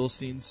from the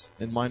Philistines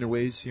in minor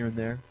ways here and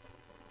there.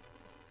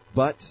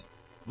 But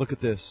look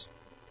at this.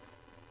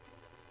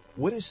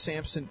 What is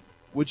Samson?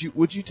 Would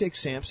you take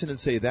Samson and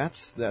say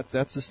that's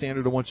the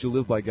standard I want you to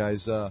live by,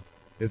 guys?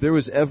 If there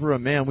was ever a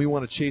man we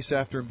want to chase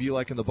after and be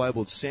like in the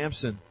Bible, it's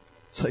Samson.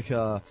 It's like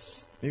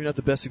maybe not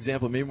the best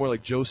example, maybe more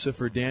like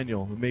Joseph or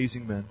Daniel,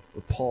 amazing men,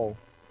 or Paul.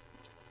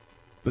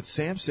 But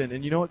Samson,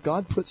 and you know what?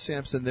 God put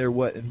Samson there,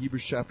 in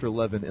Hebrews chapter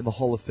 11, in the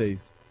Hall of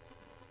Faith.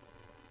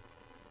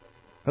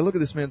 I look at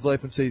this man's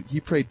life and say, he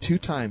prayed 2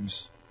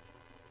 times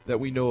that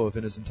we know of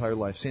in his entire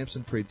life.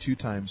 Samson prayed 2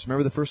 times.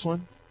 Remember the first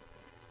one?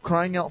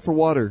 Crying out for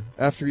water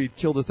after he'd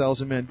killed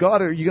 1,000 men.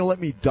 God, are you going to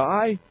let me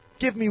die?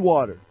 Give me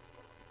water.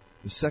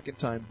 The second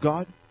time,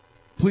 God,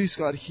 please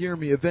God, hear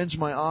me, avenge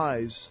my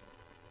eyes.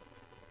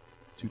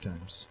 2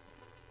 times.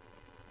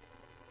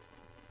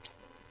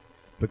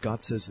 But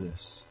God says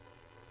this.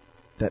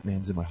 That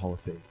man's in my Hall of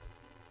Faith.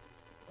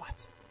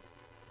 What?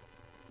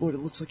 Lord,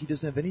 it looks like he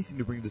doesn't have anything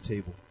to bring to the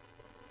table.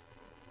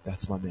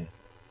 That's my man.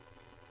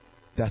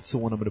 That's the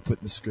one I'm going to put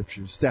in the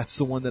scriptures. That's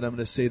the one that I'm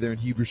going to say there in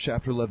Hebrews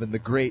chapter 11. The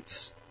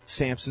greats.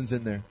 Samson's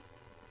in there.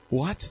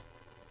 What?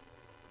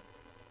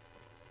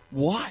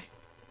 Why?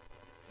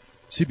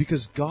 See,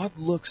 because God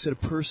looks at a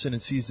person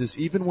and sees this,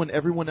 even when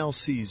everyone else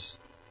sees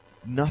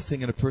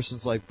nothing in a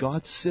person's life.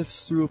 God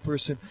sifts through a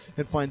person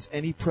and finds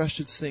any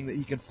precious thing that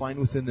he can find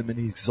within them, and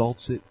he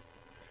exalts it.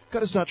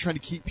 God is not trying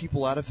to keep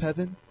people out of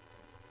heaven.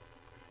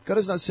 God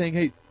is not saying,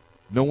 hey,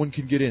 no one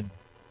can get in.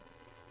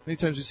 Many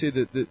times we say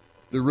that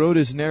the road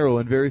is narrow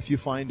and very few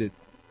find it.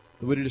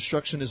 The way to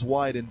destruction is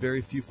wide and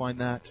very few find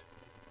that.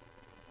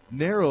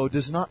 Narrow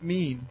does not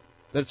mean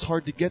that it's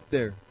hard to get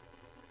there.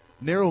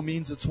 Narrow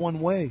means it's one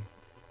way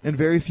and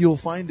very few will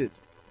find it.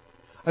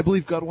 I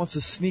believe God wants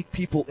to sneak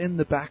people in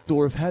the back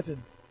door of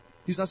heaven.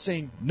 He's not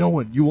saying, no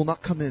one, you will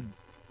not come in.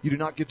 You do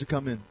not get to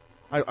come in.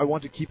 I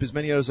want to keep as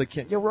many out as I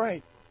can. Yeah,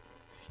 right.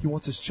 He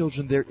wants his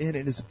children therein,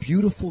 and it's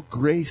beautiful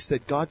grace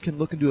that God can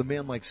look into a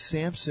man like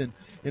Samson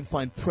and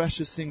find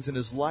precious things in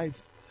his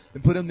life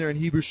and put him there in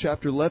Hebrews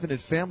chapter 11.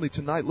 And family,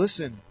 tonight,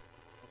 listen,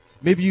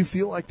 maybe you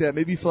feel like that.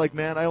 Maybe you feel like,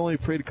 man, I only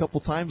prayed a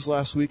couple times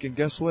last week, and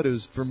guess what? It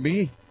was for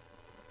me.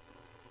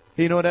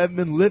 Hey, you know what? I haven't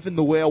been living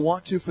the way I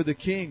want to for the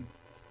King.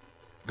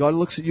 God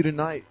looks at you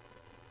tonight,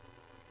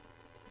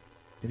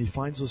 and he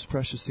finds those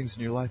precious things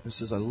in your life and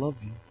says, I love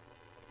you,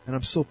 and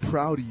I'm so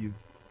proud of you.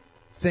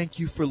 Thank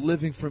you for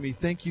living for me.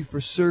 Thank you for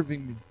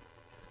serving me.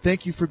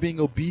 Thank you for being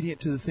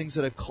obedient to the things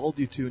that I've called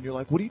you to. And you're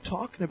like, what are you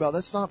talking about?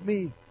 That's not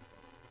me.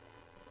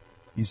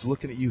 He's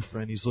looking at you,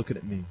 friend. He's looking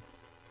at me.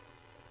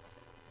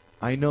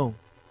 I know.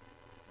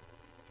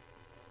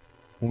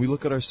 When we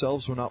look at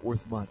ourselves, we're not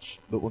worth much.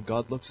 But when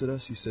God looks at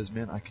us, he says,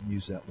 man, I can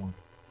use that one.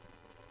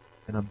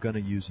 And I'm going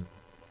to use him.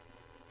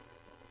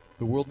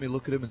 The world may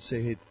look at him and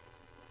say, hey,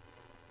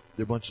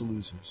 they're a bunch of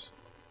losers.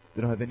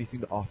 They don't have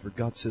anything to offer.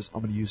 God says,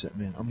 I'm going to use that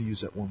man. I'm going to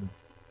use that woman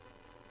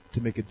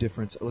to make a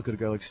difference. I look at a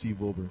guy like Steve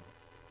Wilbur.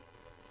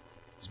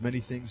 As many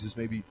things as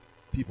maybe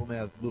people may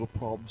have little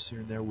problems here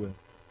and there with.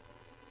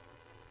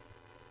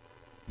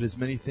 But as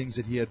many things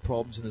that he had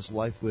problems in his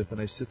life with,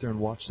 and I sit there and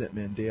watch that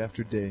man day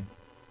after day.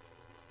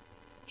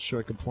 Sure,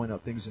 I can point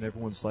out things in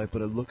everyone's life,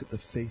 but I look at the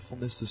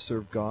faithfulness to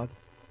serve God.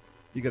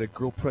 You got a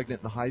girl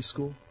pregnant in high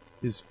school.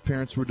 His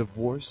parents were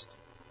divorced.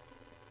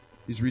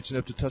 He's reaching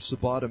up to touch the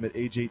bottom at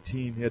age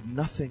 18. He had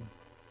nothing.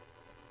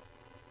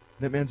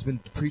 That man's been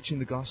preaching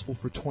the gospel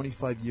for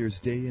 25 years,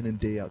 day in and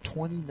day out.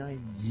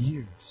 29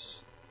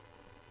 years.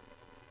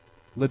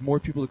 Led more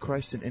people to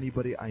Christ than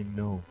anybody I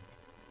know.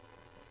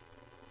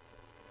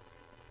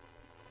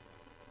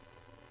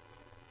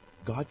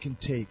 God can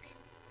take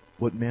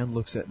what man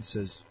looks at and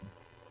says,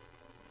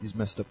 he's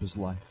messed up his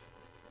life,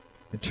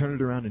 and turn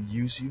it around and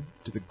use you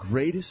to the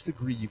greatest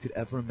degree you could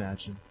ever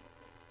imagine.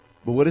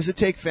 But what does it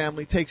take,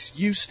 family? It takes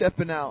you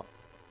stepping out.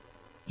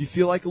 If you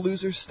feel like a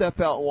loser, step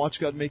out and watch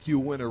God make you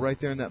a winner right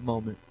there in that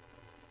moment.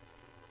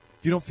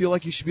 If you don't feel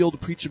like you should be able to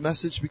preach a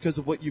message because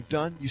of what you've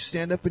done, you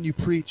stand up and you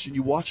preach and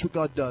you watch what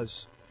God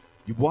does.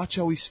 You watch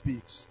how He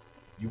speaks.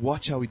 You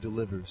watch how He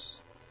delivers.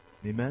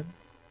 Amen?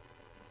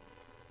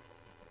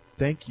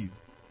 Thank you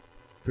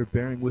for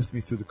bearing with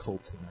me through the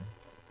cold tonight.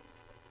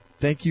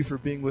 Thank you for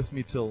being with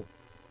me till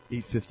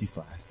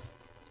 8:55.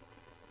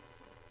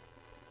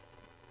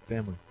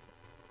 Family,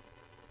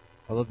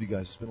 I love you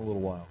guys. It's been a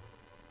little while.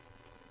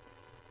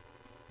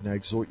 And I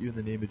exhort you in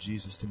the name of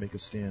Jesus to make a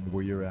stand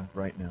where you're at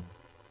right now.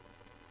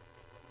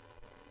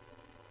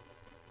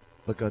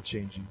 Let God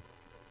change you.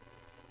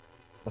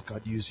 Let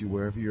God use you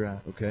wherever you're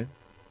at, okay?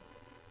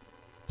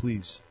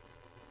 Please.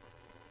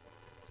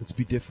 Let's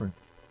be different.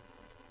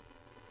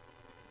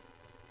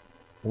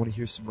 I want to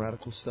hear some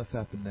radical stuff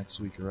happen next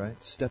week,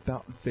 alright? Step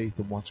out in faith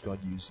and watch God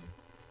use you.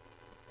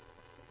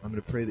 I'm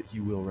going to pray that He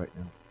will right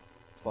now.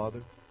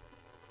 Father,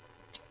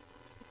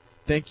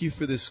 thank you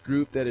for this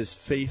group that is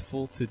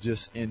faithful to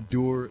just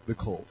endure the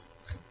cold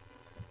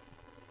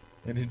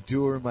and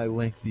endure my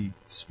lengthy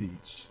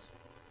speech.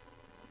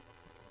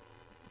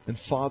 And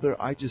Father,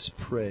 I just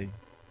pray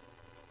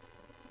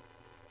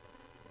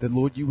that,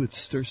 Lord, you would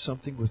stir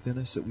something within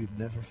us that we've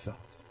never felt.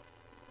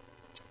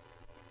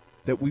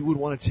 That we would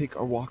want to take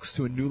our walks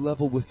to a new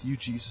level with you,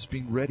 Jesus,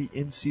 being ready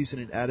in season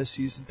and out of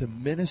season to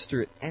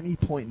minister at any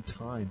point in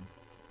time.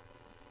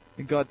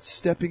 And God,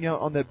 stepping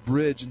out on that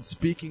bridge and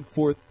speaking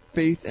forth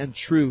faith and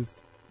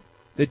truth,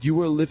 that you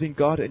are a living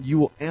God and you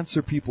will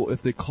answer people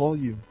if they call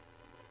you.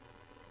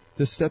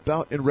 To step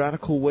out in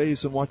radical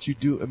ways and watch you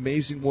do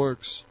amazing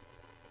works.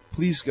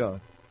 Please,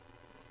 God,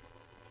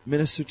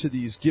 minister to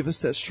these. Give us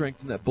that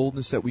strength and that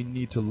boldness that we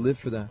need to live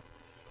for that.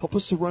 Help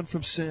us to run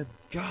from sin.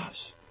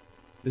 Gosh.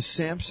 As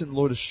Samson,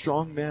 Lord, a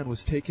strong man,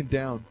 was taken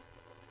down,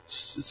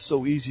 it's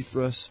so easy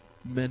for us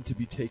men to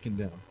be taken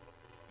down.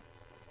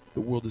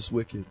 The world is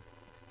wicked.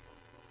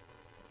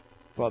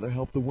 Father,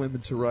 help the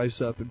women to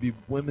rise up and be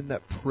women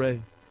that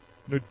pray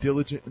and are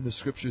diligent in the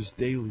Scriptures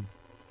daily.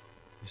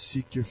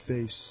 Seek your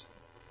face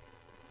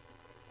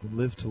and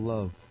live to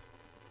love.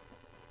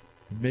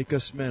 And make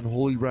us men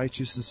holy,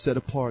 righteous, and set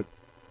apart.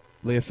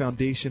 Lay a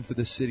foundation for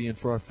the city and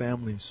for our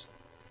families.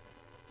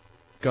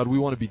 God, we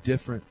want to be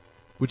different.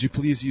 Would you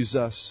please use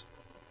us?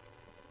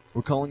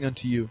 We're calling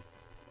unto you.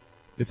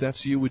 If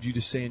that's you, would you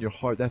just say in your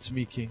heart, that's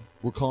me, King.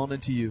 We're calling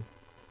unto you.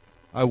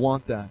 I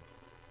want that.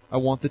 I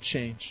want the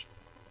change.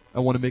 I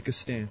want to make a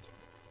stand.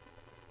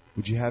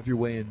 Would you have your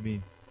way in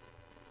me?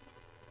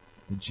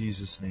 In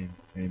Jesus' name,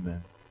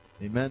 amen.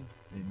 Amen.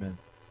 Amen.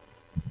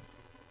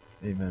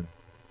 Amen.